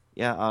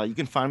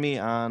can find me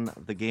on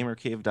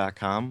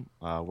thegamercave.com,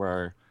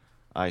 where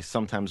I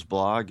sometimes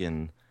blog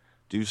and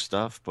do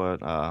stuff,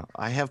 but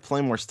I have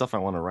plenty more stuff I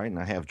want to write, and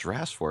I have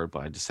drafts for it,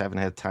 but I just haven't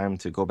had time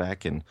to go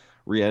back and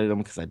re-edit them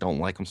because I don't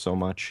like them so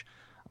much.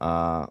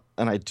 And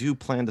I do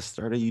plan to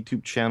start a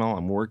YouTube channel.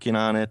 I'm working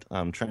on it.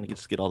 I'm trying to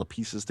just get all the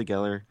pieces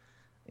together,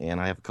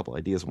 and I have a couple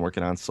ideas I'm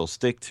working on, so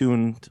stay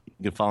tuned.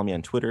 You can follow me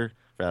on Twitter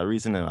for that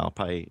reason, and I'll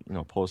probably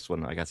post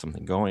when I got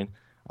something going.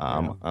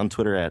 On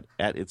Twitter at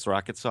It's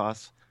Rocket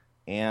Sauce.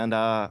 And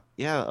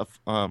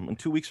in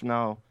 2 weeks from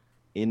now,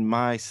 in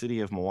my city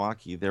of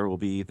Milwaukee, there will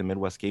be the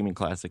Midwest Gaming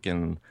Classic,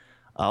 and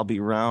I'll be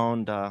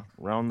around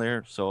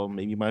there, so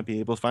maybe you might be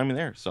able to find me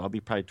there. So I'll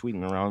be probably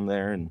tweeting around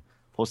there and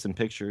posting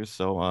pictures.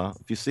 So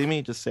if you see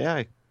me, just say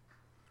hi.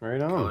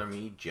 Right on. Color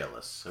me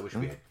jealous. I wish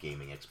we had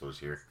gaming expos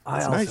here. I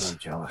also nice. am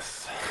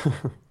jealous.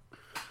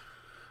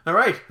 All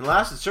right, and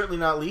last and certainly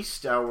not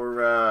least,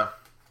 our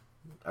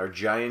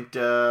giant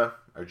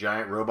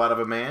robot of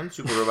a man,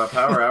 Super Robot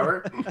Power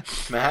Hour.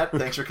 Matt,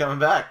 thanks for coming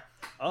back.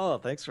 Oh,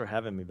 thanks for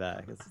having me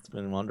back. It's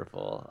been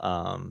wonderful.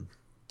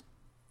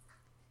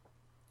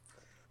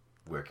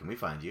 Where can we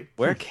find you?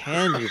 Where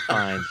can you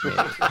find me?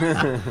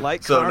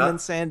 Like So Carmen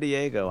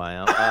Sandiego, I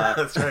am.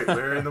 That's right.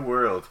 Where in the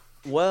world?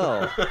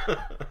 Well,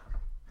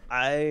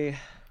 in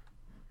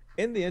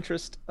the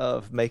interest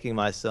of making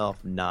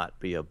myself not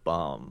be a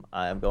bum,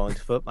 I am going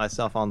to put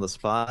myself on the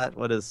spot.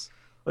 What is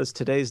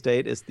today's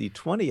date? Is the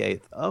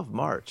 28th of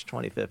March,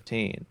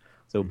 2015.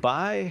 So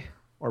by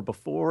or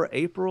before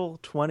April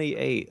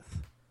 28th,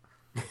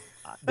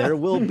 there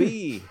will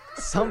be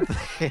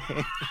something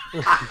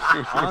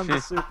on the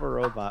Super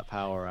Robot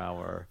Power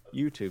Hour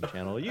YouTube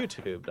channel,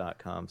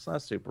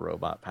 youtube.com/Super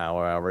Robot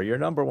Power Hour, your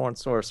number one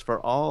source for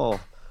all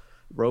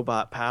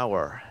robot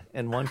power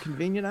in one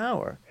convenient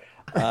hour.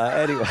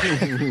 Anyway,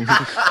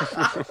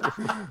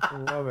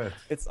 Love it.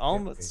 it's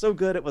almost so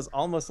good. It was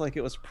almost like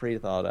it was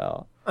pre-thought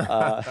out.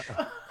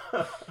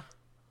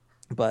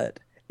 But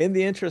in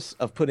the interest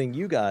of putting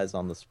you guys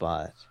on the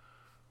spot,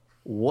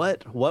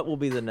 what will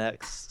be the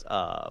next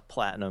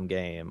platinum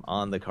game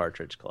on the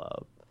Cartridge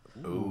Club?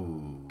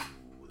 Ooh,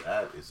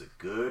 that is a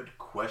good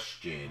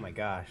question. Oh my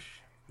gosh.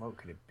 What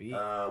could it be?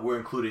 We're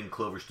including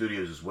Clover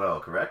Studios as well,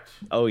 correct?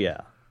 Oh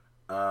yeah.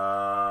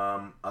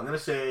 I'm gonna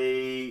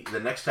say the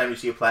next time you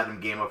see a platinum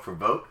game up for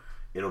vote,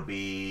 it'll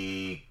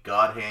be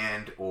God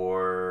Hand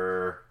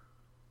or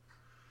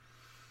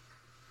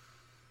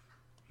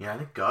I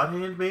think God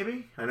Hand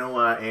maybe. I know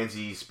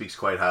Anzi speaks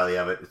quite highly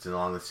of it. It's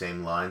along the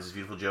same lines as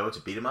Beautiful Joe. It's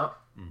a beat 'em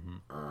up.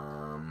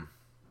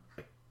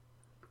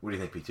 What do you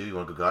think, P2? You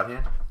want to go God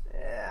Hand?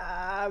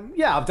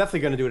 Yeah, I'm definitely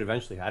going to do it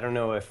eventually. I don't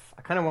know if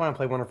I kind of want to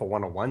play Wonderful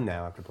 101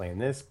 now after playing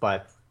this,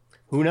 but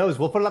who knows?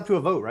 We'll put it up to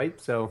a vote, right?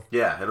 So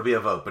Yeah, it'll be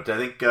a vote, but I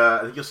think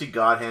you'll see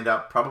God Hand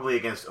up probably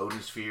against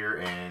Odin Sphere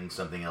and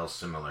something else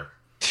similar.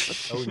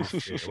 Odin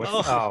Sphere.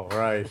 Oh,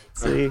 right.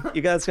 See,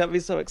 you guys got me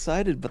so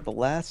excited, but the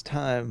last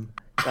time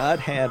God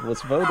Hand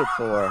was voted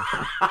for,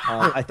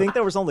 I think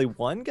there was only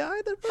one guy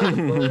that voted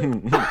for it.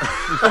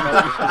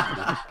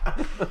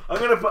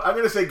 I'm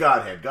gonna say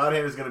God Hand. God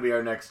Hand is gonna be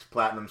our next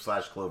Platinum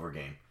 / Clover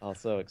game. Oh,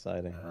 so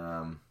exciting.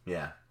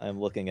 Yeah. I'm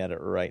looking at it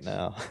right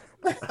now.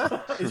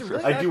 Is it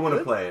really I that do want to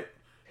good? play it.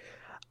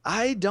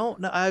 I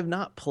don't know. I've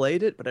not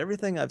played it, but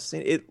everything I've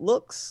seen, it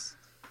looks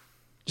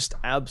just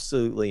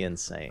absolutely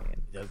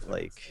insane.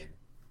 Like,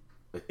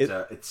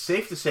 It's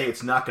safe to say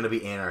it's not going to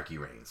be Anarchy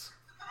Reigns,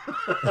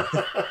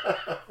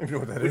 I don't know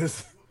what that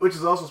is. which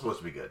is also supposed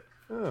to be good.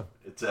 Oh.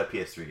 It's a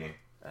PS3 game.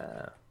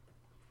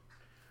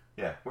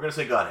 Yeah, we're going to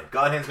say God Hand.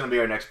 God Hand's going to be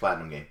our next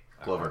Platinum game.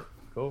 Clover.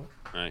 Cool.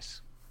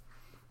 Nice.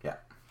 Yeah.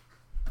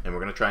 And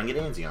we're going to try and get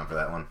Anzi on for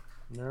that one.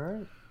 All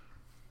right.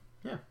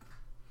 Yeah.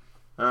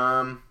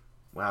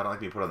 Wow, I don't like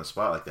being put on the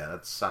spot like that.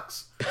 That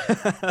sucks.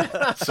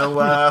 So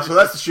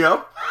that's the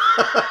show.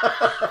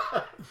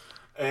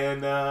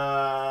 And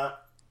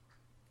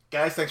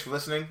guys, thanks for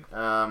listening.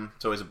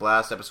 It's always a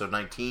blast. Episode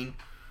 19.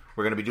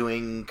 We're going to be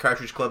doing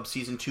Cartridge Club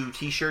Season 2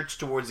 t-shirts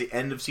towards the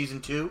end of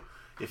Season 2.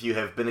 If you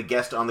have been a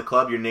guest on the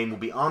club, your name will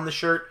be on the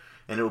shirt,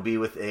 and it will be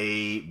with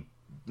a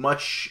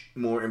much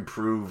more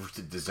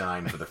improved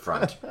design for the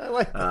front. I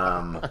like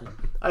that.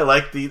 I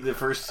like the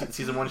first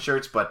Season 1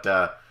 shirts, but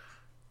it's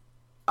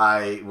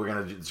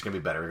gonna be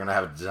better. We're gonna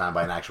have it designed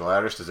by an actual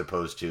artist as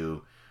opposed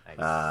to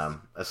a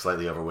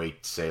slightly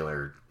overweight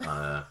sailor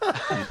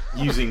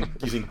using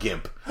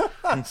GIMP.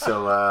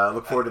 So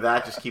look forward to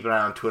that. Just keep an eye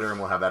on Twitter, and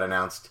we'll have that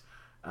announced.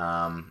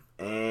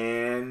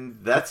 And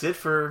that's it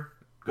for.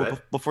 Go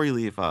ahead. Before you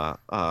leave,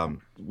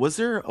 was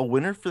there a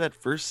winner for that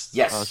first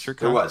Yes, shirt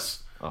there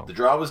contest? was. Oh. The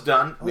draw was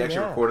done. We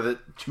actually yeah. recorded it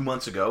 2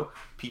 months ago.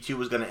 P2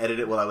 was going to edit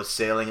it while I was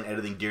sailing and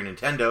editing Dear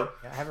Nintendo.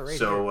 Yeah, I have it right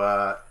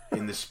So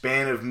in the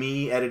span of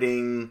me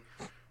editing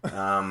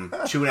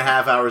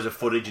 2.5 hours of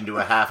footage into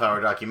a half-hour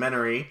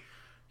documentary,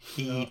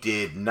 he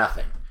did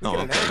nothing. No,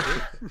 okay.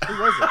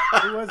 Who was it?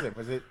 Who was it?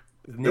 Was it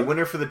The Nick?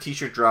 winner for the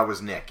t-shirt draw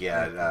was Nick.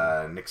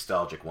 Yeah, Nick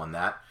Stalgic won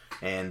that.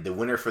 And the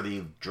winner for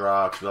the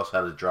draw, because we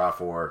also had a draw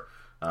for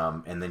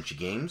And Then She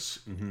Games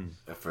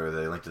for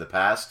the Link to the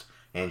Past,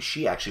 and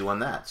she actually won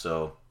that.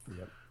 So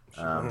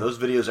those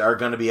videos are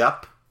going to be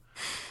up.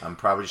 I'm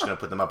probably just going to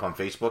put them up on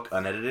Facebook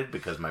unedited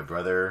because my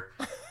brother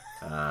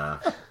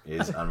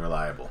is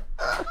unreliable.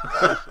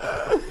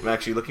 I'm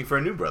actually looking for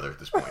a new brother at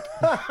this point.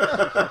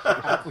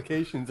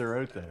 Applications are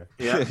out there.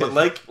 Yeah, but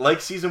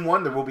like Season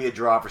 1, there will be a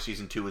draw for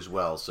Season 2 as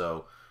well.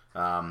 So,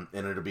 and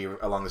it'll be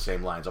along the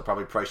same lines. I'll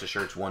probably price the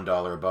shirts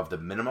 $1 above the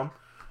minimum,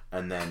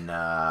 and then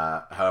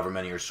however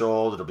many are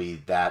sold, it'll be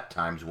that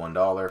times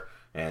 $1,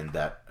 and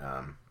that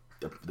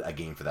a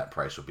game for that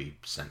price will be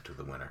sent to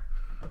the winner.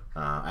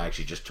 I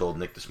actually just told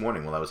Nick this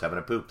morning while I was having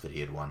a poop that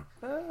he had won.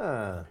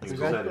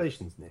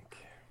 Congratulations, Nick.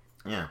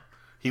 Yeah,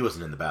 he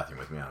wasn't in the bathroom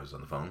with me. I was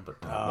on the phone,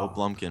 but No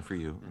Blumpkin for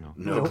you.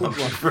 no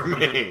pumpkin for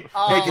me. Hey,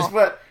 guess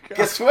what?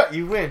 Guess what?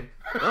 You win.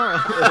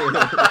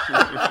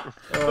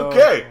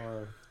 Okay.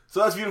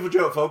 So that's Beautiful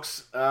Joe,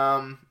 folks.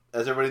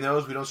 As everybody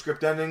knows, we don't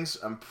script endings.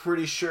 I'm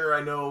pretty sure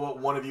I know what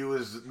one of you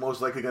is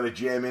most likely going to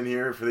jam in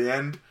here for the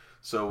end.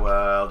 So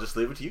I'll just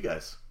leave it to you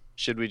guys.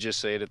 Should we just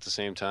say it at the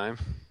same time?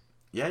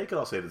 Yeah, you can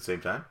all say it at the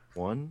same time.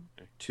 1,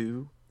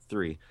 2,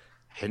 3.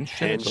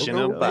 Henshin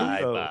Go-Go? a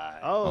bye-bye.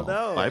 Oh,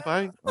 no.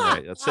 Bye-bye? All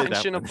right, let's say that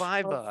Henshin a one.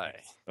 bye-bye.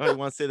 Oh, you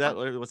want to say that?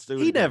 Let's do it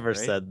He again, never right?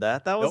 said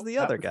that. That was Nope, the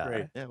that other was guy.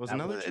 great. Yeah, it was That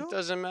another was- Joe? It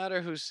doesn't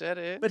matter who said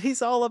it. But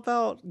he's all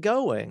about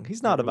going.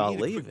 He's not We about need a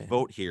quick leaving.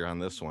 vote here on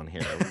this one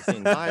here. Are we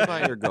saying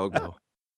bye-bye or go-go?